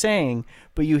what they're saying,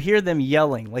 but you hear them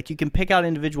yelling. Like you can pick out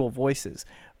individual voices.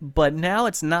 But now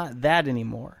it's not that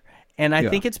anymore. And I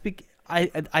think it's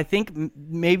I think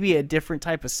maybe a different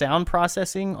type of sound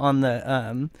processing on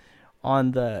the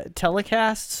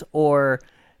telecasts, or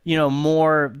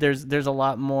more. There's a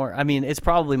lot more. I mean, it's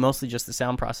probably mostly just the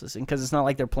sound processing because it's not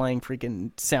like they're playing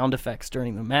freaking sound effects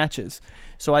during the matches.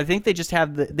 So I think they just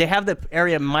have the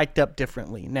area mic'd up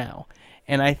differently now,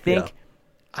 and I think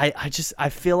I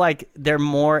feel like they're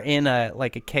more in a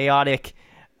chaotic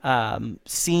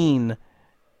scene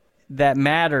that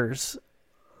matters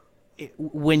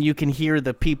when you can hear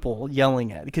the people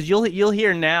yelling at it. Because you'll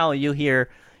hear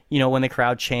when the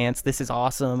crowd chants, "This is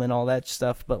awesome" and all that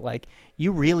stuff, but like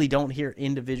you really don't hear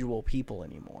individual people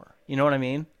anymore. You know what I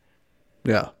mean?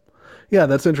 Yeah,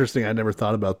 that's interesting. I never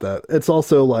thought about that. It's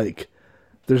also like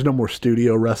there's no more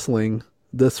studio wrestling.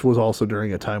 This was also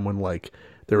during a time when like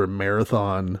there were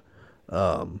marathon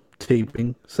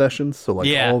taping sessions, so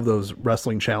like all of those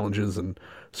wrestling challenges and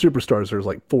superstars, there's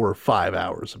like 4 or 5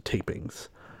 hours of tapings.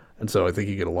 And so I think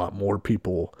you get a lot more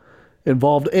people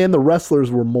involved, and the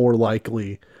wrestlers were more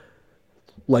likely,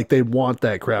 like they want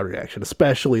that crowd reaction,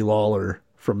 especially Lawler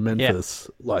from Memphis.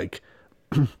 Yeah. Like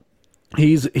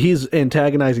he's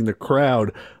antagonizing the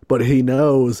crowd, but he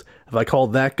knows if I call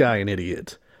that guy an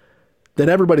idiot, then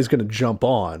everybody's going to jump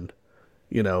on,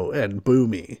 and boo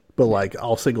me. But like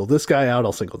I'll single this guy out,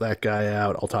 I'll single that guy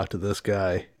out, I'll talk to this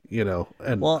guy.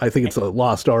 And I think it's a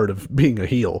lost art of being a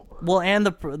heel. Well, and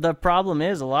the problem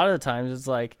is a lot of the times it's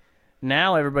like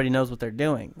now everybody knows what they're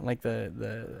doing. Like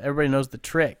everybody knows the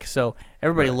trick. So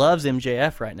everybody loves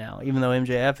MJF right now, even though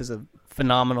MJF is a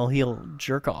phenomenal heel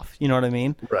jerk off. You know what I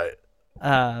mean? Right.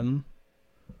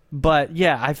 But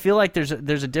yeah, I feel like there's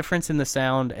a difference in the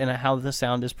sound and how the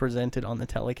sound is presented on the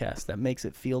telecast that makes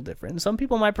it feel different. And some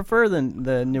people might prefer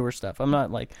the newer stuff. I'm not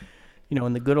like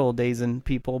in the good old days and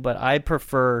people, but I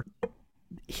prefer.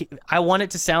 I want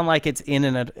it to sound like it's in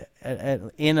a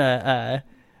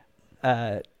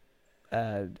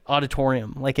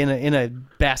auditorium, like in a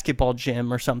basketball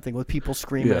gym or something, with people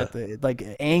screaming at like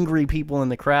angry people in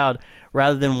the crowd,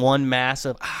 rather than one mass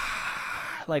of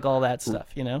like all that stuff.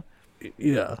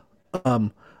 Yeah. I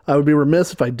would be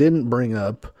remiss if I didn't bring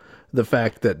up the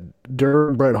fact that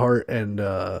during Bret Hart and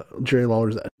Jerry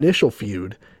Lawler's initial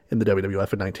feud in the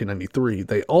WWF in 1993,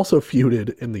 they also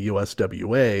feuded in the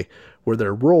USWA, where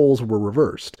their roles were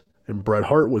reversed, and Bret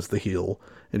Hart was the heel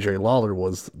and Jerry Lawler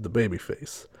was the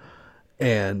babyface.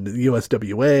 And the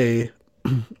USWA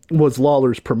was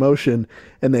Lawler's promotion,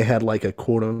 and they had like a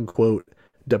quote-unquote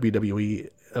WWE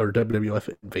or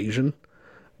WWF invasion,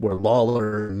 where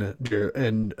Lawler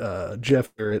and Jeff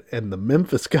Jarrett and the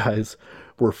Memphis guys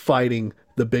were fighting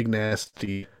the Big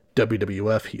Nasty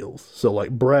WWF heels. So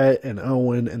like Bret and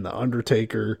Owen and The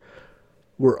Undertaker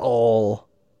were all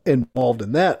involved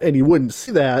in that. And you wouldn't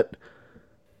see that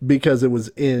because it was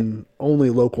in only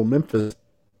local Memphis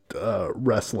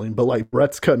wrestling. But like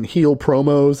Bret's cutting heel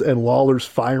promos and Lawler's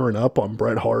firing up on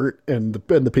Bret Hart, and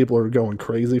the people are going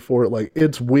crazy for it. Like,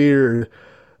 it's weird,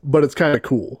 but it's kind of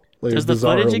cool. Like, Does the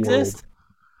footage exist?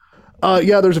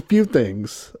 Yeah, there's a few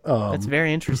things. That's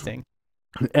very interesting.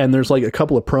 And there's like a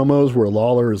couple of promos where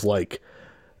Lawler is like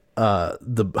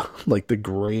the like the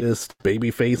greatest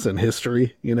babyface in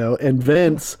history, you know, and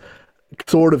Vince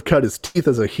sort of cut his teeth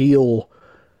as a heel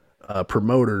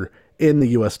promoter in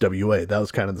the USWA. That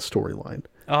was kind of the storyline.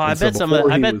 Oh, I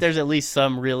bet there's at least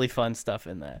some really fun stuff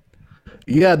in that.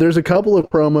 Yeah, there's a couple of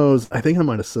promos. I think I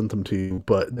might have sent them to you,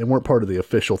 but they weren't part of the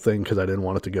official thing because I didn't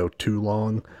want it to go too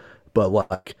long. But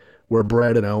like where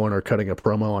Bret and Owen are cutting a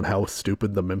promo on how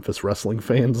stupid the Memphis wrestling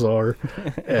fans are,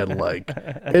 and like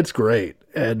it's great.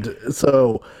 And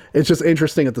so it's just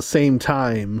interesting. At the same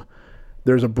time,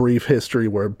 there's a brief history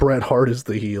where Bret Hart is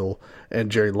the heel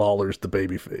and Jerry Lawler's the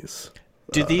babyface.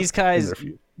 Do these guys?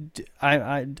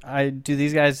 Do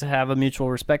these guys have a mutual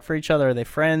respect for each other? Are they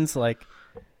friends? Like,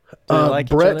 do they like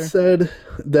Bret each other? said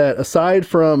that aside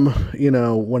from, you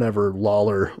know, whenever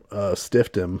Lawler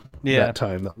stiffed him that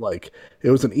time, that like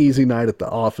it was an easy night at the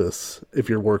office if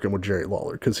you're working with Jerry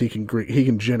Lawler, because he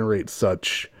can generate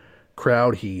such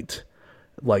crowd heat.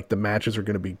 Like the matches are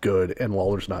going to be good, and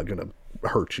Lawler's not going to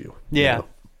hurt you. Yeah, you know?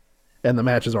 And the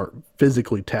matches aren't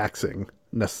physically taxing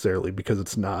necessarily because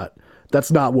that's not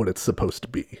what it's supposed to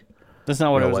be. That's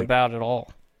not what it was about at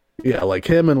all. Yeah, like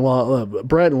him and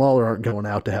Bret and Lawler aren't going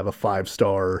out to have a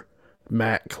 5-star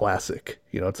mat classic.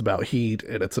 You know, it's about heat,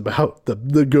 and it's about the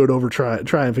good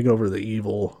triumphing over the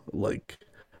evil, like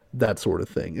that sort of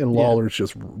thing. And Lawler's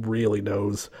just really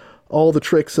knows all the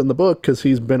tricks in the book because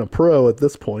he's been a pro at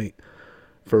this point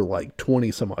for like 20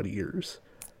 some odd years.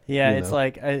 Yeah, it's know?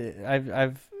 like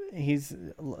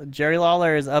Jerry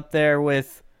Lawler is up there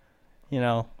with, you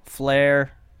know,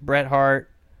 Flair, Bret Hart,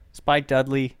 Spike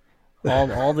Dudley,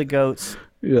 all the goats.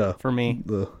 Yeah, for me,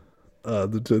 the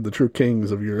true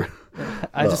kings of your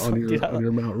on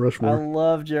your Mount Rushmore. I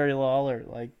love Jerry Lawler.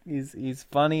 Like he's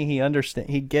funny. He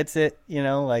understands. He gets it. You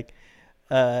know, like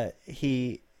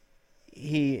his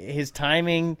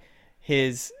timing,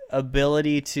 his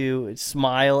ability to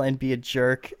smile and be a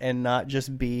jerk and not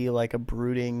just be like a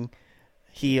brooding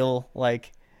heel.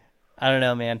 Like, I don't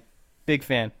know, man. Big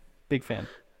fan.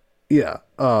 Yeah.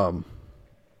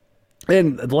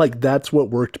 And like that's what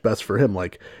worked best for him.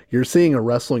 Like you're seeing a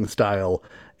wrestling style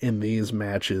in these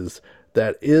matches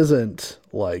that isn't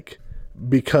like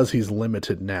because he's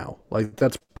limited now. Like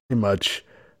that's pretty much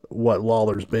what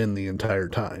Lawler's been the entire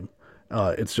time.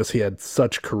 It's just he had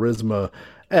such charisma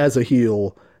as a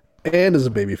heel and as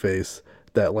a babyface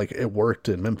that like it worked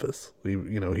in Memphis. He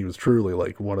was truly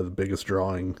like one of the biggest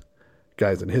drawing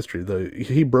guys in history.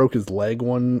 He broke his leg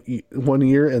one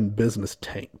year and business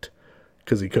tanked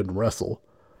because he couldn't wrestle.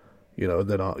 You know,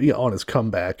 then on his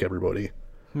comeback, everybody.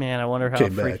 Man, I wonder how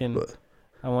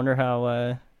I wonder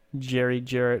how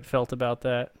Jarrett felt about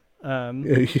that.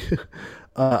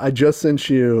 I just sent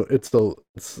you. It's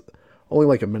only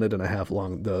like a minute and a half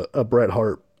long. A Bret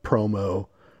Hart promo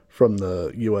from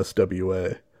the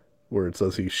USWA where it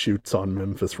says he shoots on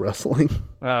Memphis wrestling.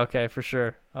 Oh, okay, for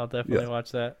sure. I'll definitely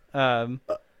watch that.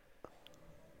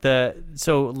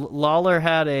 So Lawler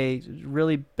had a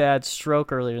really bad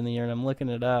stroke earlier in the year, and I'm looking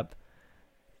it up.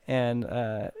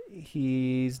 And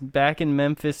he's back in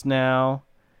Memphis now.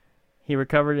 He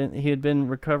had been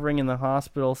recovering in the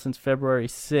hospital since February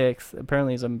 6th.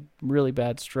 Apparently, it's a really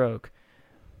bad stroke.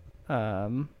 I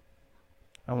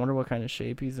wonder what kind of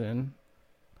shape he's in.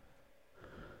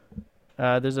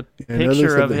 There's a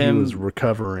picture of him. He was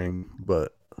recovering,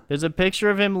 but there's a picture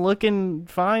of him looking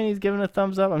fine. He's giving a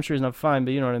thumbs up. I'm sure he's not fine,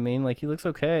 but you know what I mean. Like he looks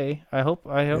okay. I hope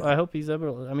he's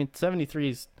able. I mean, 73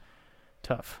 is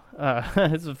tough.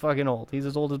 It's fucking old. He's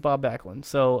as old as Bob Backlund.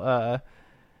 So,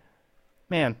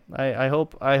 man, I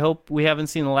hope we haven't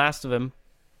seen the last of him.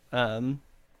 And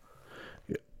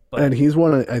he's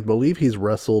I believe he's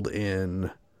wrestled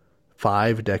in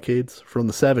 5 decades from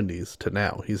the 70s to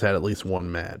now. He's had at least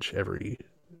one match every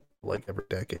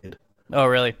decade. Oh,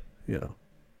 really? Yeah.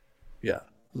 Yeah.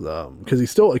 Because he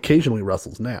still occasionally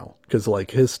wrestles now. Because, like,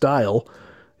 his style,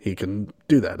 he can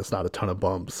do that. It's not a ton of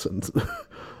bumps and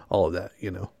all of that,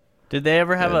 you know. Did they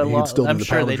ever have I'm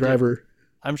sure they did.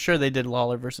 I'm sure they did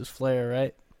Lawler versus Flair,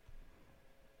 right?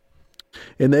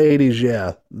 In the 80s,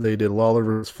 yeah. They did Lawler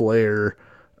versus Flair.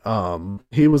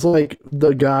 He was like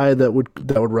the guy that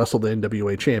would wrestle the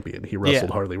NWA champion. He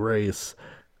wrestled Harley Race.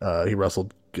 He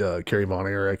wrestled Kerry Von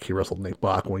Erich. He wrestled Nick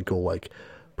Bockwinkel. Like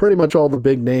pretty much all the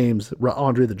big names.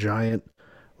 Andre the Giant.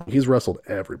 He's wrestled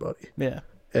everybody. Yeah.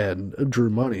 And drew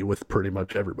money with pretty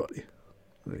much everybody.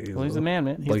 He's the man.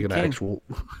 He's like the an king. actual,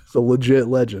 he's a legit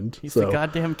legend. He's the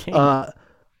goddamn king.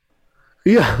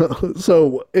 Yeah,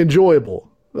 so enjoyable.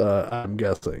 I'm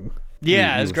guessing.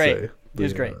 Yeah, it was great. It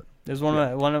was great. It was one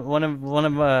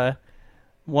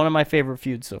of my favorite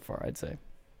feuds so far, I'd say.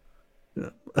 Yeah.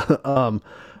 All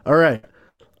right.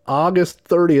 August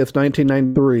 30th,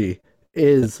 1993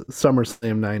 is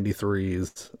SummerSlam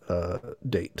 93's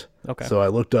date. Okay. So I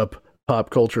looked up pop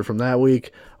culture from that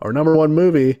week. Our number one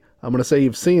movie, I'm going to say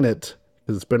you've seen it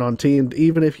because it's been on TNT.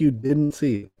 Even if you didn't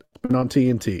see it, it's been on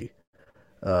TNT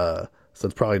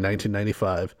since probably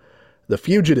 1995. The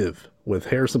Fugitive with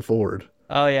Harrison Ford.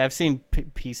 Oh yeah, I've seen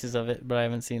pieces of it, but I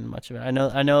haven't seen much of it. I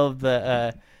know of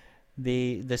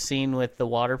the scene with the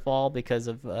waterfall because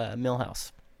of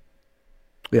Millhouse.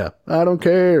 Yeah, I don't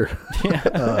care.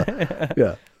 Yeah.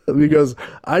 Yeah, because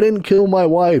I didn't kill my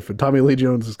wife, and Tommy Lee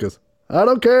Jones just goes, I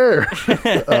don't care.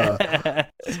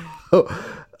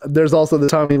 There's also the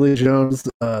Tommy Lee Jones,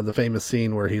 the famous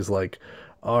scene where he's like,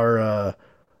 our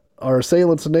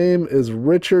assailant's name is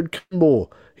Richard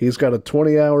Kimball. He's got a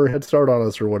 20-hour head start on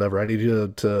us or whatever. I need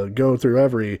you to go through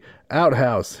every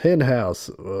outhouse, hen house,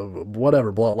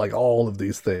 whatever, blah, like all of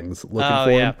these things looking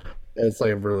for him. And it's like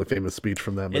a really famous speech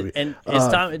from that movie. And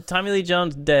is Tommy Lee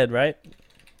Jones dead, right?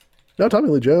 No, Tommy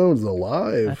Lee Jones is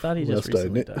alive. I thought he just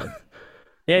recently died.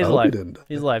 Yeah, he's alive.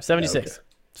 He's alive. 76. Okay.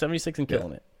 76 and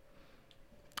killing it.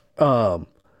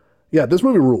 Yeah, this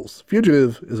movie rules.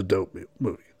 Fugitive is a dope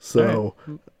movie. So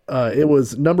it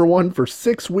was number one for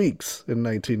 6 weeks in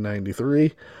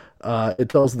 1993. It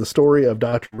tells the story of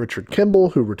Dr. Richard Kimball,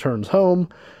 who returns home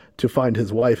to find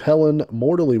his wife Helen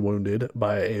mortally wounded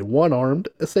by a one-armed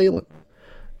assailant.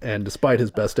 And despite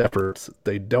his best efforts,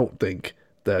 they don't think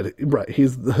that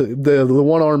he's the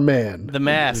one-armed man. The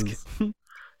mask.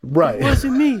 Right. It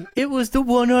wasn't me. It was the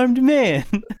one-armed man.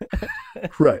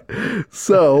 Right.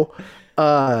 So,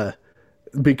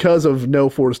 because of no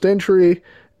forced entry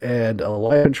and a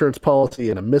life insurance policy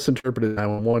and a misinterpreted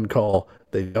 911 call,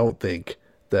 they don't think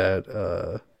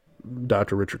that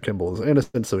Dr. Richard Kimball is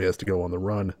innocent, so he has to go on the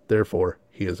run. Therefore,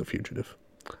 he is a fugitive.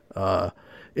 It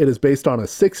is based on a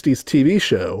 60s TV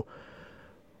show,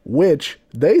 which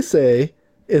they say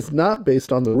is not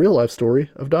based on the real-life story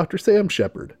of Dr. Sam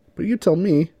Shepard. But you tell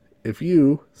me if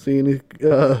you see any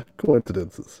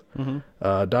coincidences.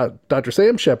 Mm-hmm. Dr.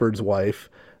 Sam Shepard's wife,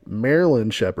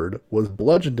 Marilyn Shepard, was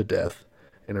bludgeoned to death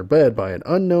in her bed by an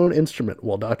unknown instrument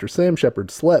while Dr. Sam Shepard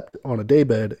slept on a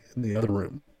daybed in the other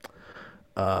room.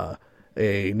 A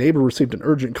neighbor received an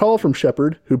urgent call from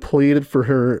Shepard, who pleaded for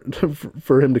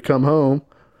him to come home.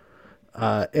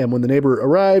 And when the neighbor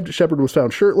arrived, Shepard was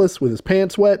found shirtless with his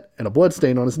pants wet and a blood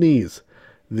stain on his knees.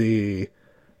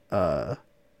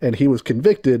 And he was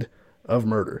convicted of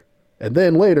murder. And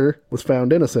then later was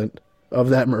found innocent of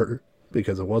that murder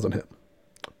because it wasn't him.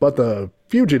 But the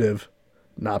fugitive,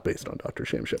 not based on Dr.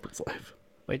 Sam Shepard's life.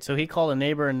 Wait, so he called a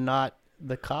neighbor and not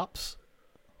the cops?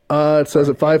 It says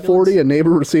at 5:40, a neighbor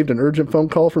received an urgent phone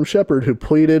call from Shepard, who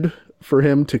pleaded for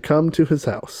him to come to his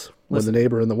house. When the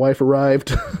neighbor and the wife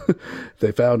arrived,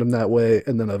 they found him that way,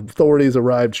 and then authorities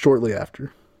arrived shortly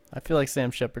after. I feel like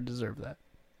Sam Shepard deserved that.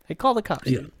 Hey, call the cops.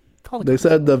 Yeah. They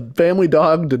said the family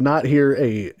dog did not hear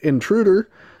a intruder,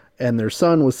 and their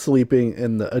son was sleeping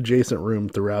in the adjacent room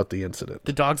throughout the incident.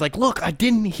 The dog's like, look, I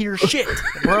didn't hear shit,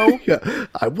 bro. Yeah,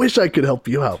 I wish I could help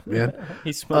you out, man.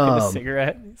 He's smoking a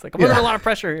cigarette. He's like, I'm under a lot of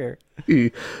pressure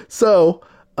here. So,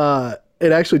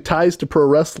 it actually ties to pro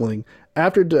wrestling.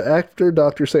 After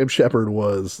Dr. Sam Shepard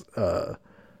was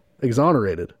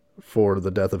exonerated for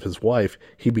the death of his wife,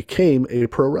 he became a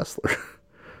pro wrestler.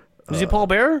 Was he Paul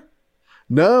Bearer?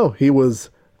 No, he was.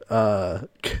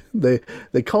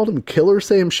 They called him Killer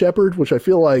Sam Shepard, which I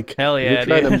feel like hell yeah,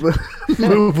 trying to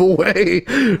move away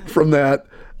from that.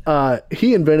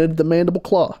 He invented the mandible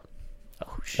claw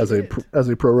as a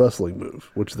pro wrestling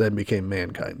move, which then became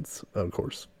Mankind's, of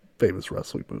course, famous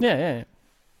wrestling move. Yeah.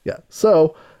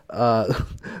 So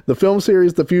the film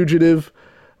series The Fugitive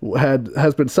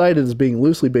has been cited as being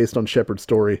loosely based on Shepard's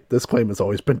story. This claim has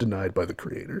always been denied by the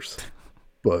creators.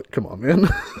 But come on, man.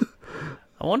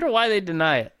 I wonder why they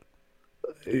deny it.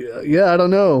 Yeah, I don't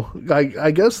know.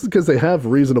 I guess because they have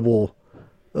reasonable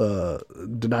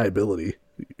deniability.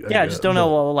 I just don't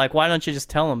know. Well, like, why don't you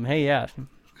just tell them, hey, yeah.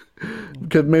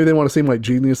 Because maybe they want to seem like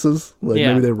geniuses. Like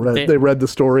maybe they read the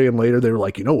story and later they were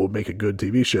like, we'll make a good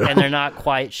TV show. And they're not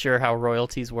quite sure how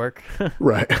royalties work.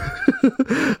 Right.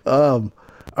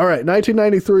 All right.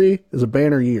 1993 is a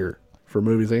banner year for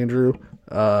movies, Andrew.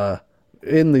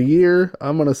 in the year,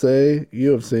 I'm going to say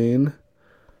you have seen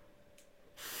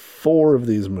 4 of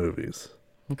these movies.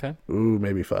 Okay. Ooh,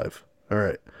 maybe 5. All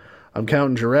right. I'm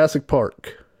counting Jurassic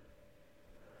Park.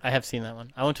 I have seen that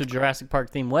one. I went to a Jurassic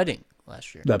Park themed wedding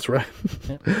last year. That's right.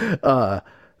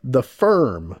 The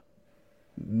Firm,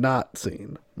 not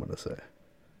seen, I'm going to say.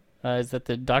 Is that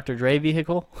the Dr. Dre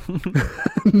vehicle?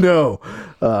 No.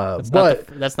 That's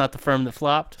not the Firm that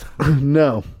flopped.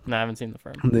 No. No, I haven't seen the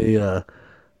Firm.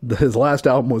 His last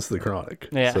album was The Chronic.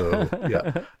 Yeah. So,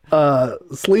 yeah.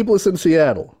 Sleepless in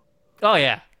Seattle. Oh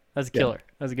yeah, that's a killer.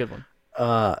 That's a good one.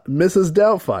 Mrs.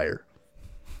 Doubtfire.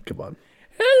 Come on.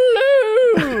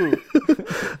 Hello.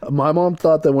 My mom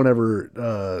thought that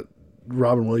whenever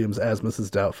Robin Williams as Mrs.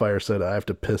 Doubtfire said, "I have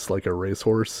to piss like a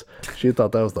racehorse," she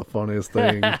thought that was the funniest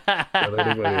thing that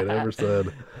anybody had ever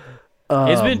said.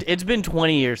 It's been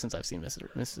 20 years since I've seen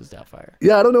Mrs. Doubtfire.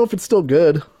 Yeah, I don't know if it's still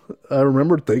good. I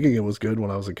remember thinking it was good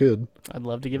when I was a kid. I'd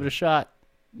love to give it a shot.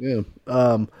 Yeah.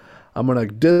 I'm going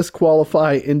to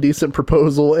disqualify Indecent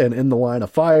Proposal and In the Line of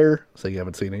Fire. So you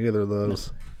haven't seen either of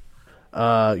those.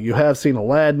 You have seen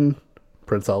Aladdin,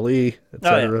 Prince Ali,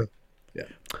 etc. Oh,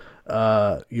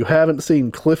 yeah. You haven't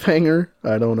seen Cliffhanger,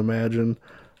 I don't imagine.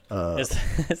 Is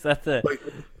that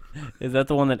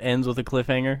the one that ends with a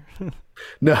cliffhanger?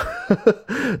 No.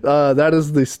 That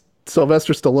is the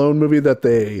Sylvester Stallone movie that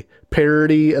they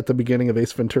parody at the beginning of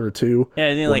Ace Ventura 2. Yeah,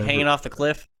 isn't he like hanging off the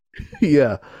cliff?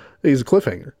 Yeah, he's a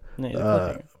cliffhanger. Yeah, he's a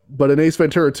cliffhanger. But in Ace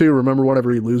Ventura 2, remember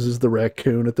whenever he loses the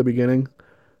raccoon at the beginning?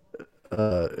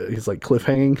 He's like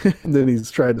cliffhanging, and then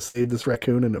he's trying to save this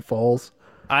raccoon and it falls.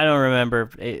 I don't remember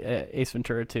Ace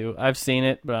Ventura 2. I've seen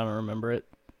it, but I don't remember it.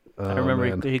 I remember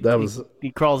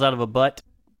he crawls out of a butt.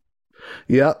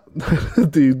 Yeah,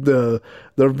 the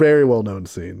very well known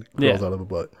scene crawls out of a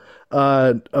butt.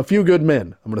 A Few Good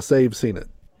Men. I'm gonna say you've seen it.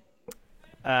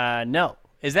 No.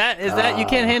 Is that You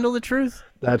Can't Handle the Truth?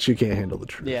 That You Can't Handle the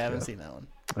Truth. Yeah, I haven't seen that one.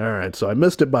 All right, so I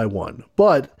missed it by 1,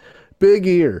 but big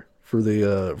year for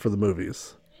the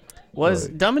movies. Was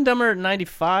Dumb and Dumber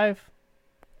 95?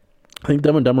 I think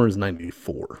Dumb and Dumber is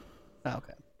 94. Oh,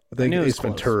 okay. I think Ace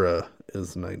Ventura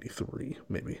is 93,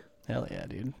 maybe. Hell yeah,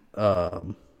 dude.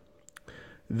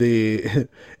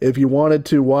 If you wanted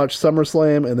to watch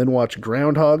SummerSlam and then watch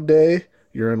Groundhog Day,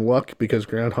 you're in luck because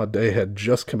Groundhog Day had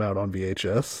just come out on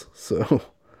VHS. So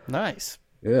nice.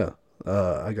 Yeah,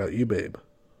 I got you, babe.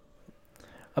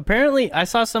 Apparently, I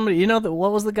saw somebody.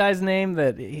 What was the guy's name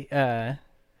that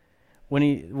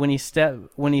when he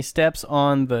steps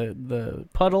on the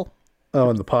puddle? Oh,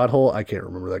 in the pothole? I can't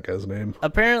remember that guy's name.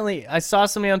 Apparently, I saw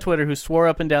somebody on Twitter who swore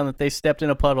up and down that they stepped in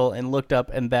a puddle and looked up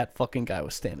and that fucking guy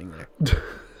was standing there.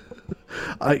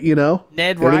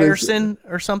 Ned Ryerson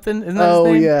or something. Isn't that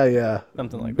his name? Yeah.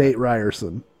 Something like Nate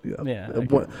Ryerson. Yeah.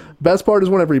 Yeah. Best part is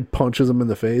whenever he punches him in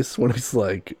the face when he's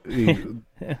like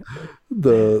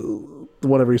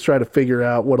whenever he's trying to figure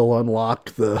out what'll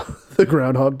unlock the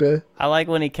Groundhog Day. I like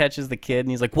when he catches the kid and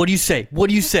he's like, "What do you say? What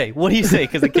do you say? What do you say?"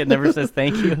 Because the kid never says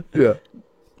thank you. Yeah.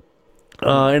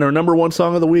 And our number 1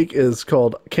 song of the week is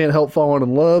called "Can't Help Falling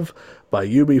in Love" by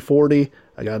UB40.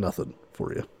 I got nothing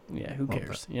for you. Yeah, who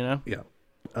cares? You know?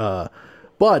 Yeah.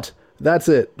 But that's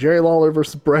it. Jerry Lawler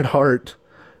versus Bret Hart.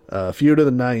 Feud of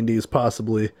the 90s,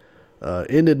 possibly.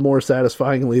 Ended more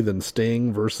satisfyingly than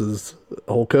Sting versus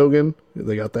Hulk Hogan.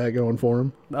 They got that going for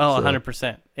him. Oh,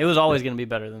 100%. It was always going to be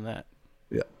better than that.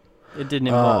 Yeah. It didn't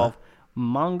involve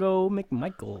Mongo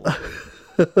McMichael.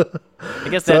 I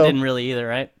guess that didn't really either,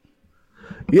 right?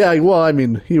 Yeah, well, I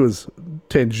mean, he was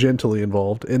tangentially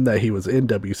involved in that he was in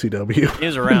WCW. He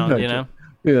was around, you know?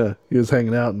 Yeah, he was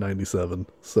hanging out in 97.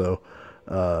 So,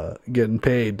 getting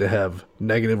paid to have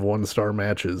 -1-star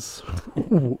matches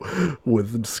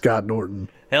with Scott Norton.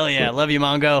 Hell yeah, love you,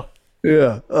 Mongo.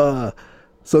 Yeah.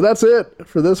 So that's it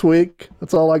for this week.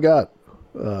 That's all I got.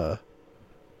 There's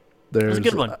a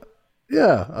good one.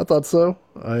 Yeah, I thought so.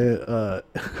 I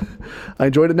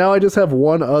enjoyed it. Now I just have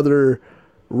one other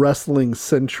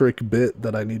wrestling-centric bit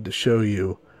that I need to show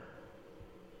you.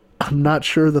 I'm not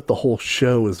sure that the whole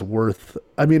show is worth...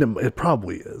 I mean, it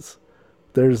probably is.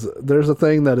 There's a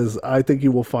thing that is, I think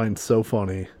you will find so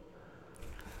funny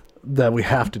that we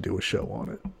have to do a show on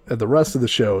it. And the rest of the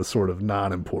show is sort of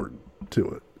non-important to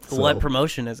it. So, what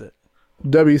promotion is it?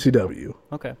 WCW.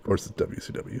 Okay. Of course it's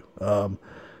WCW.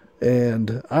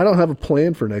 And I don't have a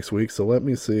plan for next week, so let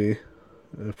me see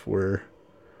if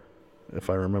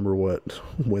I remember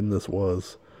when this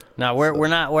was. No, we're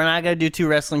not gonna do 2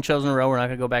 wrestling shows in a row. We're not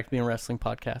gonna go back to being a wrestling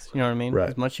podcast. You know what I mean? Right.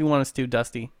 As much as you want us to,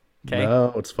 Dusty. Okay.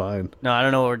 No, it's fine. No, I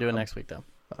don't know what we're doing next week though.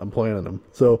 I'm planning them.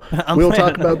 So we'll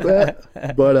talk about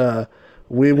that. But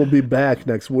We will be back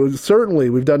next. Well, certainly,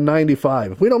 we've done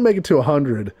 95. If we don't make it to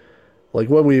 100, like,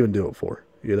 what do we even do it for?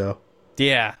 You know?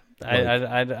 Yeah,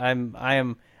 I'm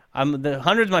the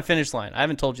 100's my finish line. I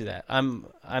haven't told you that. I'm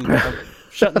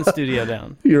shutting the studio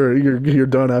down. You're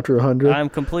done after 100. I'm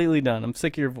completely done. I'm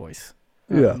sick of your voice.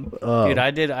 Yeah, dude,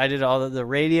 I did all the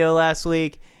radio last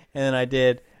week, and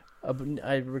then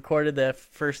I recorded the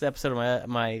first episode of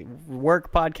my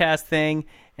work podcast thing,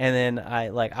 and then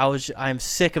I'm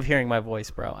sick of hearing my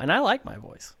voice, bro, and I like my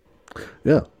voice.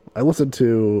 Yeah, I listened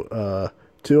to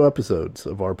 2 episodes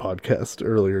of our podcast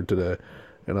earlier today,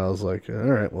 and I was like, all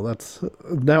right, well,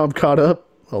 now I'm caught up.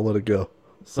 I'll let it go.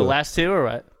 So the last 2 or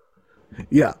what?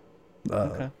 Yeah.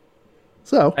 Okay.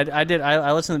 So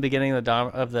I listened to the beginning of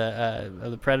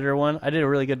the Predator one. I did a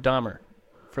really good Dahmer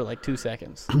for like 2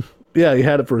 seconds. Yeah, you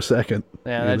had it for a second.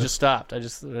 Yeah, and I just stopped. I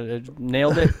just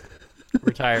nailed it.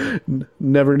 Retired.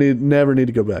 Never need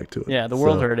to go back to it. Yeah, the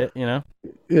world heard it. You know.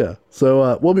 Yeah.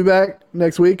 So we'll be back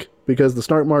next week because the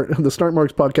Start Marks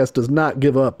podcast does not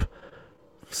give up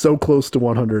so close to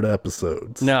 100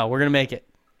 episodes. No, we're gonna make it.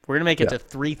 We're gonna make it to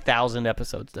 3,000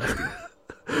 episodes, Dusty.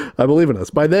 I believe in us.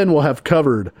 By then, we'll have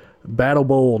covered Battle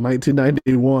Bowl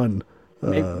 1991.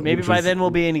 Maybe by then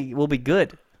we'll be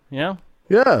good. You know?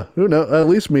 Yeah. Who knows? At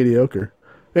least mediocre.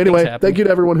 Anyway, thank you to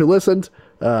everyone who listened.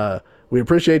 We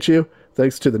appreciate you.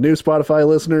 Thanks to the new Spotify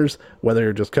listeners, whether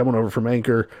you're just coming over from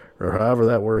Anchor or however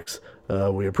that works.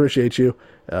 We appreciate you,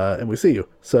 and we see you.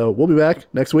 So we'll be back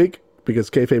next week because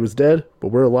kayfabe is dead, but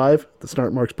we're alive. The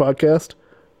Snart Marks podcast.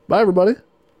 Bye, everybody.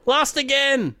 Lost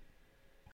again.